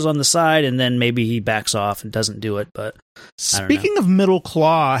 claws on the side, and then maybe he backs off and doesn't do it. But speaking of middle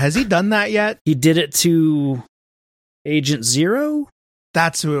claw, has he done that yet? He did it to Agent Zero.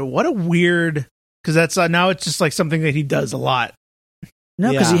 That's what a weird, because that's now it's just like something that he does a lot.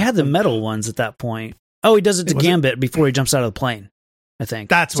 No, because he had the metal ones at that point. Oh, he does it to Gambit before he jumps out of the plane. I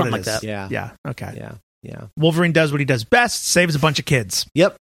think that's something what like that. Yeah. Okay. Yeah. Wolverine does what he does best: saves a bunch of kids.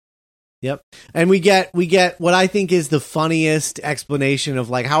 Yep. And we get what I think is the funniest explanation of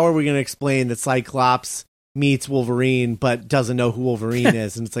like, how are we going to explain that Cyclops meets Wolverine but doesn't know who Wolverine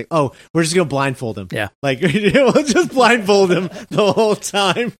is? And it's like, oh, we're just going to blindfold him. Yeah. Like, we'll just blindfold him the whole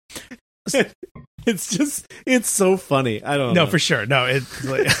time. It's so funny. I don't know. No, for sure. No, it's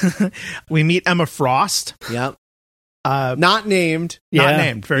like, we meet Emma Frost. Yep. Not named. Not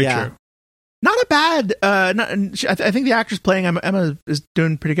named. Very true. Not a bad. I think the actress playing Emma is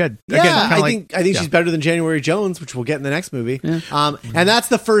doing pretty good. Yeah, Again, I think she's better than January Jones, which we'll get in the next movie. Yeah. And that's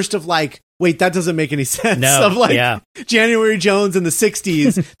the first of like, wait, that doesn't make any sense. No, of like January Jones in the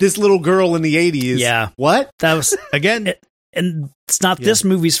 60s, this little girl in the 80s. Yeah, what? That was again, and it's not this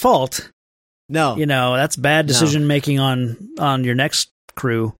movie's fault. No, that's bad decision making on your next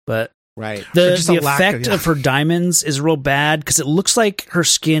crew, but. Right. The effect of her diamonds is real bad because it looks like her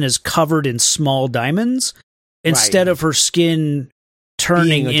skin is covered in small diamonds instead of her skin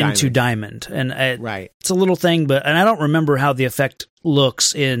turning into diamond. And it's a little thing, and I don't remember how the effect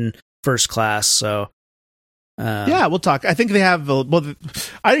looks in First Class. So, we'll talk. I think they have.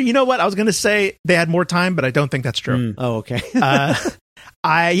 You know what? I was going to say they had more time, but I don't think that's true. Oh, okay. And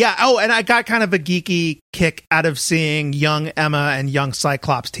I got kind of a geeky kick out of seeing young Emma and young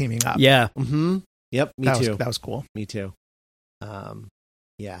Cyclops teaming up. Yeah. Mm-hmm. Yep. Me too. That was cool. Me too.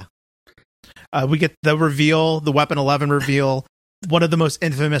 Yeah. We get the reveal, the Weapon 11 reveal. One of the most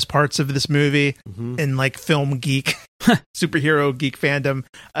infamous parts of this movie in like film geek, superhero geek fandom.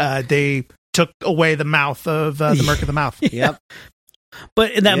 They took away the mouth of the Merc of the Mouth. Yep.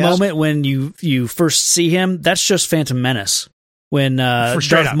 But in that moment when you first see him, that's just Phantom Menace. When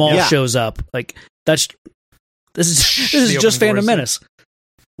Darth Maul shows up, like this is just Phantom Menace.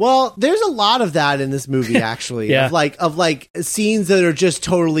 Well, there's a lot of that in this movie, actually. of like scenes that are just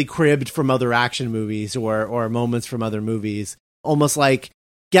totally cribbed from other action movies or moments from other movies. Almost like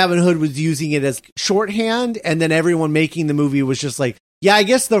Gavin Hood was using it as shorthand, and then everyone making the movie was just like, yeah, I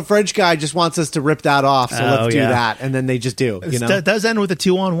guess the French guy just wants us to rip that off, so let's do that. And then they just do. It does end with a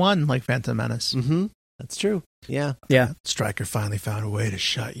 2-on-1 like Phantom Menace. Mm-hmm. That's true. Yeah. Stryker finally found a way to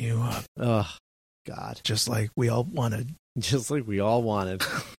shut you up. Ugh. God. Just like we all wanted.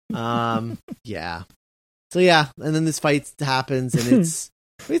 Yeah. So yeah, and then this fight happens, and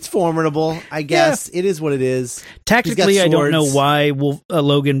it's formidable. I guess it is what it is. Tactically, I don't know why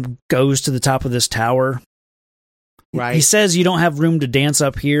Logan goes to the top of this tower. Right. He says you don't have room to dance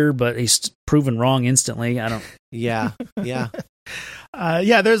up here, but he's proven wrong instantly. I don't. Yeah.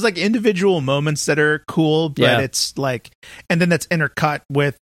 There's like individual moments that are cool, but it's like, and then that's intercut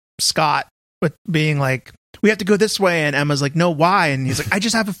with Scott with being like, we have to go this way, and Emma's like, no, why? And he's like, I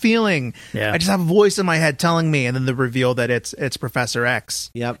just have a feeling. I just have a voice in my head telling me, and then the reveal that it's Professor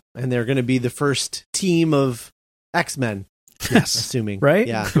X. Yep, and they're going to be the first team of X-Men. Yes, assuming, right?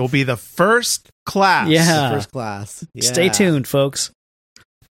 Yeah, will be the first class. Yeah, the first class. Yeah. Stay tuned, folks.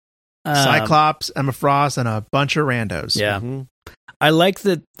 Cyclops, Emma Frost, and a bunch of randos. Yeah, I like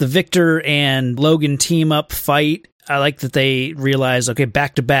that the Victor and Logan team up fight. I like that they realize, okay,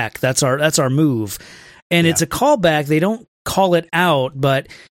 back to back. That's our move. And it's a callback. They don't call it out, but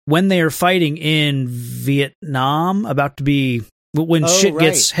when they are fighting in Vietnam, about to be when shit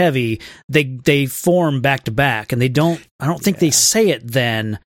gets heavy, they form back to back, and I don't think they say it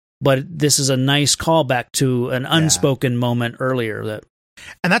then, but this is a nice callback to an unspoken moment earlier.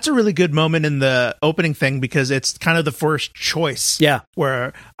 And that's a really good moment in the opening thing because it's kind of the first choice. Yeah,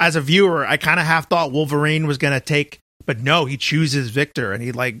 where as a viewer, I kind of half thought Wolverine was going to take. But no, he chooses Victor and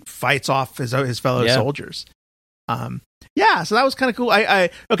he like fights off his fellow soldiers. So that was kind of cool.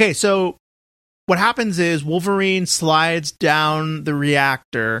 Okay, so what happens is Wolverine slides down the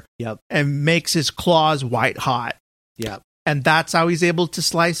reactor and makes his claws white hot. Yep. And that's how he's able to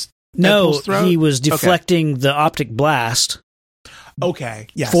slice Deadpool's throat? He was deflecting the optic blast. Okay.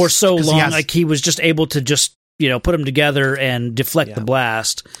 Yes. For so long, like he was just able to put them together and deflect the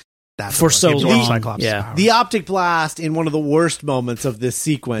blast. For so long. The optic blast in one of the worst moments of this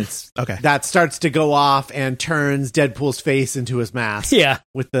sequence. That starts to go off and turns Deadpool's face into his mask. Yeah,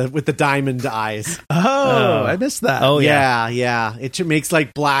 with the diamond eyes. Oh, I missed that. Oh yeah. It makes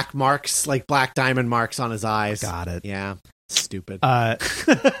like black marks, like black diamond marks on his eyes. Got it. Yeah, stupid.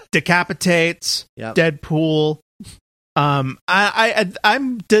 Decapitates Deadpool.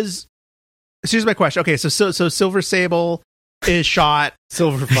 Here's my question. Okay, so Silver Sable is shot.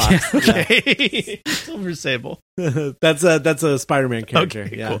 Silver Fox. Okay. Silver Sable. That's a Spider-Man character.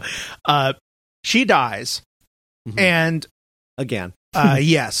 Okay, cool. She dies. And again.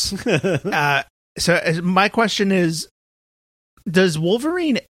 Yes. So my question is, does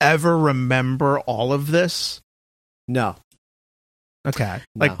Wolverine ever remember all of this? No. Okay.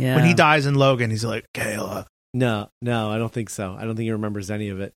 Like when he dies in Logan, he's like, Kayla. No, I don't think so. I don't think he remembers any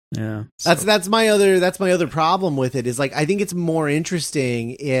of it. Yeah. That's my other problem with it is like I think it's more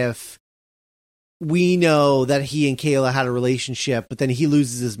interesting if we know that he and Kayla had a relationship, but then he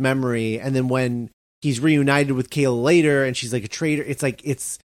loses his memory, and then when he's reunited with Kayla later and she's like a traitor, it's like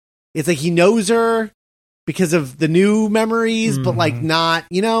he knows her because of the new memories, but like not,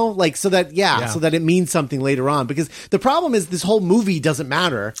 so that it means something later on. Because the problem is this whole movie doesn't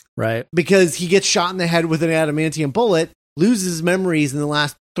matter. Right. Because he gets shot in the head with an adamantium bullet, loses memories in the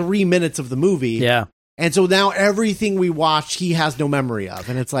last 3 minutes of the movie. Yeah. And so now everything we watch, he has no memory of.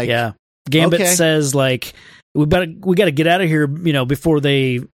 And it's like, Gambit says like, we got to get out of here, before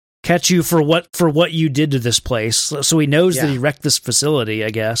they catch you for what you did to this place. So he knows that he wrecked this facility, I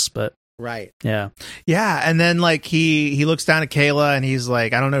guess, but. Right. Yeah. Yeah. And then like he looks down at Kayla and he's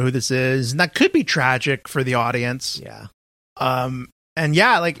like, I don't know who this is. And that could be tragic for the audience. Yeah. And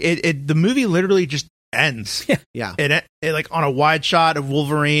like the movie literally just ends. Yeah. It like on a wide shot of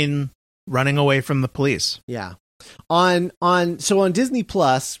Wolverine running away from the police. Yeah. On Disney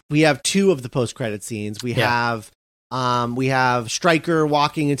Plus, we have 2 of the post-credit scenes. We have Stryker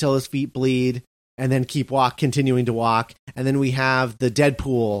walking until his feet bleed and then continuing to walk. And then we have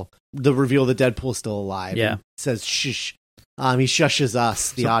the reveal that Deadpool's still alive. Yeah. It says shush. He shushes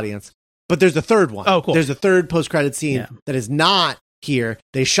us, the audience. But there's a third one. Oh, cool. There's a third post-credit scene that is not here.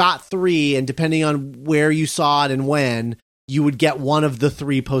 They shot 3, and depending on where you saw it and when, you would get one of the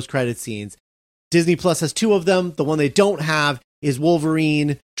 3 post-credit scenes. Disney Plus has 2 of them. The one they don't have is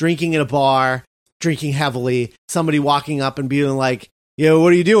Wolverine drinking in a bar, drinking heavily, somebody walking up and being like, yo,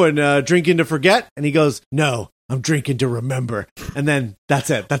 what are you doing? Drinking to forget? And he goes, no, I'm drinking to remember. And then that's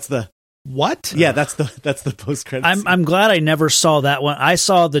it. That's the what? Yeah, that's the post credits. I'm glad I never saw that one. I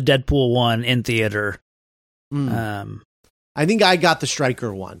saw the Deadpool one in theater. I think I got the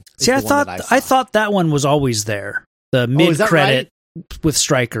Stryker one. See, I thought that one was always there. The mid credit with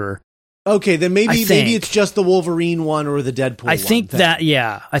Stryker. Okay, then maybe it's just the Wolverine one or the Deadpool one. I think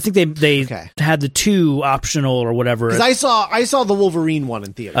they had the two optional or whatever. Because I saw the Wolverine one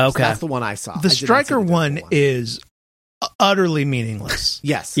in theaters. Okay. That's the one I saw. The Stryker one is utterly meaningless.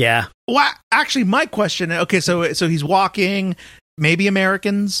 Yes. Yeah. Well, actually, my question. Okay, so he's walking. Maybe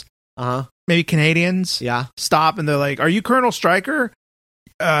Americans. Maybe Canadians. Yeah. Stop and they're like, "Are you Colonel Stryker?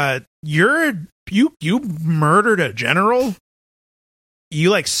 You murdered a general. You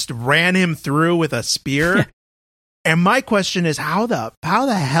like ran him through with a spear." And my question is, how the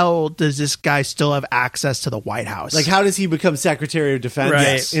hell does this guy still have access to the White House? Like, how does he become Secretary of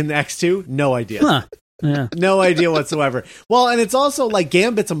Defense in X2? No idea. Huh. Yeah. No idea whatsoever. Well, and it's also like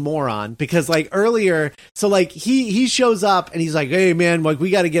Gambit's a moron because like earlier, so like he shows up and he's like, "Hey man, like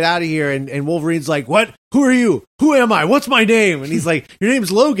we got to get out of here." And Wolverine's like, "What? Who are you? Who am I? What's my name?" And he's like, "Your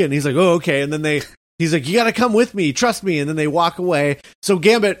name's Logan." And he's like, "Oh, okay." And then he's like, "You got to come with me. Trust me." And then they walk away. So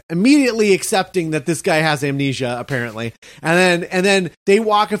Gambit immediately accepting that this guy has amnesia, apparently. And then they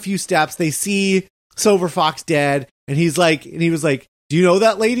walk a few steps. They see Silver Fox dead. And he was like, "Do you know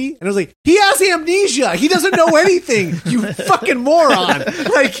that lady?" And I was like, "He has amnesia. He doesn't know anything, you fucking moron."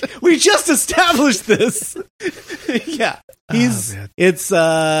 Like, we just established this. Yeah. It's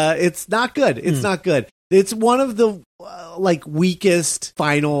not good. It's not good. It's one of the weakest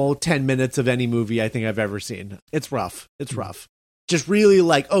final 10 minutes of any movie I think I've ever seen. It's rough. Just really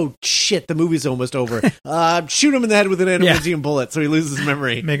like, oh shit, the movie's almost over. Shoot him in the head with an adamantium bullet so he loses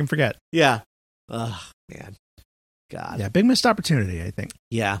memory. Make him forget. Yeah. Oh, man. God. Yeah, big missed opportunity, I think.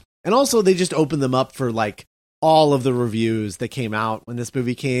 Yeah. And also they just opened them up for like all of the reviews that came out when this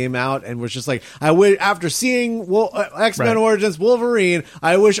movie came out and was just like, after seeing X-Men Origins Wolverine,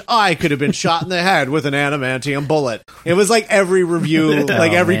 I wish I could have been shot in the head with an adamantium bullet. It was like every review,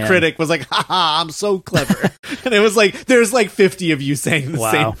 every critic was like, "Haha, I'm so clever." And it was like, there's like 50 of you saying the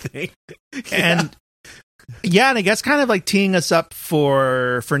same thing. And I guess kind of like teeing us up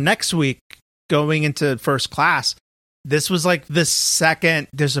for next week going into First Class. This was like the second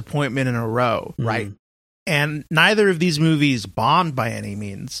disappointment in a row, right? And neither of these movies bombed by any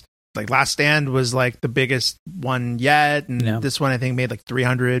means. Like Last Stand was like the biggest one yet, and this one I think made like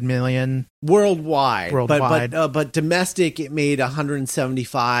 300 million worldwide. But domestic it made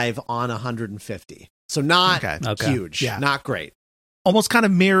 175 on 150. So not huge, not great. Almost kind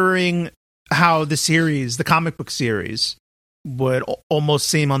of mirroring how the comic book series would almost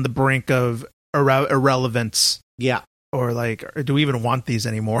seem on the brink of irrelevance. Yeah. Or like, do we even want these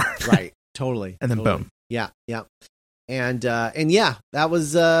anymore? Right. Totally. And then boom. Yeah. Yeah. And yeah, that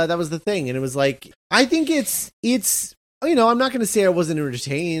was the thing. And it was like, I think it's, I'm not going to say I wasn't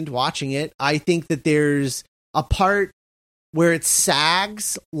entertained watching it. I think that there's a part where it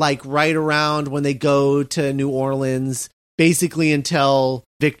sags like right around when they go to New Orleans, basically until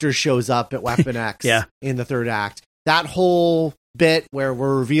Victor shows up at Weapon X in the third act. That whole bit where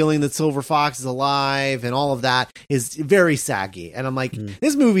we're revealing that Silver Fox is alive and all of that is very saggy. And I'm like,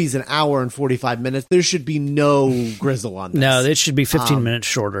 this movie's an hour and 45 minutes. There should be no grizzle on this. No, it should be 15 minutes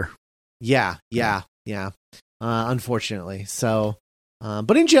shorter. Yeah. Unfortunately. So,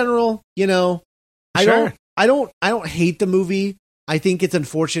 but in general, I don't hate the movie. I think it's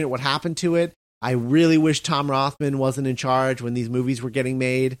unfortunate what happened to it. I really wish Tom Rothman wasn't in charge when these movies were getting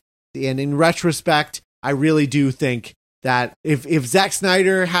made. And in retrospect, I really do think that if Zack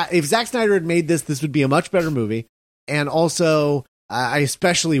Snyder had made this would be a much better movie. And also, I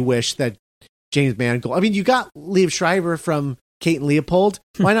especially wish that James Mangold. I mean, you got Liev Schreiber from Kate and Leopold.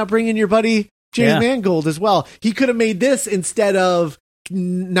 Why not bring in your buddy James Mangold as well? He could have made this instead of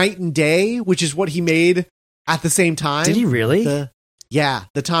Night and Day, which is what he made at the same time. Did he really? The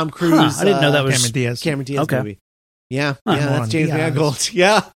Tom Cruise. I didn't know that was Cameron Diaz movie. Yeah, that's James Mangold.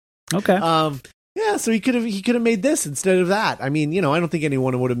 Yeah. Okay. Yeah, so he could have made this instead of that. I mean, I don't think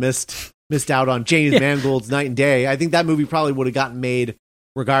anyone would have missed out on James Mangold's Night and Day. I think that movie probably would have gotten made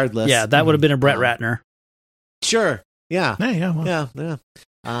regardless. Yeah, that would have been a Brett Ratner. Sure. Yeah. Yeah.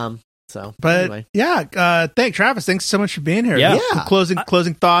 So, but anyway. Thanks, Travis. Thanks so much for being here. Yeah.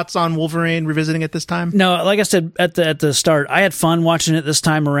 Closing thoughts on Wolverine revisiting it this time? No, like I said at the start, I had fun watching it this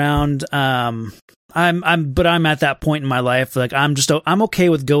time around. I'm at that point in my life, like I'm okay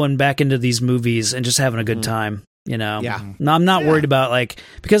with going back into these movies and just having a good time, Yeah. No, I'm not worried about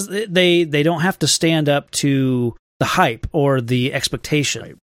because they don't have to stand up to the hype or the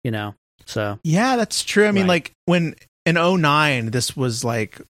expectation, So yeah, that's true. I mean, like when in 2009, this was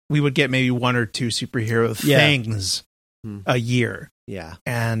like we would get maybe one or two superhero things a year. Yeah.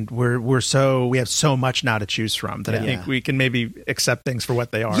 And we have so much now to choose from that I think we can maybe accept things for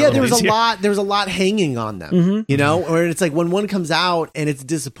what they are. Yeah, there was a lot hanging on them, you know, or it's like when one comes out and it's a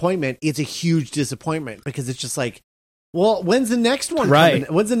disappointment, it's a huge disappointment because it's just like, well, when's the next one coming?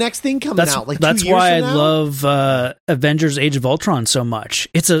 When's the next thing coming out? Like that's 2 years why from now? I love Avengers: Age of Ultron so much.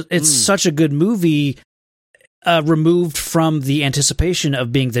 It's such a good movie, removed from the anticipation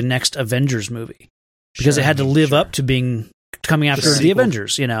of being the next Avengers movie because it had to live up to coming after the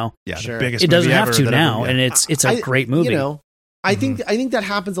Avengers. You know, the biggest. It doesn't have to now, ever, and it's a great movie. You know, I think that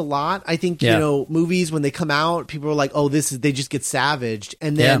happens a lot. I think you know, movies when they come out, people are like, "Oh, they just get savaged,"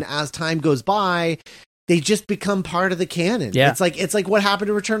 and then as time goes by, they just become part of the canon. Yeah. It's like what happened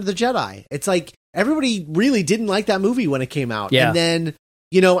to Return of the Jedi. It's like everybody really didn't like that movie when it came out. Yeah. And then,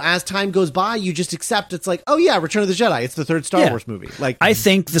 you know, as time goes by, you just accept it's like, oh yeah, Return of the Jedi. It's the third Star Wars movie. Like, I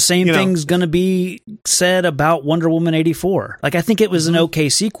think the same thing's going to be said about Wonder Woman 84. Like, I think it was an okay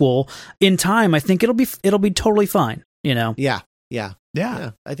sequel. In time, I think it'll be totally fine, you know? Yeah. I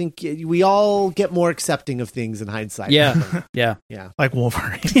think we all get more accepting of things in hindsight. Yeah. Like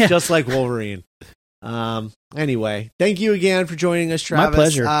Wolverine. Just like Wolverine. Anyway, thank you again for joining us, Travis. My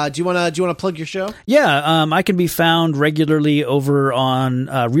pleasure. Do you want to plug your show? Yeah, I can be found regularly over on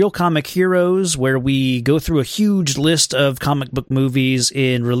Real Comic Heroes, where we go through a huge list of comic book movies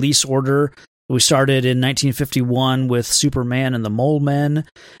in release order. We started in 1951 with Superman and the Mole Men,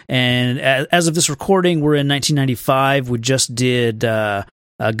 and as of this recording, we're in 1995. We just did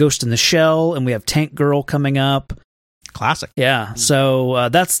Ghost in the Shell, and we have Tank Girl coming up. Classic. Yeah, so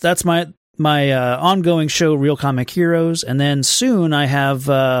that's my ongoing show, Real Comic Heroes, and then soon I have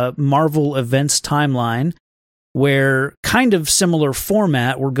Marvel Events Timeline, where kind of similar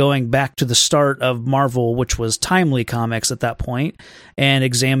format, we're going back to the start of Marvel, which was Timely Comics at that point, and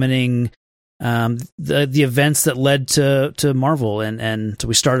examining the events that led to Marvel, and so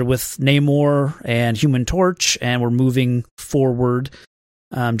we started with Namor and Human Torch, and we're moving forward,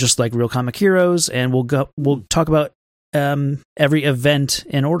 just like Real Comic Heroes, and we'll talk about every event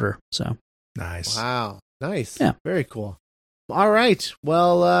in order. So nice. Wow. Nice. Yeah. Very cool. All right.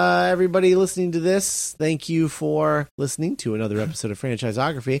 Well, everybody listening to this, thank you for listening to another episode of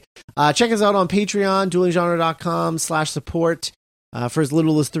Franchisography. Check us out on Patreon, duelinggenre.com/support. For as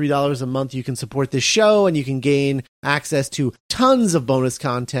little as $3 a month, you can support this show, and you can gain access to tons of bonus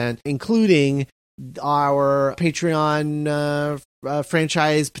content, including our Patreon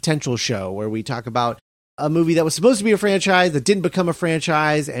franchise potential show, where we talk about a movie that was supposed to be a franchise that didn't become a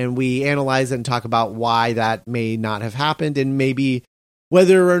franchise, and we analyze it and talk about why that may not have happened and maybe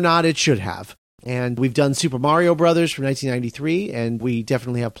whether or not it should have. And we've done Super Mario Brothers from 1993, and we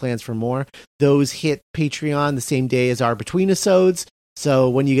definitely have plans for more. Those hit Patreon the same day as our Between-Episodes. So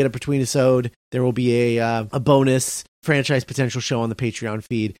when you get a Between-Episode, there will be a bonus franchise potential show on the Patreon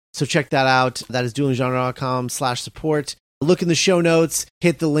feed. So check that out. That is duelinggenre.com/support. Look in the show notes,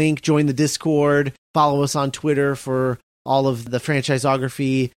 hit the link, join the Discord, follow us on Twitter for all of the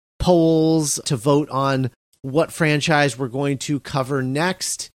Franchisography polls to vote on what franchise we're going to cover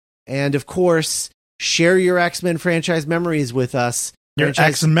next. And of course, share your X-Men franchise memories with us. Your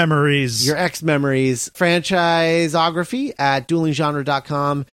X-memories. Your X-memories.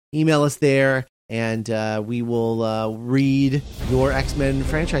 Franchisography@duelinggenre.com. Email us there, and we will read your X-Men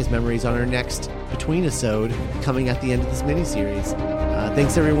franchise memories on our next Between-Episode coming at the end of this miniseries.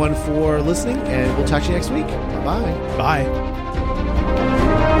 Thanks, everyone, for listening, and we'll talk to you next week. Bye-bye. Bye.